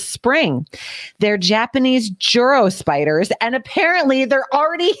Coast this spring. They're Japanese Juro spiders, and apparently they're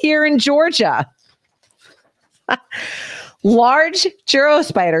already here in Georgia. Large Juro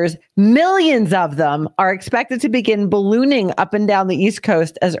spiders, millions of them, are expected to begin ballooning up and down the East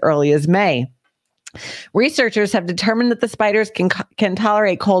Coast as early as May. Researchers have determined that the spiders can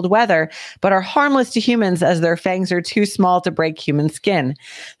tolerate cold weather, but are harmless to humans as their fangs are too small to break human skin.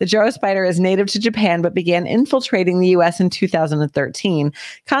 The Juro spider is native to Japan, but began infiltrating the U.S. in 2013,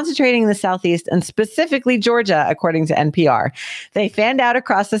 concentrating in the Southeast and specifically Georgia, according to NPR. They fanned out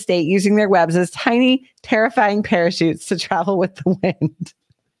across the state using their webs as tiny, terrifying parachutes to travel with the wind.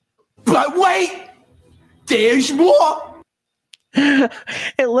 But wait, there's more.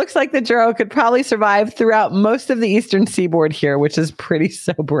 It looks like the Juro could probably survive throughout most of the eastern seaboard here, which is pretty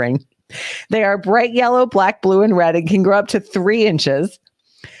sobering. They are bright yellow, black, blue, and red and can grow up to 3 inches.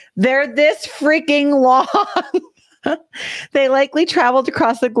 They're this freaking long. They likely traveled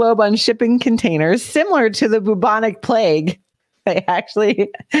across the globe on shipping containers, similar to the bubonic plague They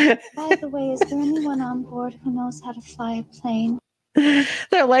actually. By the way, is there anyone on board who knows how to fly a plane?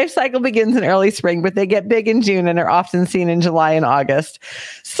 Their life cycle begins in early spring, but they get big in June and are often seen in July and August.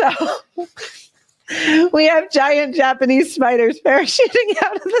 So we have giant Japanese spiders parachuting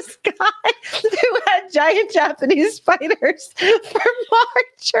out of the sky who had giant Japanese spiders for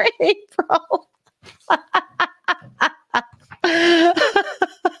March or April.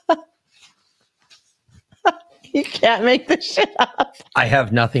 You can't make this shit up. I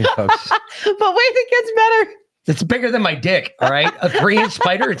have nothing, folks. But wait, it gets better. It's bigger than my dick, all right? A 3-inch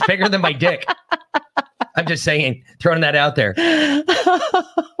spider, it's bigger than my dick. I'm just saying, throwing that out there.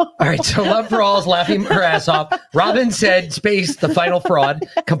 All right, so Love for All is laughing her ass off. Robin said space, the final fraud.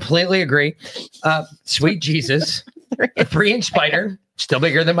 Completely agree. Sweet Jesus. A 3-inch spider, still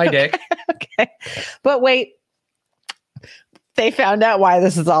bigger than my dick. Okay. But wait, they found out why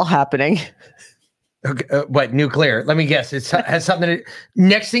this is all happening. Okay, what, nuclear? Let me guess. It has something to...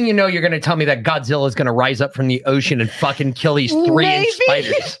 Next thing you know, you're going to tell me that Godzilla is going to rise up from the ocean and fucking kill these 3-inch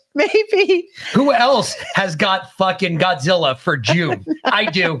spiders. Maybe. Who else has got fucking Godzilla for June? I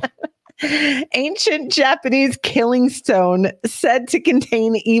do. Ancient Japanese killing stone said to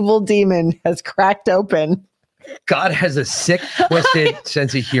contain evil demon has cracked open. God has a sick, twisted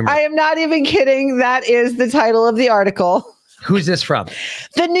sense of humor. I am not even kidding. That is the title of the article. Who's this from?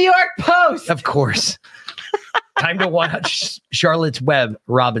 The New York Post. Of course. Time to watch Charlotte's Web,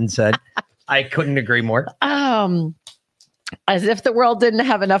 Robin said. I couldn't agree more. As if the world didn't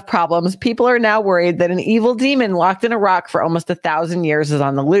have enough problems, people are now worried that an evil demon locked in a rock for almost 1,000 years is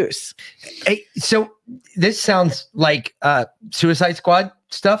on the loose. Hey, so this sounds like Suicide Squad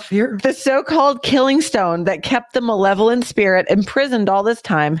stuff here. The so-called killing stone that kept the malevolent spirit imprisoned all this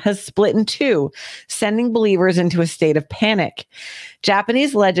time has split in two, sending believers into a state of panic.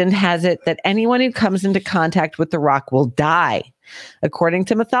 Japanese legend has it that anyone who comes into contact with the rock will die. According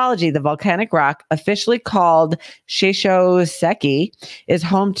to mythology, the volcanic rock, officially called Shishoseki, is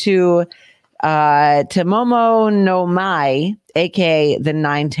home to Momo no Mai, aka the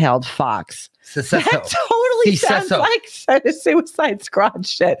nine-tailed fox. That totally sounds like Suicide Squad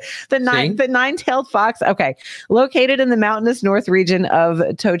shit. The nine-tailed fox. Okay. Located in the mountainous north region of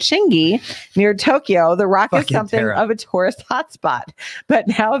Tochingi near Tokyo, the rock is something of a tourist hotspot. But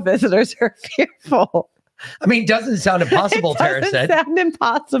now visitors are fearful. I mean, doesn't sound impossible, Tara said. Sound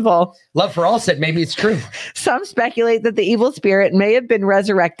impossible. Love for All said maybe it's true. Some speculate that the evil spirit may have been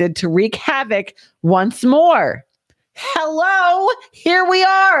resurrected to wreak havoc once more. Hello, here we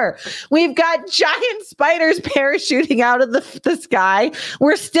are. We've got giant spiders parachuting out of the sky.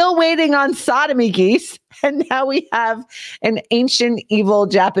 We're still waiting on sodomy geese. And now we have an ancient evil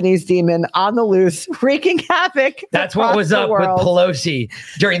Japanese demon on the loose, wreaking havoc. That's what was up with Pelosi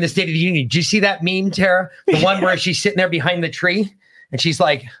during the State of the Union. Did you see that meme, Tara? The one where she's sitting there behind the tree and she's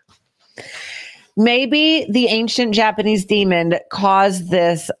like... Maybe the ancient Japanese demon caused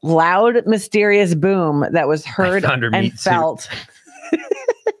this loud, mysterious boom that was heard and felt.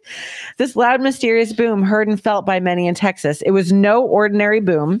 This loud, mysterious boom heard and felt by many in Texas. It was no ordinary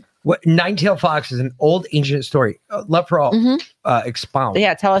boom. What Nine-Tailed Fox is an old ancient story. Love for All. Expound.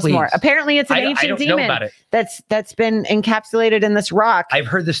 Yeah, tell us please. More. Apparently, it's an ancient demon know about it. that's been encapsulated in this rock. I've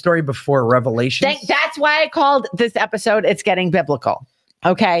heard the story before. Revelations. That's why I called this episode "It's Getting Biblical."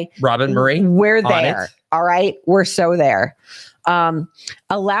 Okay. Robin Marie. We're there. All right. We're so there. A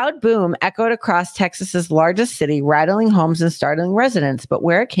loud boom echoed across Texas's largest city, rattling homes and startling residents. But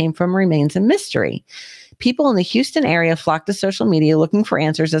where it came from remains a mystery. People in the Houston area flocked to social media looking for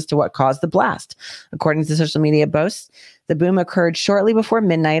answers as to what caused the blast. According to social media posts, the boom occurred shortly before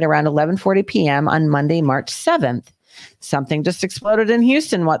midnight around 11:40 p.m. on Monday, March 7th. Something just exploded in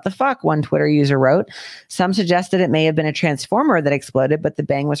Houston. What the fuck? One Twitter user wrote. Some suggested it may have been a transformer that exploded, but the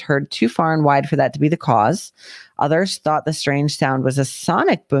bang was heard too far and wide for that to be the cause. Others thought the strange sound was a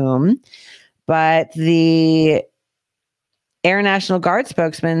sonic boom, but the Air National Guard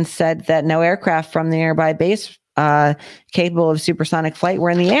spokesman said that no aircraft from the nearby base capable of supersonic flight were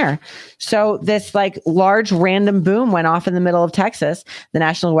in the air. So this like large random boom went off in the middle of Texas. The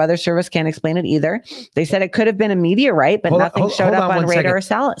National Weather Service can't explain it either. They said it could have been a meteorite, but nothing showed up on radar or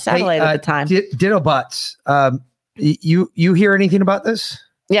satellite at the time. Ditto Bots, you hear anything about this?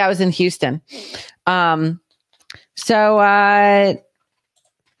 Yeah, I was in Houston. So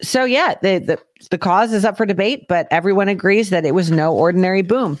yeah, the cause is up for debate, but everyone agrees that it was no ordinary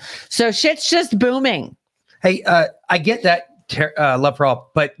boom. So shit's just booming. Hey, I get that, Love for All,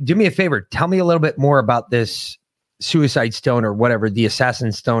 but do me a favor. Tell me a little bit more about this suicide stone or whatever, the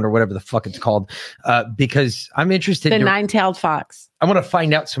assassin stone or whatever the fuck it's called, because I'm interested. The nine-tailed fox. I want to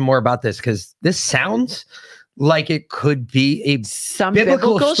find out some more about this because this sounds like it could be a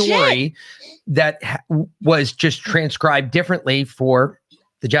biblical story that was just transcribed differently for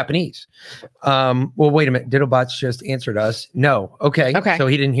the Japanese. Well, wait a minute. Diddlebots just answered us. No. Okay. So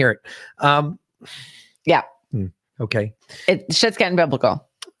he didn't hear it. Yeah. Okay. Shit's getting biblical.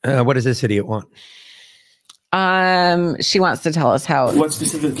 What does this idiot want? She wants to tell us how. What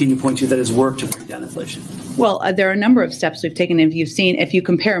specifically can you point to that has worked to bring down inflation? Well, there are a number of steps we've taken. If you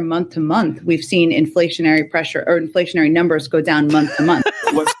compare month to month, we've seen inflationary pressure or inflationary numbers go down month to month.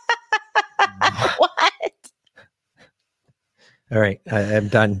 What? All right, I'm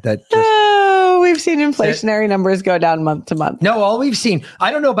done. We've seen inflationary numbers go down month to month. No, all we've seen,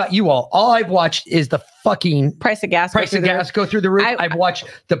 I don't know about you all I've watched is the fucking price of gas go through the roof. I've watched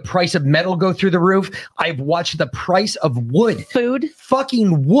the price of metal go through the roof. I've watched the price of wood.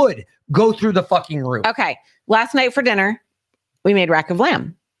 Fucking wood go through the fucking roof. Okay. Last night for dinner, we made rack of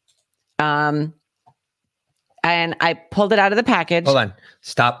lamb. And I pulled it out of the package. Hold on.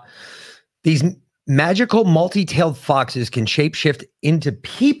 Stop. These magical multi-tailed foxes can shapeshift into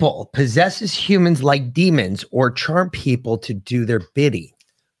people, possesses humans like demons, or charm people to do their bidding.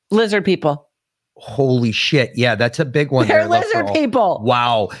 Lizard people. Holy shit. Yeah, that's a big one. They're lizard people.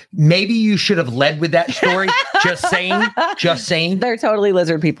 Wow. Maybe you should have led with that story. Just saying. They're totally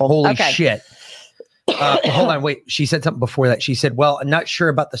lizard people. Holy shit. Hold on. Wait. She said something before that. She said, well, I'm not sure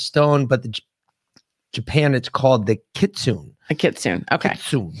about the stone, but Japan, it's called the kitsune. A kitsune. Okay.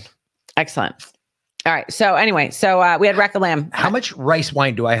 Kitsune. Excellent. All right. So anyway, we had rack of lamb. How much rice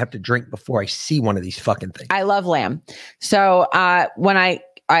wine do I have to drink before I see one of these fucking things? I love lamb. So when I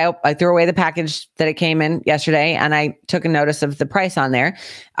threw away the package that it came in yesterday, and I took a notice of the price on there.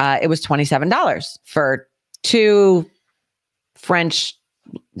 It was $27 for 2 French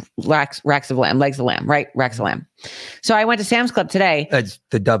legs of lamb, right? Racks of lamb. So I went to Sam's Club today. That's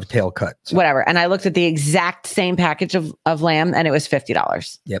the dovetail cut. So. Whatever. And I looked at the exact same package of lamb, and it was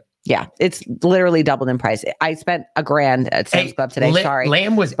 $50. Yep. Yeah, it's literally doubled in price. I spent $1,000 at Sam's Club today. Sorry,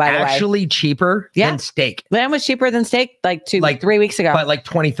 lamb was actually cheaper than steak. Lamb was cheaper than steak like 3 weeks ago. But like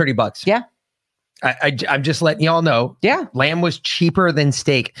 $20-$30. Yeah. I'm just letting y'all know. Yeah. Lamb was cheaper than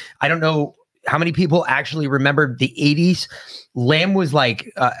steak. I don't know how many people actually remember the 80s. Lamb was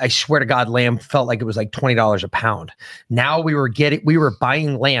like, I swear to God, lamb felt like it was like $20 a pound. Now we were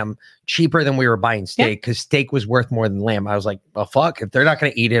buying lamb cheaper than we were buying steak because steak was worth more than lamb. I was like, well, fuck, if they're not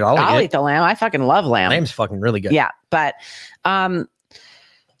going to eat it, I'll eat the lamb. I fucking love lamb. Lamb's fucking really good. Yeah. But, all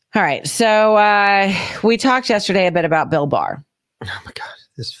right. So we talked yesterday a bit about Bill Barr. Oh my God.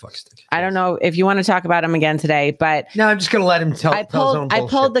 This fucks. I don't know if you want to talk about him again today, but no, I'm just going to let him tell his own bullshit. I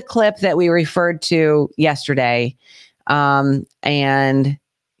pulled the clip that we referred to yesterday. And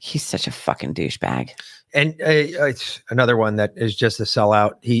he's such a fucking douchebag. And it's another one that is just a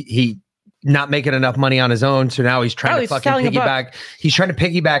sellout. He not making enough money on his own, so now he's trying to fucking piggyback. He's trying to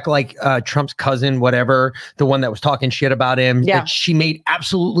piggyback like Trump's cousin, whatever, the one that was talking shit about him. Yeah, she made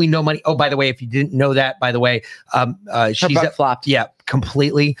absolutely no money. Oh, by the way, if you didn't know that, by the way, she's flopped. Yeah,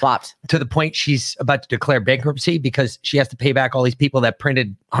 completely flopped to the point she's about to declare bankruptcy because she has to pay back all these people that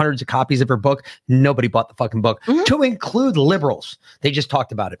printed hundreds of copies of her book. Nobody bought the fucking book, to include liberals. They just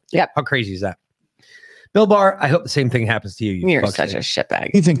talked about it. Yeah, how crazy is that? Bill Barr, I hope the same thing happens to you. You're such a shitbag.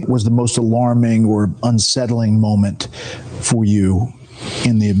 What do you think was the most alarming or unsettling moment for you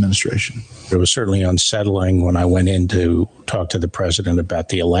in the administration? It was certainly unsettling when I went in to talk to the president about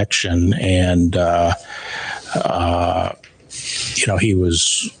the election, and he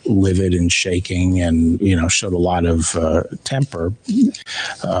was livid and shaking and, showed a lot of temper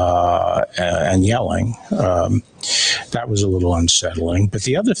and yelling. That was a little unsettling. But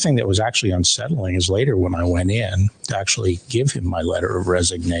the other thing that was actually unsettling is later when I went in to actually give him my letter of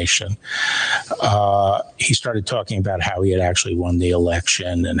resignation, he started talking about how he had actually won the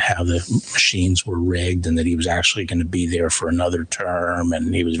election and how the machines were rigged and that he was actually going to be there for another term.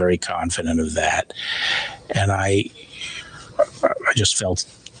 And he was very confident of that. And I just felt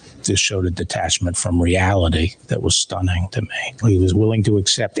this showed a detachment from reality that was stunning to me. He was willing to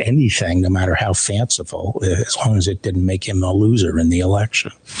accept anything, no matter how fanciful, as long as it didn't make him a loser in the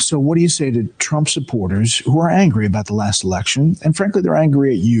election. So what do you say to Trump supporters who are angry about the last election? And frankly, they're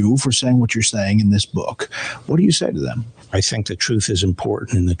angry at you for saying what you're saying in this book. What do you say to them? I think the truth is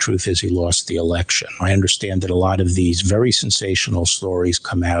important, and the truth is he lost the election. I understand that a lot of these very sensational stories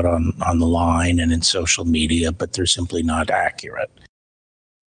come out on the line and in social media, but they're simply not accurate.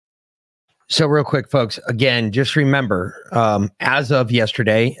 So real quick, folks, again, just remember, as of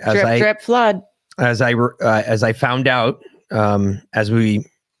yesterday, drip flood, as I found out, as we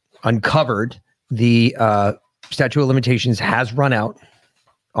uncovered, the statute of limitations has run out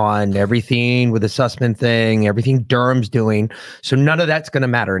on everything with the Sussman thing, everything Durham's doing. So none of that's going to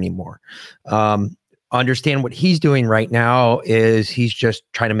matter anymore. Understand what he's doing right now is he's just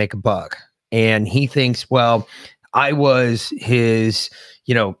trying to make a buck. And he thinks, well, I was his,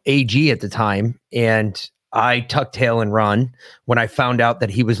 AG at the time, and I tucked tail and run when I found out that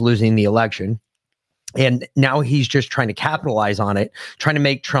he was losing the election. And now he's just trying to capitalize on it, trying to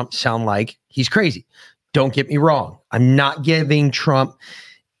make Trump sound like he's crazy. Don't get me wrong. I'm not giving Trump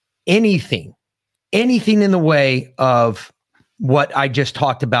anything in the way of what I just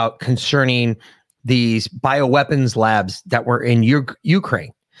talked about concerning these bioweapons labs that were in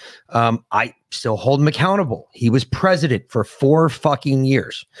Ukraine. I still hold him accountable. He was president for 4 fucking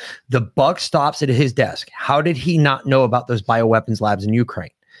years. The buck stops at his desk. How did he not know about those bioweapons labs in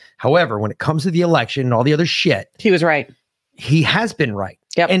Ukraine? However, when it comes to the election and all the other shit, he was right. He has been right.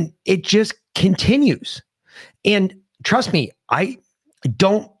 Yep. And it just continues. And trust me, I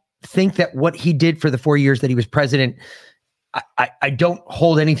don't think that what he did for the 4 years that he was president, I don't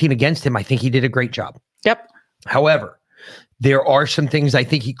hold anything against him. I think he did a great job. Yep. However, there are some things I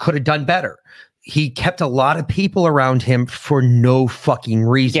think he could have done better. He kept a lot of people around him for no fucking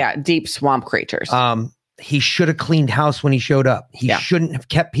reason. Yeah, deep swamp creatures. He should have cleaned house when he showed up. He shouldn't have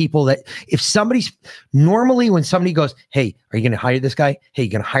kept people that normally when somebody goes, hey, are you going to hire this guy? Hey, you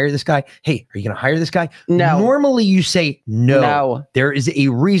going to hire this guy? Hey, are you going to hire this guy? No. Normally you say no. There is a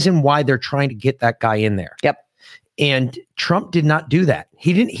reason why they're trying to get that guy in there. Yep. And Trump did not do that.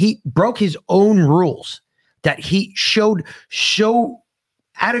 He broke his own rules that he showed so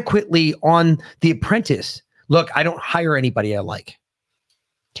adequately on The Apprentice. Look, I don't hire anybody I like.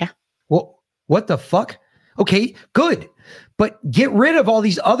 Yeah. Well, what the fuck? Okay, good. But get rid of all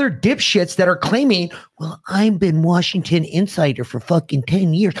these other dipshits that are claiming, well, I've been Washington insider for fucking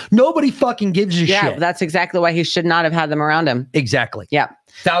 10 years. Nobody fucking gives a shit. Yeah, that's exactly why he should not have had them around him. Exactly. Yeah.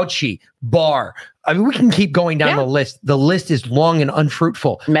 Fauci, Barr. I mean, we can keep going down the list. The list is long and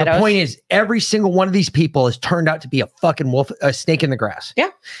unfruitful. Meadows. The point is, every single one of these people has turned out to be a fucking wolf, a snake in the grass. Yeah.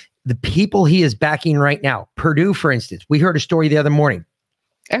 The people he is backing right now, Purdue, for instance, we heard a story the other morning.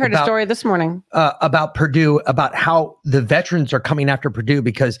 I heard a story this morning about Purdue, about how the veterans are coming after Purdue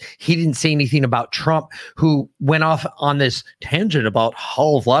because he didn't say anything about Trump, who went off on this tangent about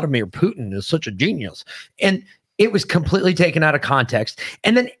how Vladimir Putin is such a genius. And it was completely taken out of context.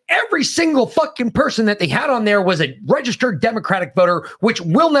 And then every single fucking person that they had on there was a registered Democratic voter, which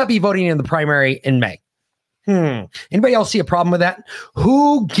will not be voting in the primary in May. Anybody else see a problem with that?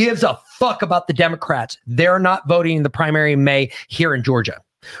 Who gives a fuck about the Democrats? They're not voting in the primary in May here in Georgia.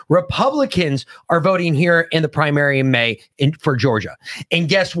 Republicans are voting here in the primary in May for Georgia. And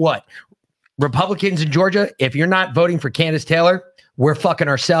guess what? Republicans in Georgia, if you're not voting for Candace Taylor, we're fucking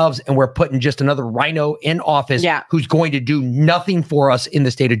ourselves and we're putting just another rhino in office who's going to do nothing for us in the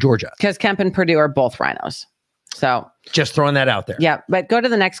state of Georgia. Because Kemp and Purdue are both rhinos. So just throwing that out there. Yeah, but go to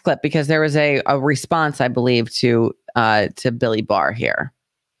the next clip because there was a response, I believe, to Billy Barr here.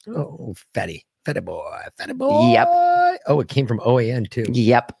 Oh, fatty boy. Yep. Oh, it came from OAN too.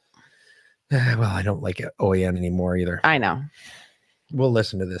 Yep. Well, I don't like OAN anymore either. I know. We'll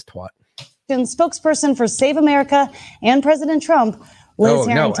listen to this twat. Spokesperson for Save America and President Trump, Liz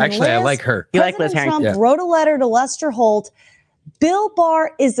Harrington. No, actually, I like her. You like Liz Harrington? Trump wrote a letter to Lester Holt. Bill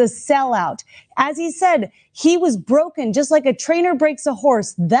Barr is a sellout. As he said, he was broken just like a trainer breaks a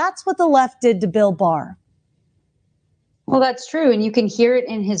horse. That's what the left did to Bill Barr. Well, that's true. And you can hear it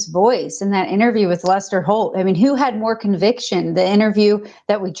in his voice in that interview with Lester Holt. I mean, who had more conviction? The interview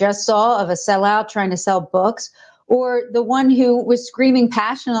that we just saw of a sellout trying to sell books, or the one who was screaming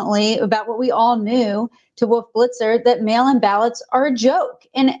passionately about what we all knew to Wolf Blitzer, that mail-in ballots are a joke.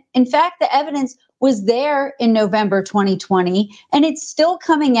 And in fact, the evidence was there in November 2020, and it's still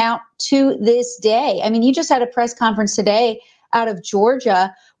coming out to this day. I mean, you just had a press conference today out of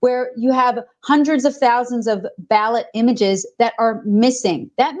Georgia where you have hundreds of thousands of ballot images that are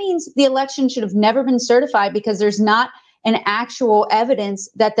missing. That means the election should have never been certified because there's not an actual evidence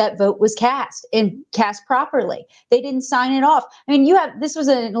that that vote was cast and cast properly. They didn't sign it off. I mean, this was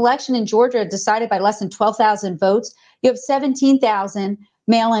an election in Georgia decided by less than 12,000 votes. You have 17,000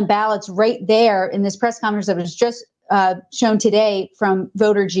 mail-in ballots right there in this press conference that was just shown today from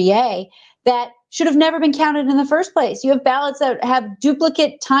Voter GA that should have never been counted in the first place. You have ballots that have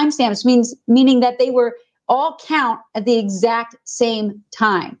duplicate timestamps, meaning that they were all count at the exact same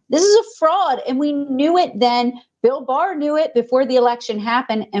time. This is a fraud, and we knew it then. Bill Barr knew it before the election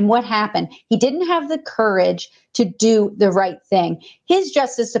happened, and what happened? He didn't have the courage to do the right thing. His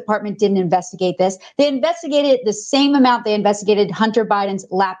Justice Department didn't investigate this. They investigated the same amount they investigated Hunter Biden's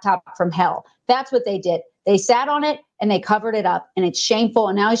laptop from hell. That's what they did. They sat on it and they covered it up, and it's shameful.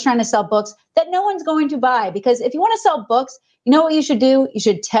 And now he's trying to sell books that no one's going to buy, because if you want to sell books, you know what you should do? You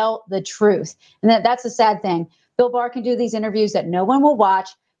should tell the truth. And that's the sad thing. Bill Barr can do these interviews that no one will watch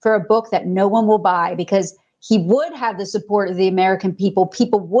for a book that no one will buy, because he would have the support of the American people.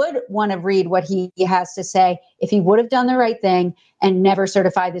 People would want to read what he has to say if he would have done the right thing and never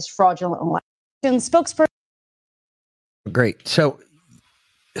certified this fraudulent election. Spokesperson. Great. So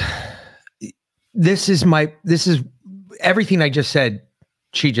this is everything I just said.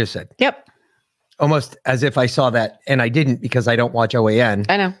 She just said. Yep. Almost as if I saw that, and I didn't, because I don't watch OAN.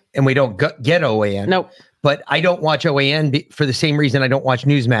 I know. And we don't get OAN. Nope. But I don't watch OAN for the same reason I don't watch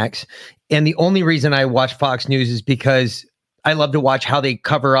Newsmax. And the only reason I watch Fox News is because I love to watch how they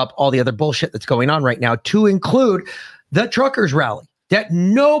cover up all the other bullshit that's going on right now, to include the truckers rally that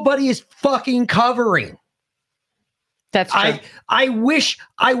nobody is fucking covering. That's true. I wish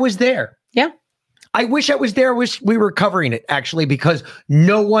I was there. Yeah. I wish I was there. I wish we were covering it, actually, because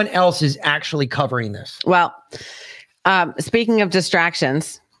no one else is actually covering this. Well, speaking of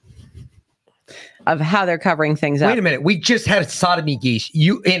distractions, of how they're covering things up. Wait a minute. We just had sodomy geese.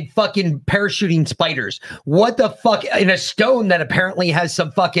 You in fucking parachuting spiders. What the fuck? In a stone that apparently has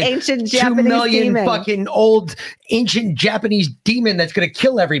some fucking ancient 2 Japanese million demon. fucking old ancient Japanese demon that's going to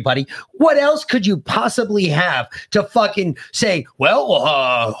kill everybody. What else could you possibly have to fucking say,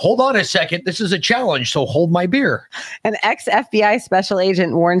 well, hold on a second. This is a challenge, so hold my beer. An ex-FBI special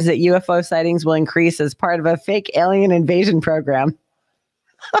agent warns that UFO sightings will increase as part of a fake alien invasion program.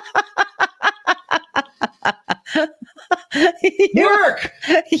 Work!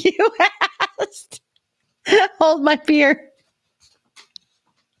 You asked. Hold my beer.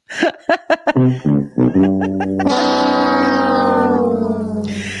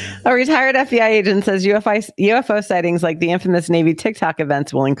 A retired FBI agent says UFO sightings like the infamous Navy TikTok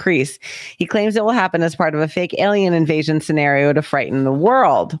events will increase. He claims it will happen as part of a fake alien invasion scenario to frighten the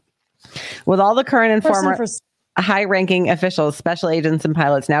world. With all the current and former high-ranking officials, special agents, and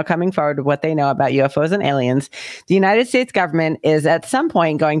pilots now coming forward with what they know about UFOs and aliens, the United States government is at some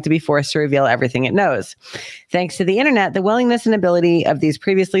point going to be forced to reveal everything it knows. Thanks to the internet, the willingness and ability of these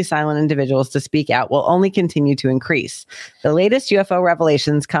previously silent individuals to speak out will only continue to increase. The latest UFO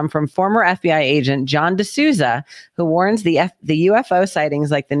revelations come from former FBI agent John D'Souza, who warns the UFO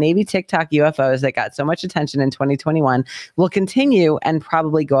sightings like the Navy TikTok UFOs that got so much attention in 2021 will continue and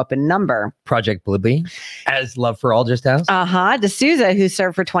probably go up in number. Project Bluebeam, as Love for All just asked. D'Souza, who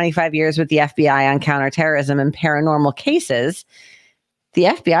served for 25 years with the FBI on counterterrorism and paranormal cases. The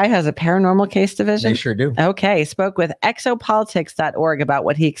FBI has a paranormal case division? They sure do. Okay. Spoke with exopolitics.org about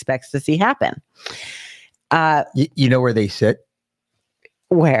what he expects to see happen. You know where they sit?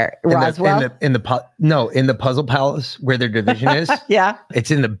 Where? Roswell? In the Puzzle Palace, where their division is. Yeah.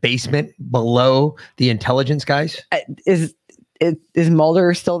 It's in the basement below the intelligence guys. Is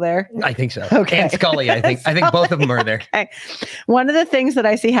Mulder still there? I think so. Okay. And Scully, I think both of them are there. Okay. One of the things that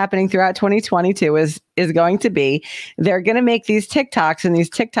I see happening throughout 2022 is going to be they're going to make these TikToks, and these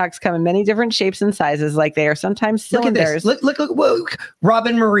TikToks come in many different shapes and sizes. Like they are sometimes cylinders. Look at this. Look.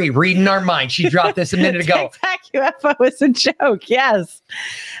 Robin Marie reading our mind. She dropped this a minute ago. TikTok UFO is a joke. Yes.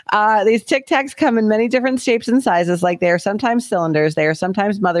 These TikToks come in many different shapes and sizes. Like they are sometimes cylinders. They are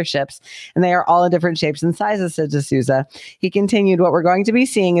sometimes motherships, and they are all in different shapes and sizes, said D'Souza. He continued, what we're going to be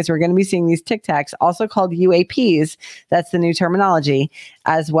seeing is we're going to be seeing these TikToks, also called UAPs. That's the new terminology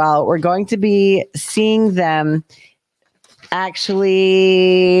as well. We're going to be seeing them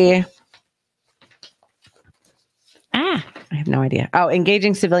actually. I have no idea.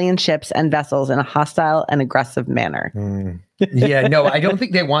 Engaging civilian ships and vessels in a hostile and aggressive manner. Yeah, no, I don't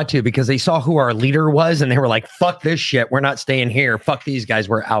think they want to, because they saw who our leader was and they were like, fuck this shit. We're not staying here. Fuck these guys.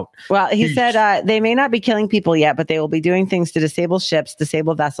 We're out. Well, he said they may not be killing people yet, but they will be doing things to disable ships,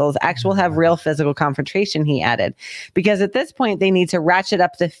 disable vessels, actually have real physical confrontation, he added. Because at this point, they need to ratchet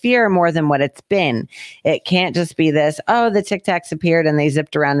up the fear more than what it's been. It can't just be this, the TikToks appeared and they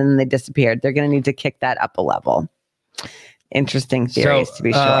zipped around and then they disappeared. They're going to need to kick that up a level. Interesting theories, to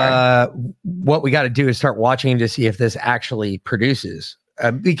be sure. What we got to do is start watching to see if this actually produces,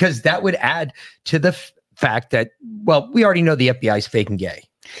 because that would add to the fact that, we already know the FBI is fake and gay,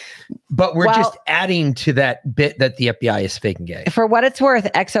 but we're just adding to that bit that the FBI is fake and gay. For what it's worth,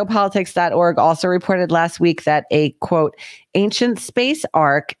 exopolitics.org also reported last week that a, quote, ancient space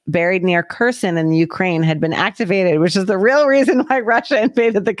ark buried near Kherson in Ukraine had been activated, which is the real reason why Russia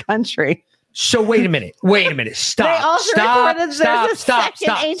invaded the country. So wait a minute. Stop.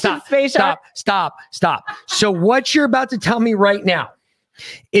 So what you're about to tell me right now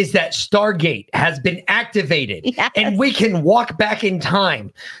is that Stargate has been activated and we can walk back in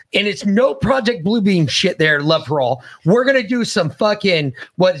time. And it's no Project Bluebeam shit there, Love for All. We're going to do some fucking,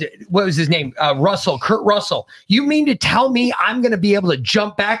 what was his name? Kurt Russell. You mean to tell me I'm going to be able to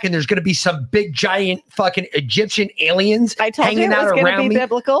jump back and there's going to be some big giant fucking Egyptian aliens hanging out around me,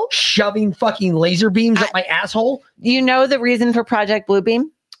 biblical, shoving fucking laser beams up my asshole? You know the reason for Project Bluebeam?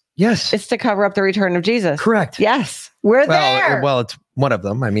 Yes. It's to cover up the return of Jesus. Correct. Yes. We're there. Well, it's one of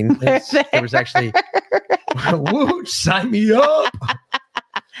them. I mean, there was actually, woo, sign me up.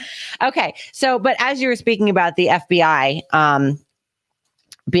 Okay. So, but as you were speaking about the FBI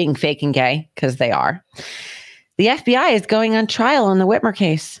being fake and gay, because they are, the FBI is going on trial on the Whitmer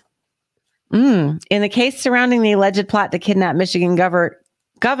case. In the case surrounding the alleged plot to kidnap Michigan Governor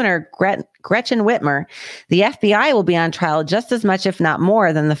Gretchen Whitmer, the FBI will be on trial just as much, if not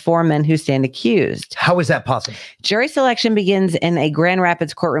more, than the 4 men who stand accused. How is that possible? Jury selection begins in a Grand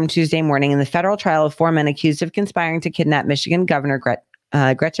Rapids courtroom Tuesday morning in the federal trial of 4 men accused of conspiring to kidnap Michigan Governor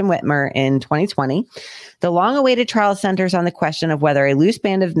Gretchen Whitmer in 2020. The long-awaited trial centers on the question of whether a loose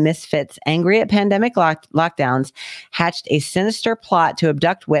band of misfits angry at pandemic lockdowns hatched a sinister plot to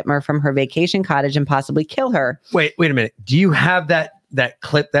abduct Whitmer from her vacation cottage and possibly kill her. Wait a minute. Do you have that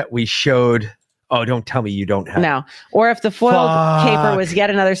clip that we showed? Oh, don't tell me you don't have no. Or if the foiled caper was yet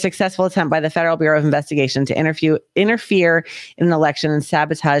another successful attempt by the Federal Bureau of Investigation to interfere in an election and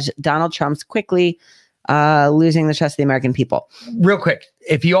sabotage Donald Trump's quickly losing the trust of the American people. Real quick,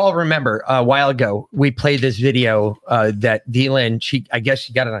 if you all remember a while ago, we played this video that D-Lynn, I guess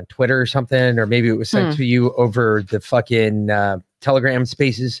she got it on Twitter or something, or maybe it was sent to you over the fucking Telegram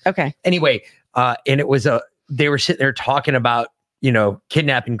Spaces. Okay. Anyway, and it was they were sitting there talking about,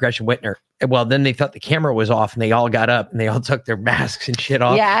 kidnapping Gretchen Whitmer. Well, then they thought the camera was off and they all got up and they all took their masks and shit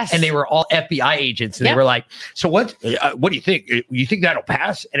off. Yes. And they were all FBI agents. And they were like, so what do you think? You think that'll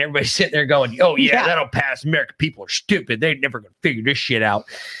pass? And everybody's sitting there going, oh, yeah, that'll pass. American people are stupid. They're never going to figure this shit out.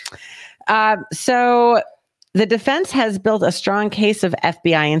 So the defense has built a strong case of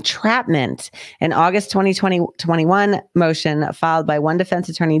FBI entrapment. An August 2021 motion filed by one defense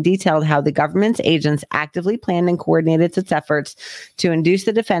attorney detailed how the government's agents actively planned and coordinated its efforts to induce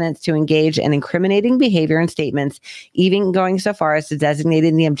the defendants to engage in incriminating behavior and statements, even going so far as to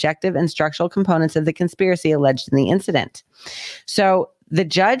designating the objective and structural components of the conspiracy alleged in the incident. So the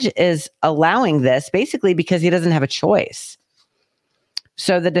judge is allowing this basically because he doesn't have a choice.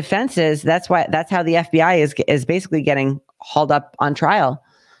 So the defense that's how the FBI is basically getting hauled up on trial,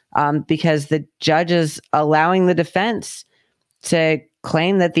 because the judge is allowing the defense to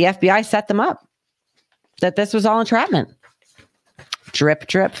claim that the FBI set them up, that this was all entrapment. Drip,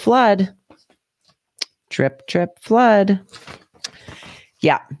 drip, flood. Drip, drip, flood.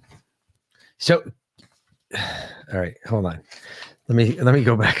 Yeah. So, all right, hold on. Let me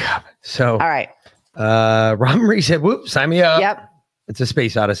go back up. So, all right. Ron Marie said, "Whoop, sign me up." Yep. It's a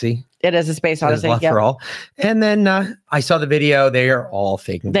space odyssey. It is a space odyssey. Love for all. And then I saw the video. They are all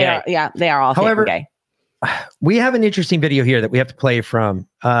fake and gay. They are all However, fake and gay. We have an interesting video here that we have to play from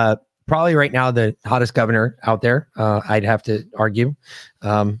probably right now the hottest governor out there. I'd have to argue.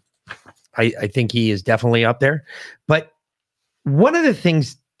 I think he is definitely up there. But one of the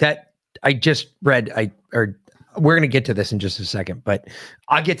things that I just read, we're going to get to this in just a second, but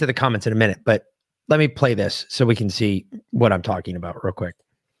I'll get to the comments in a minute. But let me play this so we can see what I'm talking about real quick.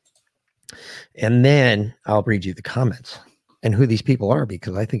 And then I'll read you the comments and who these people are,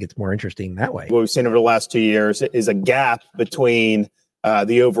 because I think it's more interesting that way. What we've seen over the last 2 years is a gap between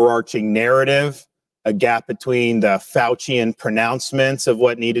the overarching narrative, a gap between the Faucian pronouncements of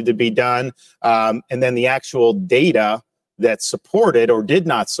what needed to be done, and then the actual data that supported or did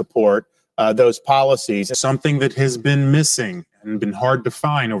not support those policies. Something that has been missing and been hard to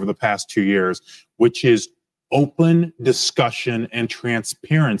find over the past 2 years, which is open discussion and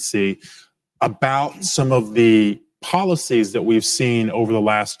transparency about some of the policies that we've seen over the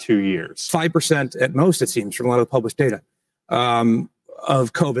last 2 years. 5% at most, it seems, from a lot of the published data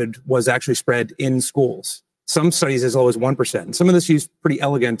of COVID was actually spread in schools. Some studies as low as 1%. Some of this used pretty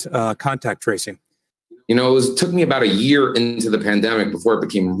elegant contact tracing. You know, it took me about a year into the pandemic before it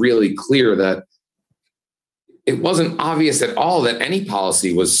became really clear that it wasn't obvious at all that any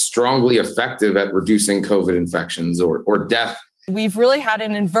policy was strongly effective at reducing COVID infections or death. we've really had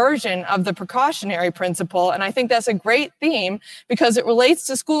an inversion of the precautionary principle. And I think that's a great theme because it relates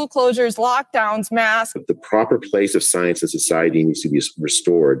to school closures, lockdowns, masks. The proper place of science and society needs to be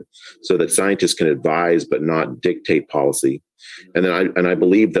restored so that scientists can advise but not dictate policy. And then I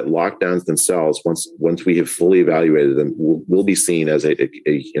believe that lockdowns themselves, once we have fully evaluated them, will be seen as a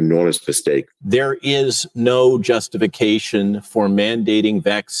enormous mistake. There is no justification for mandating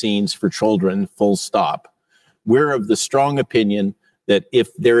vaccines for children, full stop. We're of the strong opinion that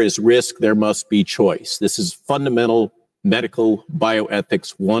if there is risk, there must be choice. This is fundamental medical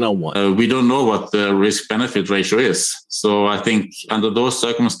bioethics 101. We don't know what the risk-benefit ratio is. So I think under those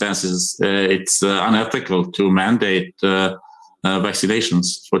circumstances, it's unethical to mandate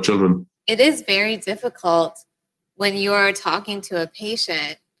vaccinations for children. It is very difficult when you're talking to a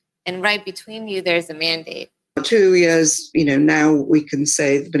patient and right between you, there's a mandate. 2 years, now we can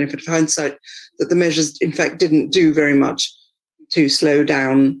say, the benefit of hindsight, that the measures, in fact, didn't do very much to slow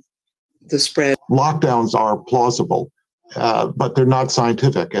down the spread. Lockdowns are plausible, but they're not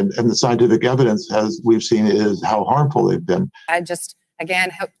scientific. And the scientific evidence, as we've seen, is how harmful they've been. I just,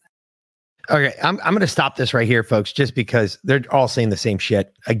 again, hope. Okay, I'm going to stop this right here, folks, just because they're all saying the same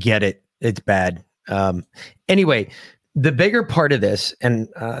shit. I get it. It's bad. Anyway, the bigger part of this, and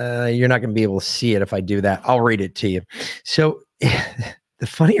you're not going to be able to see it if I do that. I'll read it to you. So the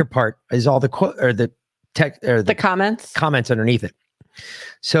funnier part is all the quote or the text or the comments underneath it.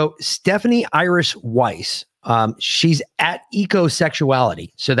 So Stephanie Iris Weiss, she's at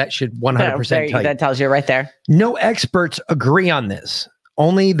Ecosexuality. So that should 100% tell you. That tells you right there. No experts agree on this.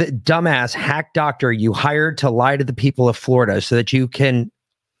 Only the dumbass hack doctor you hired to lie to the people of Florida so that you can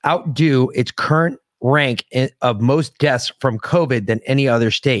outdo its current rank of most deaths from COVID than any other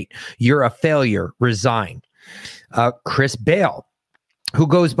state. You're a failure. Resign. Chris Bale, who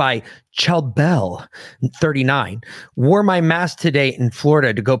goes by Chalbell 39, wore my mask today in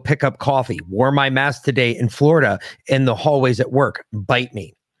Florida to go pick up coffee. Wore my mask today in Florida in the hallways at work. Bite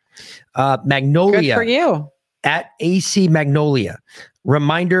me. Magnolia. Good for you. At AC Magnolia.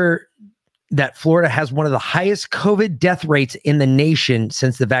 Reminder that Florida has one of the highest COVID death rates in the nation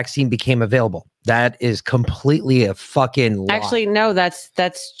since the vaccine became available. That is completely a fucking lie. Actually, no, that's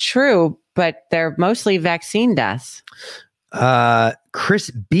true, but they're mostly vaccine deaths. Chris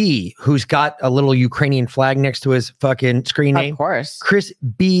B, who's got a little Ukrainian flag next to his fucking screen name. Of course. Chris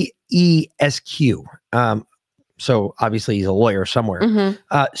BESQ. So obviously he's a lawyer somewhere.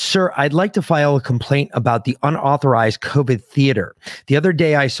 Mm-hmm. Sir, I'd like to file a complaint about the unauthorized COVID theater. The other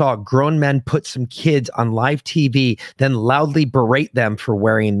day I saw grown men put some kids on live TV, then loudly berate them for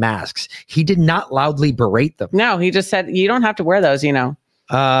wearing masks. He did not loudly berate them. No, he just said, you don't have to wear those,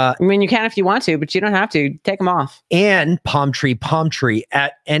 I mean, you can if you want to, but you don't have to. Take them off. And Palm Tree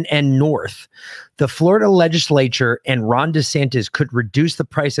at NN North. The Florida legislature and Ron DeSantis could reduce the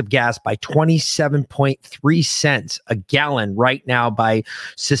price of gas by 27.3 cents a gallon right now by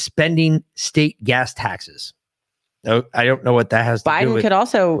suspending state gas taxes. I don't know what that has to do with. Biden could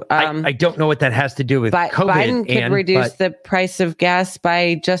also. I don't know what that has to do with COVID. Biden could reduce the price of gas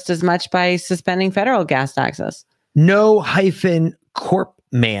by just as much by suspending federal gas taxes. No-Corp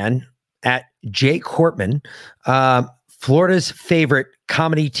man at Jay Cortman, Florida's favorite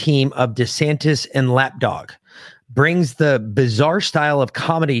comedy team of DeSantis and Lapdog, brings the bizarre style of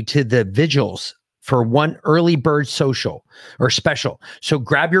comedy to the vigils for one early bird social or special. So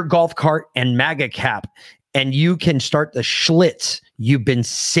grab your golf cart and MAGA cap and you can start the Schlitz you've been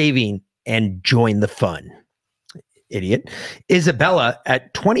saving and join the fun. Idiot. Isabella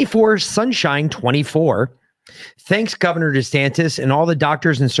at 24 Sunshine 24. Thanks, Governor DeSantis, and all the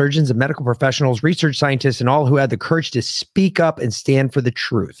doctors and surgeons and medical professionals, research scientists, and all who had the courage to speak up and stand for the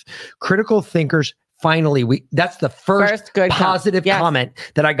truth. Critical thinkers, finally, that's the first good positive comment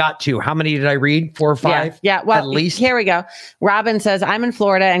that I got to. How many did I read? 4 or 5? Yeah. Well, at least. Here we go. Robin says, I'm in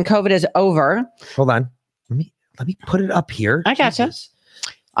Florida and COVID is over. Hold on. Let me put it up here. I gotcha.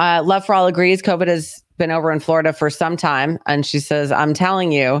 Love for All agrees COVID has been over in Florida for some time. And she says, I'm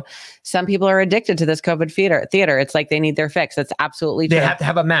telling you, some people are addicted to this COVID theater. It's like they need their fix. That's absolutely true. They have to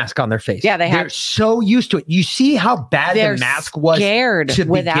have a mask on their face. Yeah, They're so used to it. You see how bad the mask was scared to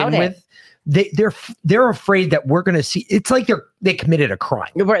without begin with? They're afraid that we're going to see. It's like they committed a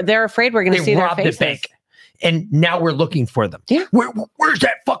crime. They're afraid we're going to see their faces. The bank, and now we're looking for them. Yeah. Where's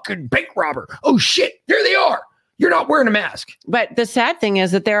that fucking bank robber? Oh shit! There they are. You're not wearing a mask. But the sad thing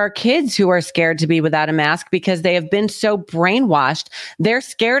is that there are kids who are scared to be without a mask because they have been so brainwashed. They're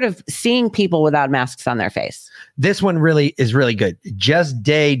scared of seeing people without masks on their face. This one really is really good. Just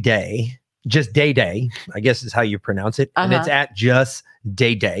Day, I guess is how you pronounce it. And it's at Just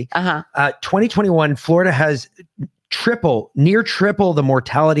Day. 2021, Florida has near triple the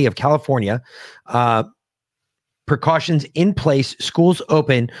mortality of California. Precautions in place, schools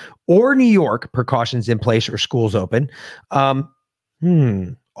open, or New York, precautions in place or schools open.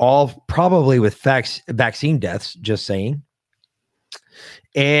 All probably with vaccine deaths, just saying.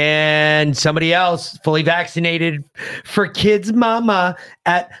 And somebody else fully vaccinated for kids mama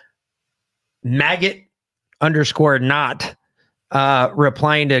at maggot_not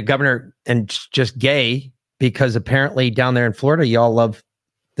replying to Governor and just gay, because apparently down there in Florida, y'all love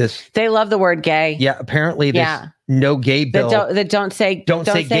this. They love the word gay. Yeah, apparently this no gay bill. That don't say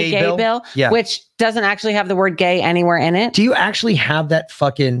gay bill, yeah. Which doesn't actually have the word gay anywhere in it. Do you actually have that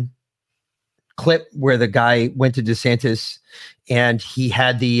fucking clip where the guy went to DeSantis and he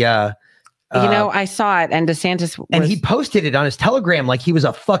had the I saw it, and DeSantis and he posted it on his Telegram like he was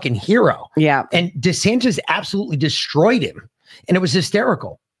a fucking hero. Yeah. And DeSantis absolutely destroyed him. And it was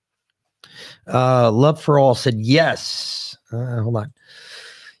hysterical. Love for All said yes. Hold on.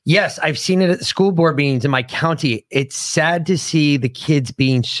 Yes, I've seen it at the school board meetings in my county. It's sad to see the kids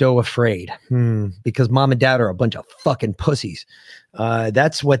being so afraid because mom and dad are a bunch of fucking pussies.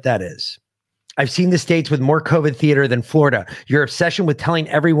 That's what that is. I've seen the states with more COVID theater than Florida. Your obsession with telling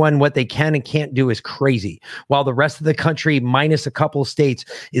everyone what they can and can't do is crazy, while the rest of the country, minus a couple of states,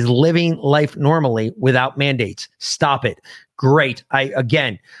 is living life normally without mandates. Stop it. Great.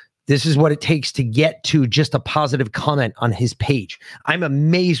 This is what it takes to get to just a positive comment on his page. I'm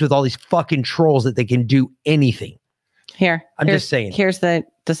amazed with all these fucking trolls that they can do anything. Here's just saying. Here's the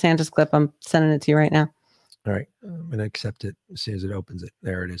DeSantis clip. I'm sending it to you right now. All right. I'm going to accept it as soon as it opens it.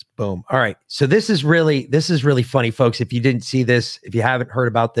 There it is. Boom. All right. So this is really funny, folks. If you didn't see this, if you haven't heard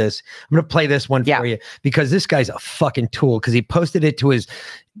about this, I'm going to play this one for you because this guy's a fucking tool, because he posted it to his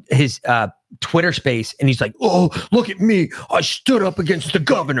Twitter space and he's like, oh, look at me. I stood up against the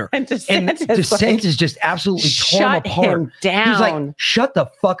governor. And DeSantis just absolutely tore him apart. Him down. He's like, shut the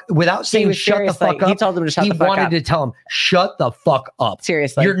fuck, without saying shut the fuck up. He told him to shut the fuck up. He wanted to tell him, shut the fuck up.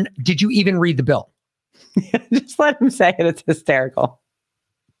 Seriously. Did you even read the bill? Just let him say it. It's hysterical.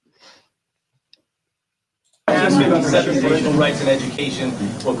 Asking about parental rights and education,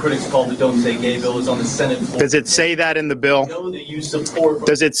 what critics call the Don't Say Gay bill, is on the Senate floor. Does it say that in the bill? I know that you support.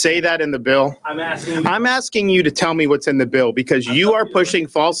 Does it say that in the bill? I'm asking you to tell me what's in the bill, because you are pushing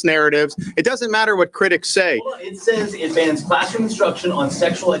false narratives. It doesn't matter what critics say. Well, it says it bans classroom instruction on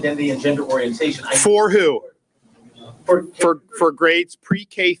sexual identity and gender orientation. For who? For grades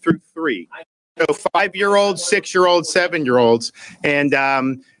pre-K through 3. So 5-year-olds, 6-year-olds, 7-year-olds. And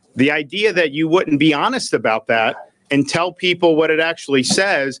the idea that you wouldn't be honest about that and tell people what it actually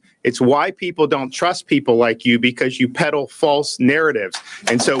says, it's why people don't trust people like you, because you peddle false narratives.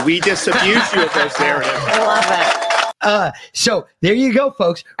 And so we disabuse you of those narratives. I love it. So there you go,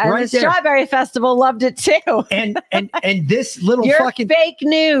 folks. And right the Strawberry Festival loved it too. And this little fucking fake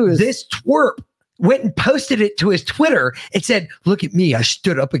news. This twerp went and posted it to his Twitter. It said, look at me. I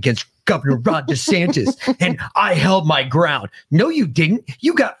stood up against Governor Ron DeSantis and I held my ground. No, you didn't.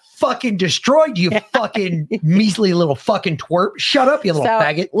 You got fucking destroyed, you fucking measly little fucking twerp. Shut up, you little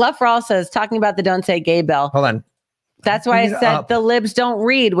faggot. Love for All says, talking about the Don't Say Gay bill. Hold on. That's why I said the libs don't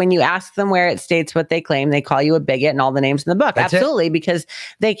read when you ask them where it states what they claim. They call you a bigot and all the names in the book. That's absolutely, because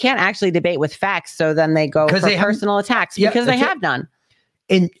they can't actually debate with facts. So then they go for personal attacks because they have none.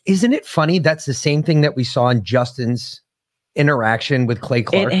 And isn't it funny? That's the same thing that we saw in Justin's interaction with Clay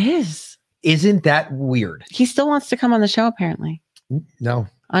Clark. It is. Isn't that weird? He still wants to come on the show, apparently. No.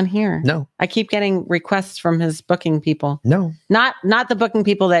 On here. No. I keep getting requests from his booking people. No. Not the booking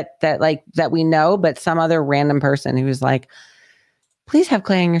people that we know, but some other random person who's like, please have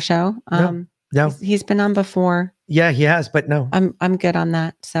Clay on your show. No. He's been on before. Yeah, he has, but no. I'm good on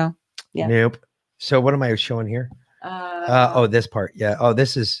that. So yeah. Nope. So what am I showing here? This part. Yeah. Oh,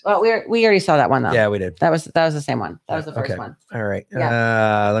 this is. Well, we already saw that one though. Yeah, we did. That was the same one. That was the first one. All right.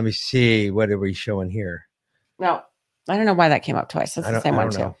 Yeah. Let me see. What are we showing here? No, I don't know why that came up twice. That's the same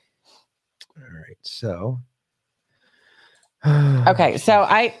one too. All right. So. Okay. So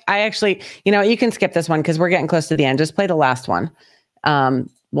I actually, you can skip this one because we're getting close to the end. Just play the last one.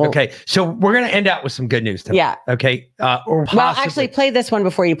 Okay, so we're going to end out with some good news tonight. Yeah. Okay. Well, actually, play this one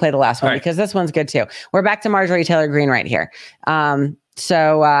before you play the last one, because this one's good too. We're back to Marjorie Taylor Greene right here. And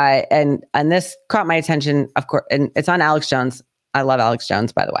this caught my attention, of course, and it's on Alex Jones. I love Alex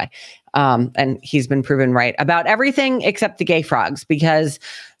Jones, by the way. And he's been proven right about everything except the gay frogs, because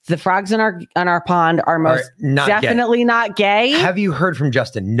the frogs in our pond are most definitely not gay. Have you heard from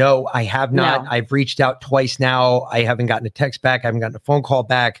Justin? No, I have not. No. I've reached out twice now. I haven't gotten a text back. I haven't gotten a phone call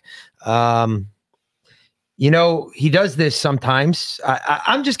back. he does this sometimes.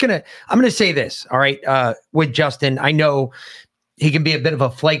 I'm going to say this. All right. With Justin, I know he can be a bit of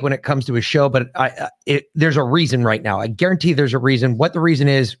a flake when it comes to his show, but there's a reason right now. I guarantee there's a reason. What the reason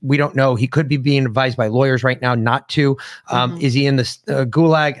is, we don't know. He could be being advised by lawyers right now not to. Is he in the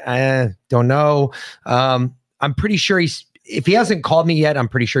gulag? Don't know. I'm pretty sure if he hasn't called me yet, I'm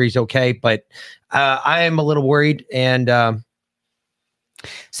pretty sure he's okay, but I am a little worried. And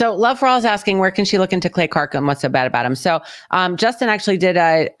so Love for All is asking, where can she look into Clay Clark and what's so bad about him? So Justin actually did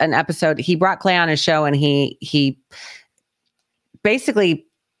an episode. He brought Clay on his show, and he basically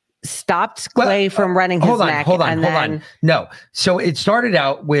stopped Clay from running his neck. Hold on. No. So it started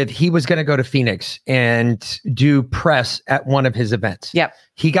out with he was going to go to Phoenix and do press at one of his events. Yep.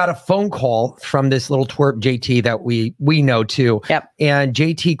 He got a phone call from this little twerp JT that we know too. Yep. And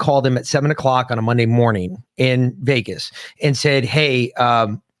JT called him at 7:00 on a Monday morning in Vegas and said, "Hey,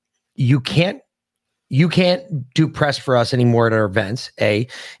 you can't do press for us anymore at our events."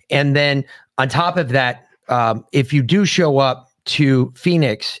 And then on top of that, if you do show up to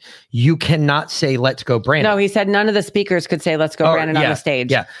Phoenix, you cannot say "Let's go, Brandon." No, he said none of the speakers could say "Let's go, Brandon" on the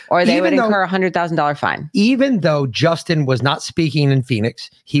stage. Yeah, or they would incur $100,000 fine. Even though Justin was not speaking in Phoenix,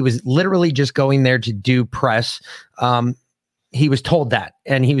 he was literally just going there to do press. He was told that,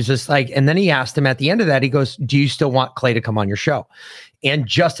 and he was just like, and then he asked him at the end of that, he goes, "Do you still want Clay to come on your show?" And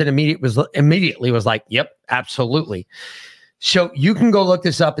Justin immediately was like, "Yep, absolutely." So you can go look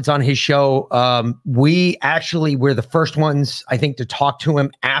this up. It's on his show. We actually were the first ones, I think, to talk to him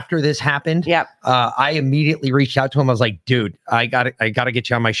after this happened. Yep. I immediately reached out to him. I was like, "Dude, I gotta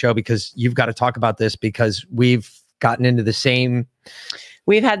get you on my show because you've got to talk about this because we've gotten into the same."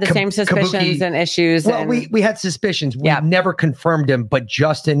 We've had the same suspicions and issues. Well, we had suspicions. We never confirmed him, but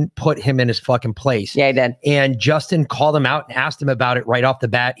Justin put him in his fucking place. Yeah, he did. And Justin called him out and asked him about it right off the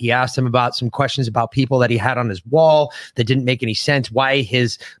bat. He asked him about some questions about people that he had on his wall that didn't make any sense. Why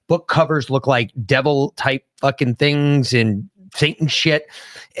his book covers look like devil type fucking things and Satan shit.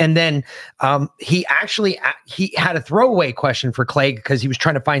 And then he had a throwaway question for Clay because he was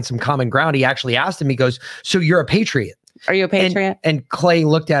trying to find some common ground. He actually asked him, he goes, "So you're a patriot? Are you a patriot?" And Clay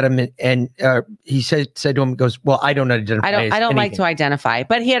looked at him and he said to him, goes, "Well, I don't identify. I don't like to identify."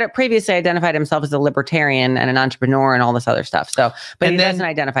 But he had previously identified himself as a libertarian and an entrepreneur and all this other stuff. So, but he doesn't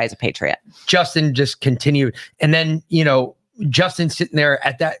identify as a patriot. Justin just continued, and then Justin sitting there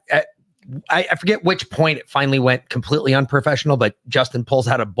I forget which point it finally went completely unprofessional, but Justin pulls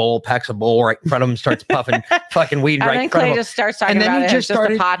out a bowl, packs a bowl right in front of him, starts puffing fucking weed right in front of him. And then Clay just starts talking and then about he it. just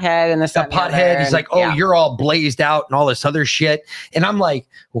started the pothead and the pothead. He's like, "Oh, you're all blazed out and all this other shit." And I'm like,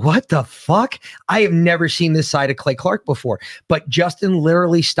 what the fuck? I have never seen this side of Clay Clark before. But Justin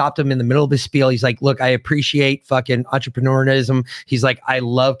literally stopped him in the middle of his spiel. He's like, "Look, I appreciate fucking entrepreneurialism." He's like, "I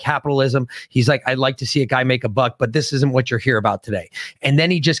love capitalism." He's like, "I'd like to see a guy make a buck, but this isn't what you're here about today." And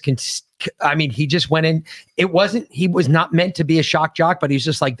then he just he just went in. He was not meant to be a shock jock, but he's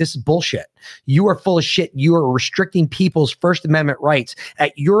just like, "This is bullshit. You are full of shit. You are restricting people's First Amendment rights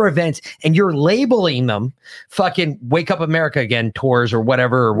at your events, and you're labeling them fucking Wake Up America Again tours or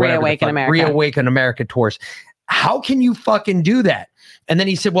whatever. Reawaken America. Reawaken America tours. How can you fucking do that?" And then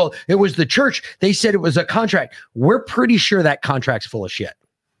he said, "Well, it was the church. They said it was a contract." We're pretty sure that contract's full of shit.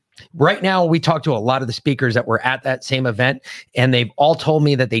 Right now, we talked to a lot of the speakers that were at that same event, and they've all told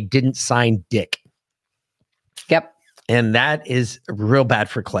me that they didn't sign dick. Yep. And that is real bad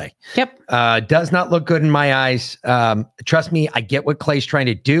for Clay. Yep. Does not look good in my eyes. Trust me, I get what Clay's trying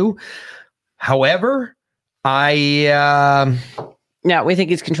to do. However, we think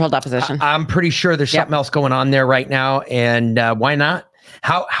he's controlled opposition. I'm pretty sure there's something else going on there right now. And why not?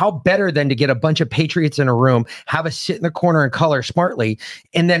 How better than to get a bunch of patriots in a room, have us sit in the corner and color smartly,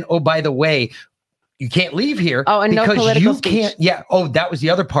 and then, oh, by the way, you can't leave here. Oh, and no political speech. Can't. Yeah. Oh, that was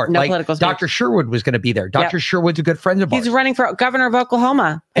the other part. No like political speech. Dr. Sherwood was going to be there. Dr. Sherwood's a good friend of ours. He's running for governor of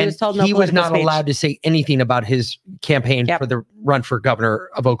Oklahoma. He was told no he was not speech. allowed to say anything about his campaign for the run for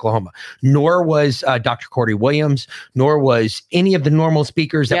governor of Oklahoma. Nor was Dr. Corey Williams, nor was any of the normal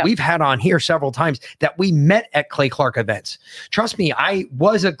speakers that we've had on here several times that we met at Clay Clark events. Trust me, I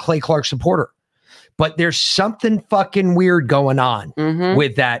was a Clay Clark supporter. But there's something fucking weird going on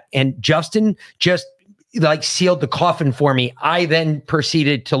with that. And Justin just sealed the coffin for me. I then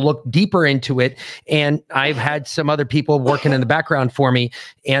proceeded to look deeper into it, and I've had some other people working in the background for me,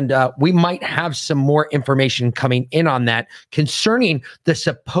 and we might have some more information coming in on that concerning the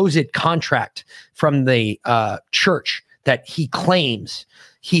supposed contract from the church that he claims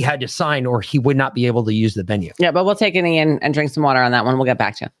he had to sign or he would not be able to use the venue. Yeah, but we'll take it in and drink some water on that one. We'll get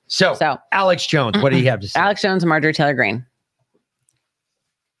back to you. So Alex Jones, what do you have to say? Alex Jones and Marjorie Taylor Greene.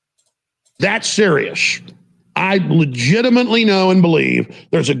 That's serious. I legitimately know and believe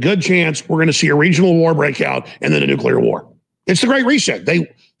there's a good chance we're going to see a regional war break out and then a nuclear war. It's the Great Reset.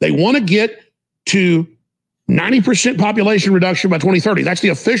 They want to get to 90% population reduction by 2030. That's the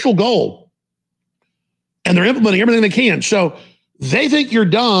official goal. And they're implementing everything they can. So they think you're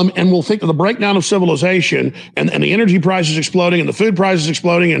dumb and will think of the breakdown of civilization and the energy prices exploding and the food prices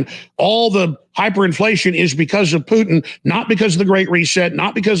exploding and all the hyperinflation is because of Putin, not because of the Great Reset,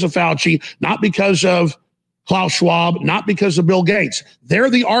 not because of Fauci, not because of Klaus Schwab, not because of Bill Gates. They're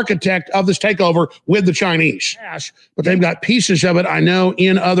the architect of this takeover with the Chinese. Yes, but they've got pieces of it, I know,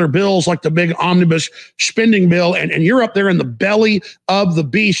 in other bills like the big omnibus spending bill. And you're up there in the belly of the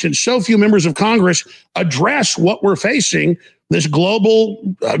beast. And so few members of Congress address what we're facing, this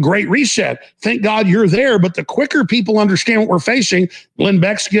global Great Reset. Thank God you're there. But the quicker people understand what we're facing, Glenn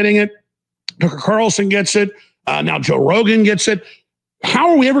Beck's getting it, Tucker Carlson gets it, now Joe Rogan gets it.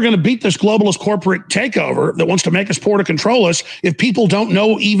 How are we ever going to beat this globalist corporate takeover that wants to make us poor to control us if people don't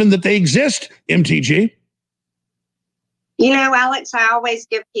know even that they exist, MTG? You know, Alex, I always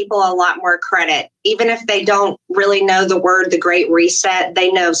give people a lot more credit. Even if they don't really know the word, the Great Reset,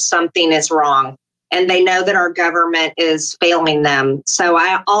 they know something is wrong. And they know that our government is failing them. So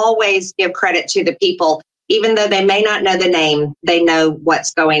I always give credit to the people. Even though they may not know the name, they know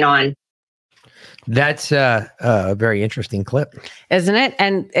what's going on. That's a very interesting clip, isn't it?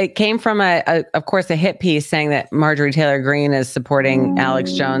 And it came from of course, a hit piece saying that Marjorie Taylor Greene is supporting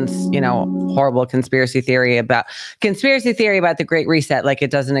Alex Jones, horrible conspiracy theory about the Great Reset, like it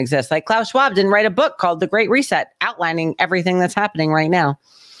doesn't exist. Like Klaus Schwab didn't write a book called The Great Reset, outlining everything that's happening right now.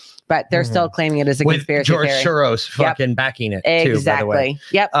 But they're still claiming it as a conspiracy George theory. Soros fucking backing it too, by the way.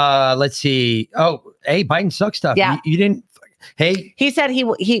 Yep. Let's see. Oh, hey, Biden sucks stuff. Yeah. You didn't. Hey, he said he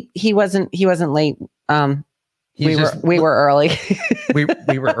wasn't late. We were early. we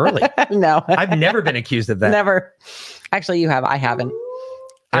were early. No, I've never been accused of that. Never. Actually, you have. I haven't.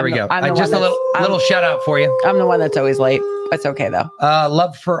 There we go. Just a little shout out for you. I'm the one that's always late. It's okay though.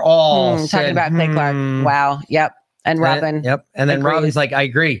 Love for all. Talking about Clay Clark. Wow. Yep. And Robin. Yep. And then agrees. Robin's like, I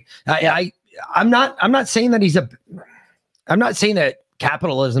agree. I'm not saying that I'm not saying that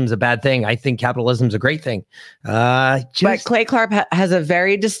capitalism's a bad thing. I think capitalism's a great thing. But Clay Clark has a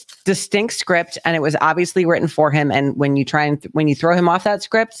very distinct script, and it was obviously written for him. And when you throw him off that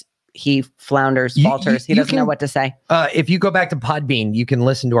script, he flounders, falters. He doesn't know what to say. If you go back to Podbean, you can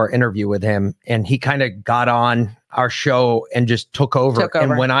listen to our interview with him, and he kind of got on our show and just took over.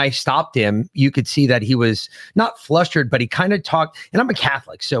 And when I stopped him, you could see that he was not flustered, but he kind of talked. And I'm a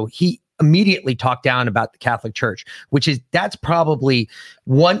Catholic, so he immediately talked down about the Catholic Church, that's probably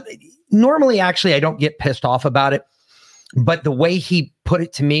one. Normally, actually, I don't get pissed off about it, but the way he put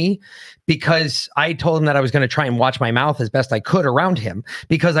it to me, because I told him that I was going to try and watch my mouth as best I could around him,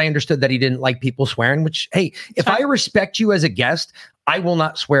 because I understood that he didn't like people swearing, which, hey, if I respect you as a guest, I will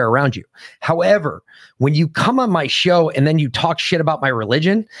not swear around you. However, when you come on my show and then you talk shit about my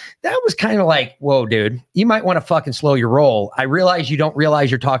religion, that was kind of like, whoa, dude, you might want to fucking slow your roll. I realize you don't realize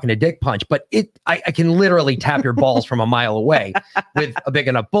you're talking to Dick Punch, but I can literally tap your balls from a mile away with a big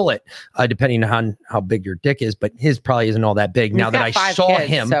enough bullet, depending on how big your dick is, but his probably isn't all that big. Now that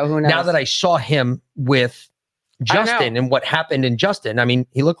I saw him with Justin and what happened in Justin, I mean,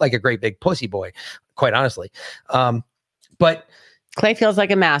 he looked like a great big pussy boy, quite honestly. But Clay feels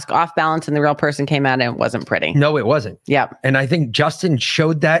like a mask, off balance, and the real person came out and it wasn't pretty. No, it wasn't. Yeah. And I think Justin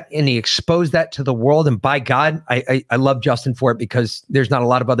showed that and he exposed that to the world. And by God, I love Justin for it, because there's not a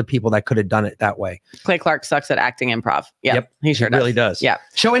lot of other people that could have done it that way. Clay Clark sucks at acting improv. Yep. He sure really does. Yeah.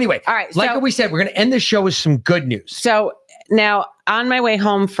 So anyway, all right. Like what we said, we're going to end the show with some good news. So now on my way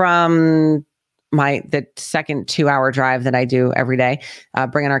home from the second 2-hour drive that I do every day,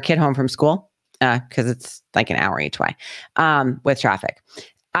 bringing our kid home from school, because it's like an hour each way, with traffic.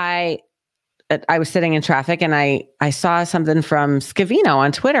 I was sitting in traffic and I saw something from Scavino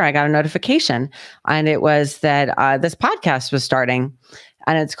on Twitter. I got a notification, and it was that this podcast was starting,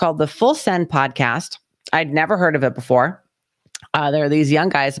 and it's called the Full Send Podcast. I'd never heard of it before. There are these young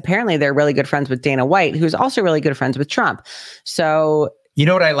guys. Apparently, they're really good friends with Dana White, who's also really good friends with Trump. So, you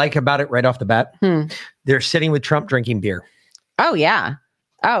know what I like about it right off the bat? They're sitting with Trump drinking beer. Oh yeah.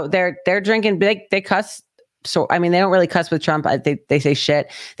 Oh, they're drinking. They cuss. So I mean, they don't really cuss with Trump. They say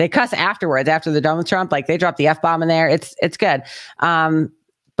shit. They cuss afterwards, after they're done with Trump. Like they drop the F-bomb in there. It's good.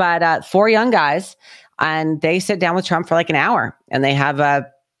 But 4 young guys, and they sit down with Trump for like an hour, and they have a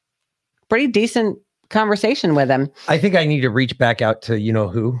pretty decent conversation with him. I think I need to reach back out to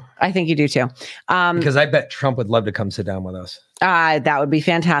who. I think you do too. Because I bet Trump would love to come sit down with us. That would be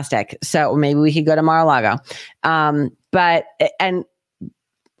fantastic. So maybe we could go to Mar-a-Lago.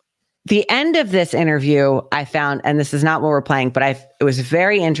 the end of this interview I found, and this is not what we're playing, but it was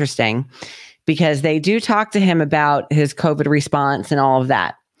very interesting because they do talk to him about his COVID response and all of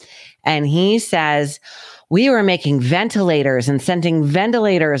that. And he says, we were making ventilators and sending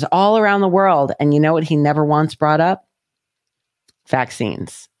ventilators all around the world. And you know what he never once brought up?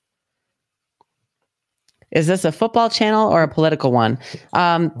 Vaccines. Is this a football channel or a political one?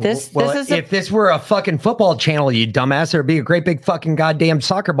 This is if this were a fucking football channel, you dumbass, there'd be a great big fucking goddamn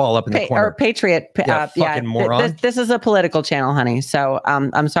soccer ball up in the corner. Or Patriot. Fucking moron. This is a political channel, honey. So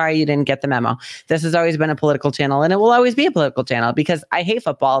I'm sorry you didn't get the memo. This has always been a political channel, and it will always be a political channel because I hate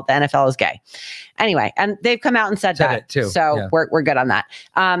football. The NFL is gay. Anyway, and they've come out and said that it too. So Yeah. we're good on that.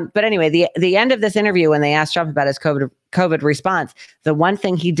 But anyway, the end of this interview, when they asked Trump about his COVID response, the one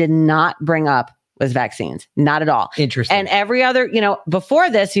thing he did not bring up was vaccines. Not at all. Interesting. And every other, before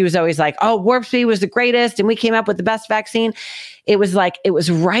this, he was always like, oh, Warp Speed was the greatest and we came up with the best vaccine. It was like, it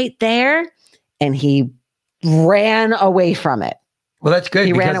was right there and he ran away from it. Well, that's good.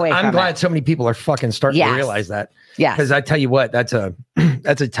 He ran because away I'm from glad it. so many people are fucking starting Yes. to realize that. Yes. Because I tell you what, that's a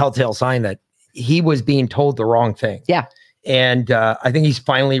telltale sign that he was being told the wrong thing. Yeah. And I think he's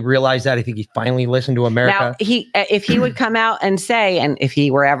finally realized that. I think he finally listened to America. Now, if he would come out and say, and if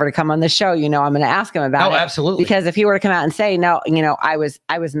he were ever to come on the show, I'm going to ask him about it. Oh, absolutely. Because if he were to come out and say, no, I was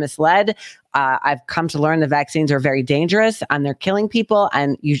misled. I've come to learn the vaccines are very dangerous and they're killing people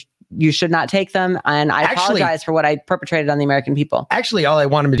and you should not take them. And I apologize for what I perpetrated on the American people. Actually, all I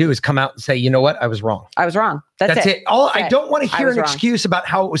want him to do is come out and say, you know what? I was wrong. I was wrong. That's it. I don't want to I hear was an wrong. excuse about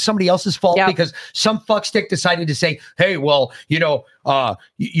how it was somebody else's fault because some fuckstick decided to say, hey, well,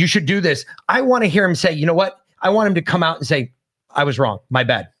 you should do this. I want to hear him say, you know what? I want him to come out and say, I was wrong. My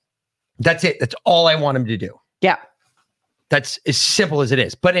bad. That's it. That's all I want him to do. Yeah. That's as simple as it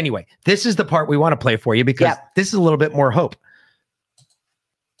is. But anyway, this is the part we want to play for you because this is a little bit more hope.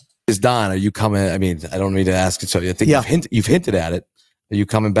 Is Don, are you coming? I mean, I don't need to ask it. So I think you've hinted at it. Are you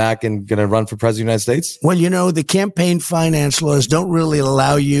coming back and going to run for president of the United States? Well, the campaign finance laws don't really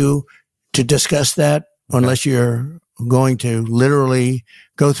allow you to discuss that unless you're going to literally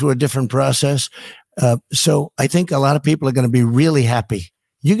go through a different process. So I think a lot of people are going to be really happy.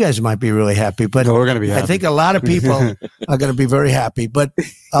 You guys might be really happy, but we're going to be happy. I think a lot of people are going to be very happy. But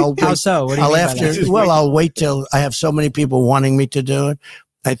I'll How so? What do you mean by that? I'll wait till I have so many people wanting me to do it.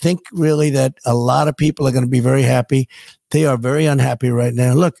 I think really that a lot of people are going to be very happy. They are very unhappy right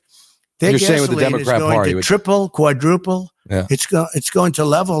now. Look, their You're saying with the gasoline is Democrat going Party, to triple, quadruple. Yeah. It's going to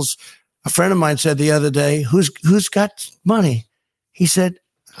levels. A friend of mine said the other day, who's got money? He said,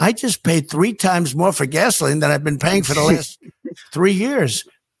 I just paid 3 times more for gasoline than I've been paying for the last 3 years.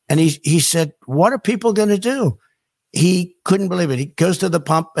 And he said, what are people going to do? He couldn't believe it. He goes to the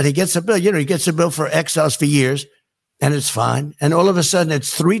pump and he gets a bill. He gets a bill for X hours for years. And it's fine. And all of a sudden,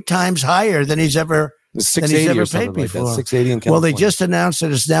 it's 3 times higher than he's ever $6.80 or something paid like that. before. $6.80 in California. Well, they just announced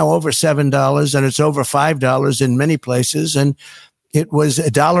that it's now over $7 and it's over $5 in many places. And it was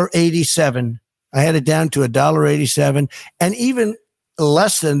 $1.87. I had it down to $1.87, and even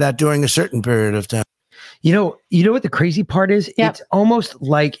less than that during a certain period of time. You know what the crazy part is? It's almost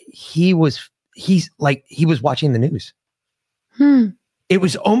like he was watching the news. It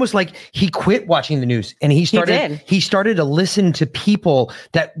was almost like he quit watching the news and he started to listen to people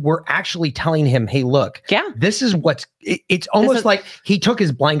that were actually telling him, hey, look, this is it's almost like he took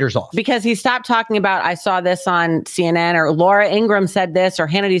his blinders off. Because he stopped talking about, I saw this on CNN, or Laura Ingraham said this, or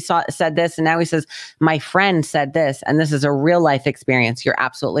Hannity said this. And now he says, my friend said this. And this is a real life experience. You're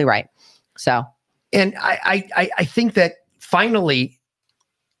absolutely right. So. And I think that finally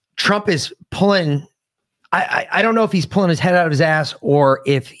Trump is pulling, I don't know if he's pulling his head out of his ass or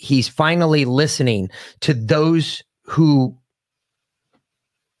if he's finally listening to those who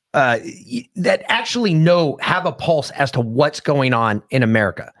that actually have a pulse as to what's going on in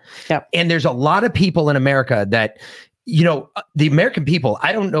America. Yep. And there's a lot of people in America that, the American people,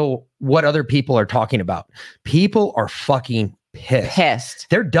 I don't know what other people are talking about. People are fucking pissed.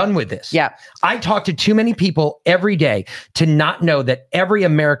 They're done with this. Yeah. I talk to too many people every day to not know that every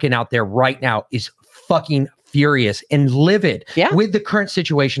American out there right now is fucking furious and livid with the current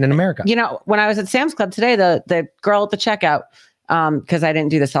situation in America. When I was at Sam's Club today, the girl at the checkout, because I didn't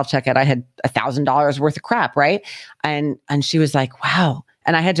do the self-checkout, I had $1,000 worth of crap, right? And she was like, wow.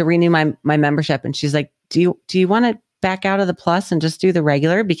 And I had to renew my membership. And she's like, do you want to back out of the Plus and just do the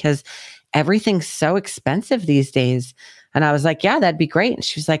regular? Because everything's so expensive these days. And I was like, yeah, that'd be great. And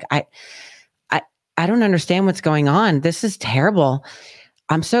she was like, I don't understand what's going on. This is terrible.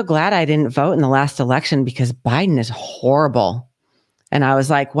 I'm so glad I didn't vote in the last election because Biden is horrible. And I was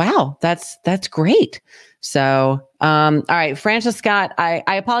like, wow, that's great. So, all right, Francis Scott, I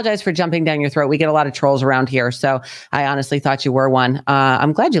apologize for jumping down your throat. We get a lot of trolls around here. So I honestly thought you were one.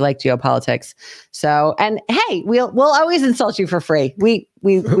 I'm glad you like geopolitics. So, and hey, we'll always insult you for free. We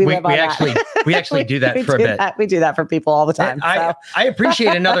live on that. We actually do that for a bit. We do that for people all the time. I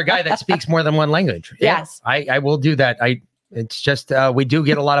appreciate another guy that speaks more than one language. Yeah, yes. I will do that. It's just we do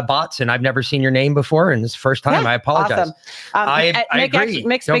get a lot of bots, and I've never seen your name before, and it's the first time. I apologize. Awesome. I agree.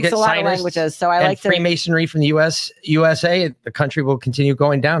 Mick speaks a lot of languages, so I like to. Freemasonry from the USA, the country will continue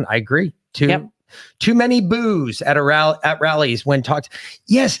going down. I agree. Too many boos at rallies when talked.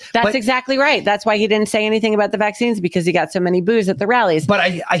 Yes, that's exactly right. That's why he didn't say anything about the vaccines, because he got so many boos at the rallies. But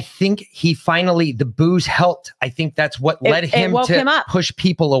I think he finally, the boos helped. I think that's what led him to push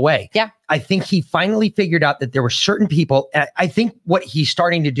people away. Yeah. I think he finally figured out that there were certain people. I think what he's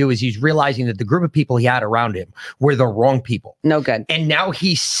starting to do is he's realizing that the group of people he had around him were the wrong people. No good. And now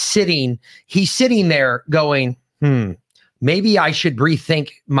he's sitting there going, maybe I should rethink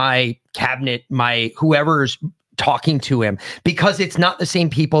my cabinet, my whoever's talking to him, because it's not the same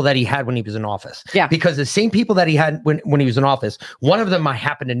people that he had when he was in office. Yeah. Because the same people that he had when he was in office, one of them I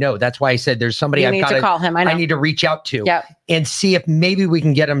happen to know. That's why I said there's somebody I've got to call him. I need to reach out to and see if maybe we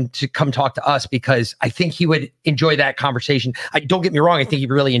can get him to come talk to us, because I think he would enjoy that conversation. Don't get me wrong. I think he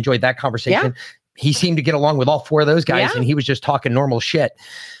really enjoyed that conversation. Yeah. He seemed to get along with all four of those guys, and he was just talking normal shit.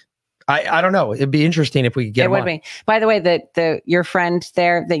 I don't know. It'd be interesting if we could get him on. It would be. By the way, your friend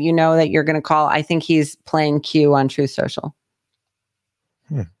there that you know that you're going to call, I think he's playing Q on Truth Social.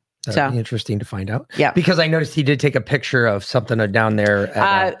 That'd be interesting to find out. Yeah. Because I noticed he did take a picture of something down there.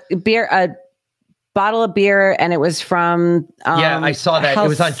 A bottle of beer, and it was from I saw that. It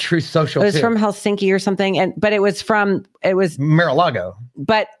was on Truth Social. It was from Helsinki or something, but it was Mar-a-Lago.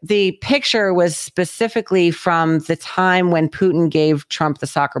 But the picture was specifically from the time when Putin gave Trump the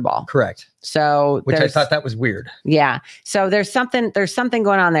soccer ball. Correct. So which I thought that was weird. Yeah. So there's something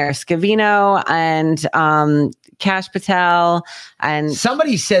going on there. Scavino and Kash Patel, and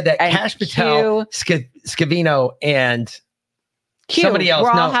somebody said that Kash Patel, Scavino, and Q, somebody else.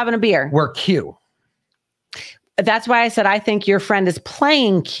 We're all having a beer. We're Q. That's why I said I think your friend is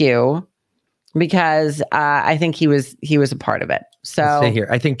playing Q, because I think he was a part of it. So let's see here.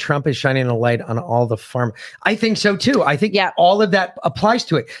 I think Trump is shining a light on all the farm. I think so too. I think all of that applies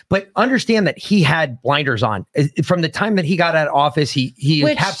to it. But understand that he had blinders on from the time that he got out of office. He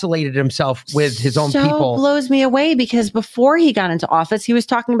encapsulated himself with his own people. Blows me away, because before he got into office, he was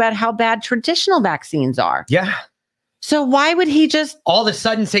talking about how bad traditional vaccines are. Yeah. So why would he just all of a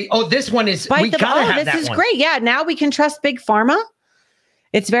sudden say, "Oh, this one is we gotta have that one. This is great. Yeah, now we can trust Big Pharma."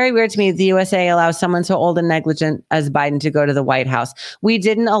 It's very weird to me. The USA allows someone so old and negligent as Biden to go to the White House. We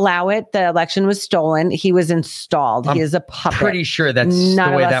didn't allow it. The election was stolen. He was installed. He is a puppet. Pretty sure that's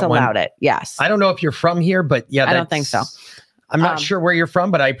none the way of us that allowed one. it. Yes. I don't know if you're from here, but yeah, I don't think so. I'm not sure where you're from,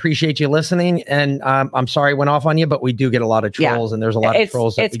 but I appreciate you listening. And I'm sorry I went off on you, but we do get a lot of trolls, and there's a lot of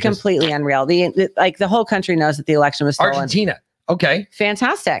trolls. It's completely unreal. The whole country knows that the election was stolen. Argentina. Okay.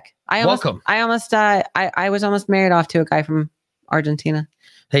 Fantastic. Welcome. I was almost married off to a guy from Argentina.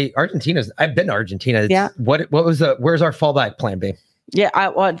 Hey, I've been to Argentina. Yeah. Where's our fallback plan, babe? Yeah.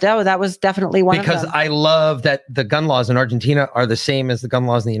 That was definitely one because of them. I love that the gun laws in Argentina are the same as the gun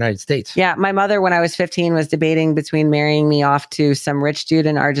laws in the United States. Yeah. My mother, when I was 15, was debating between marrying me off to some rich dude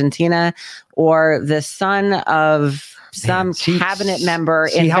in Argentina or the son of some cabinet member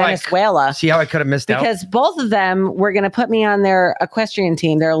in Venezuela. See how I could have missed out? Because both of them were going to put me on their equestrian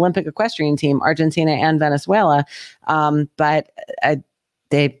team, their Olympic equestrian team, Argentina and Venezuela. But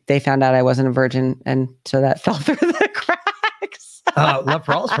they found out I wasn't a virgin, and so that fell through the cracks. Love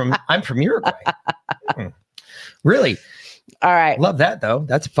for all I'm from Uruguay. Really? All right. Love that though.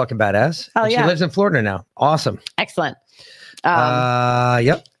 That's fucking badass. Oh, and yeah. She lives in Florida now. Awesome. Excellent. Yep.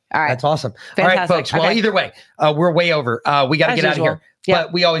 All right. That's awesome. Fantastic. All right, folks. Well, either way, we're way over. We got to get out of here. Yeah.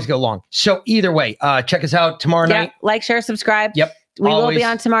 But we always go long. So either way, check us out tomorrow night. Like, share, subscribe. Yep. We will be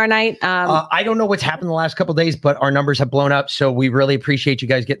on tomorrow night. I don't know what's happened the last couple of days, but our numbers have blown up. So we really appreciate you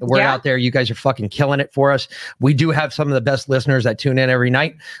guys getting the word out there. You guys are fucking killing it for us. We do have some of the best listeners that tune in every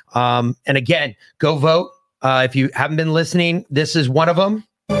night. And again, go vote. If you haven't been listening, this is one of them.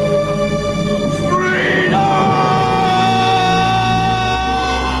 No,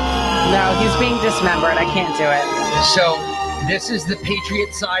 he's being dismembered. I can't do it. So this is the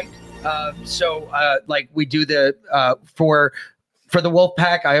Patriot side. Like we do the for the Wolf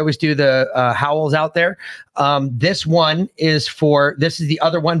Pack, I always do the howls out there. This one is this is the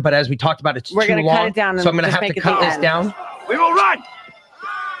other one, but as we talked about, it's We're too long. Cut it down so I'm going to have to cut this down. We will run,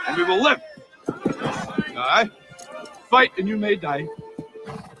 and we will live. All right? Fight, and you may die.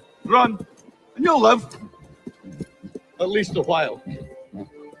 run, and you'll live. At least a while.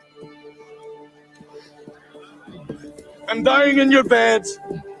 And dying in your beds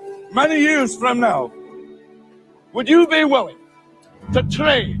many years from now, would you be willing to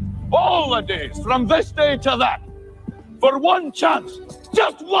trade all the days from this day to that for one chance,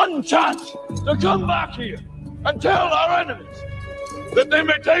 just one chance, to come back here and tell our enemies that they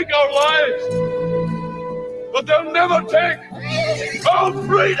may take our lives, but they'll never take our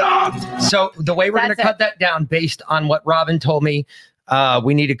freedom? So the way we're going to cut that down based on what Robin told me,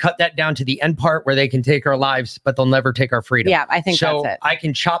 we need to cut that down to the end part where they can take our lives, but they'll never take our freedom. Yeah, I think so. that's it. I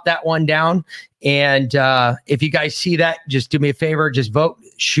can chop that one down. And if you guys see that, just do me a favor, just vote,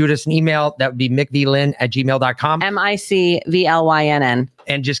 shoot us an email. That would be micvlynn@gmail.com. MICVLYNN.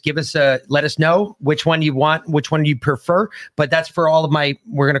 And just give us let us know which one you want, which one you prefer. But that's for all of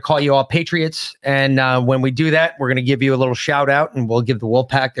we're going to call you all patriots. And when we do that, we're going to give you a little shout out, and we'll give the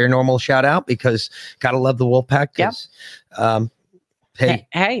Wolfpack their normal shout out, because gotta love the Wolfpack. Yep.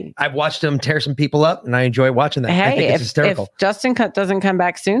 Hey, I've watched them tear some people up, and I enjoy watching that. I think it's hysterical. If Justin doesn't come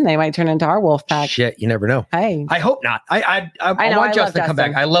back soon, they might turn into our Wolfpack. Shit, you never know. Hey, I hope not. I want Justin to come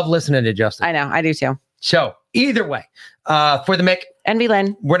back. I love listening to Justin. I know, I do too. So either way, for the Mick and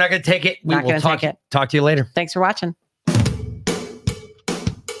V-Lynn, we're not going to take it. We will talk to you later. Thanks for watching.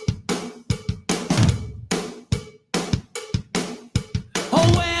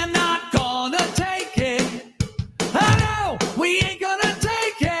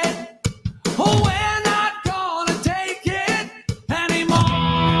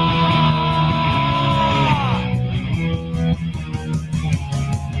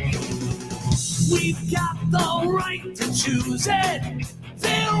 We've got the right to choose it.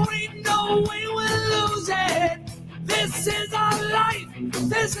 There ain't no way we'll lose it. This is our life.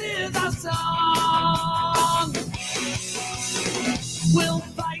 This is our song. We'll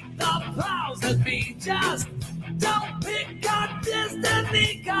fight the powers that be. Just don't pick our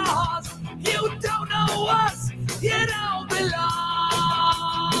destiny, 'cause you don't know us. You don't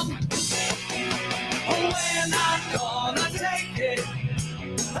belong. We're not gonna take it.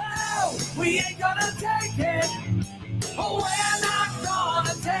 Oh, we ain't gonna take it. Oh, we're not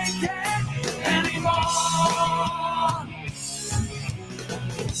gonna take it anymore.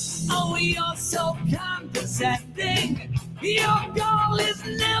 Oh, you're so condescending. Your goal is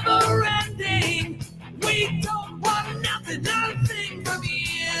never ending. We don't want nothing from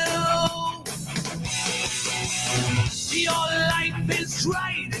you. Your life is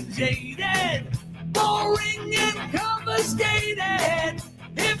dry and jaded, boring and confiscated.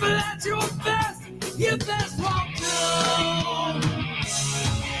 If that's your best, you best walk through.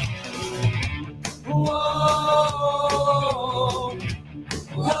 Whoa,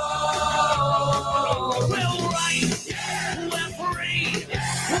 whoa. We'll write, we're free,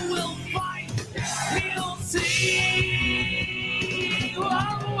 we'll fight, we'll see.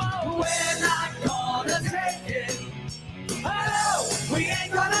 Whoa, we're not gonna take it. Hello, we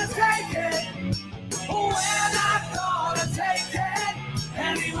ain't gonna take it. We're not gonna take it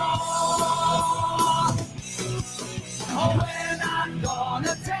anymore. Oh, we're not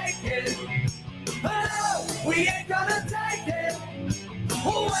gonna take it. Oh, we ain't gonna take it.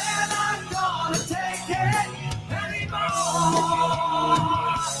 Oh, we're not gonna take it anymore.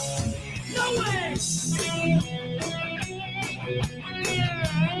 No way.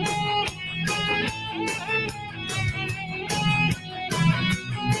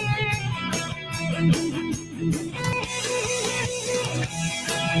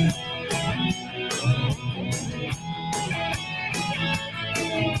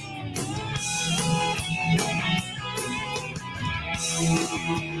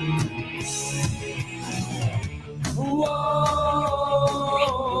 Whoa,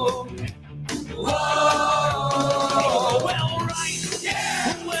 whoa, we'll write,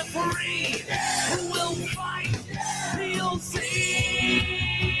 we're free, we'll fight, we'll see.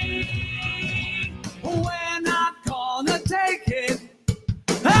 We're not gonna take it.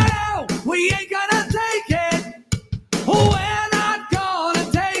 Hello, we ain't gonna take it. We're not gonna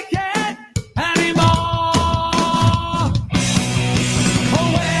take it anymore.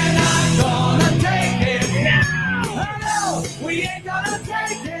 We're not gonna take it. Hello, we ain't gonna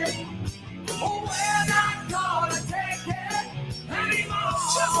take it. We're not gonna take it anymore.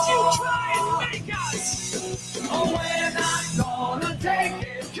 Just you try and make us. We're not gonna take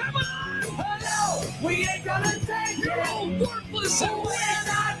it. Come on. Hello, we ain't gonna take it. You're all worthless. We're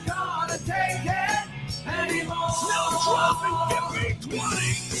not gonna take it anymore. Now drop and give me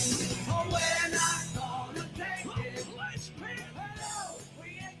 20. We're not gonna take it. Let's pay.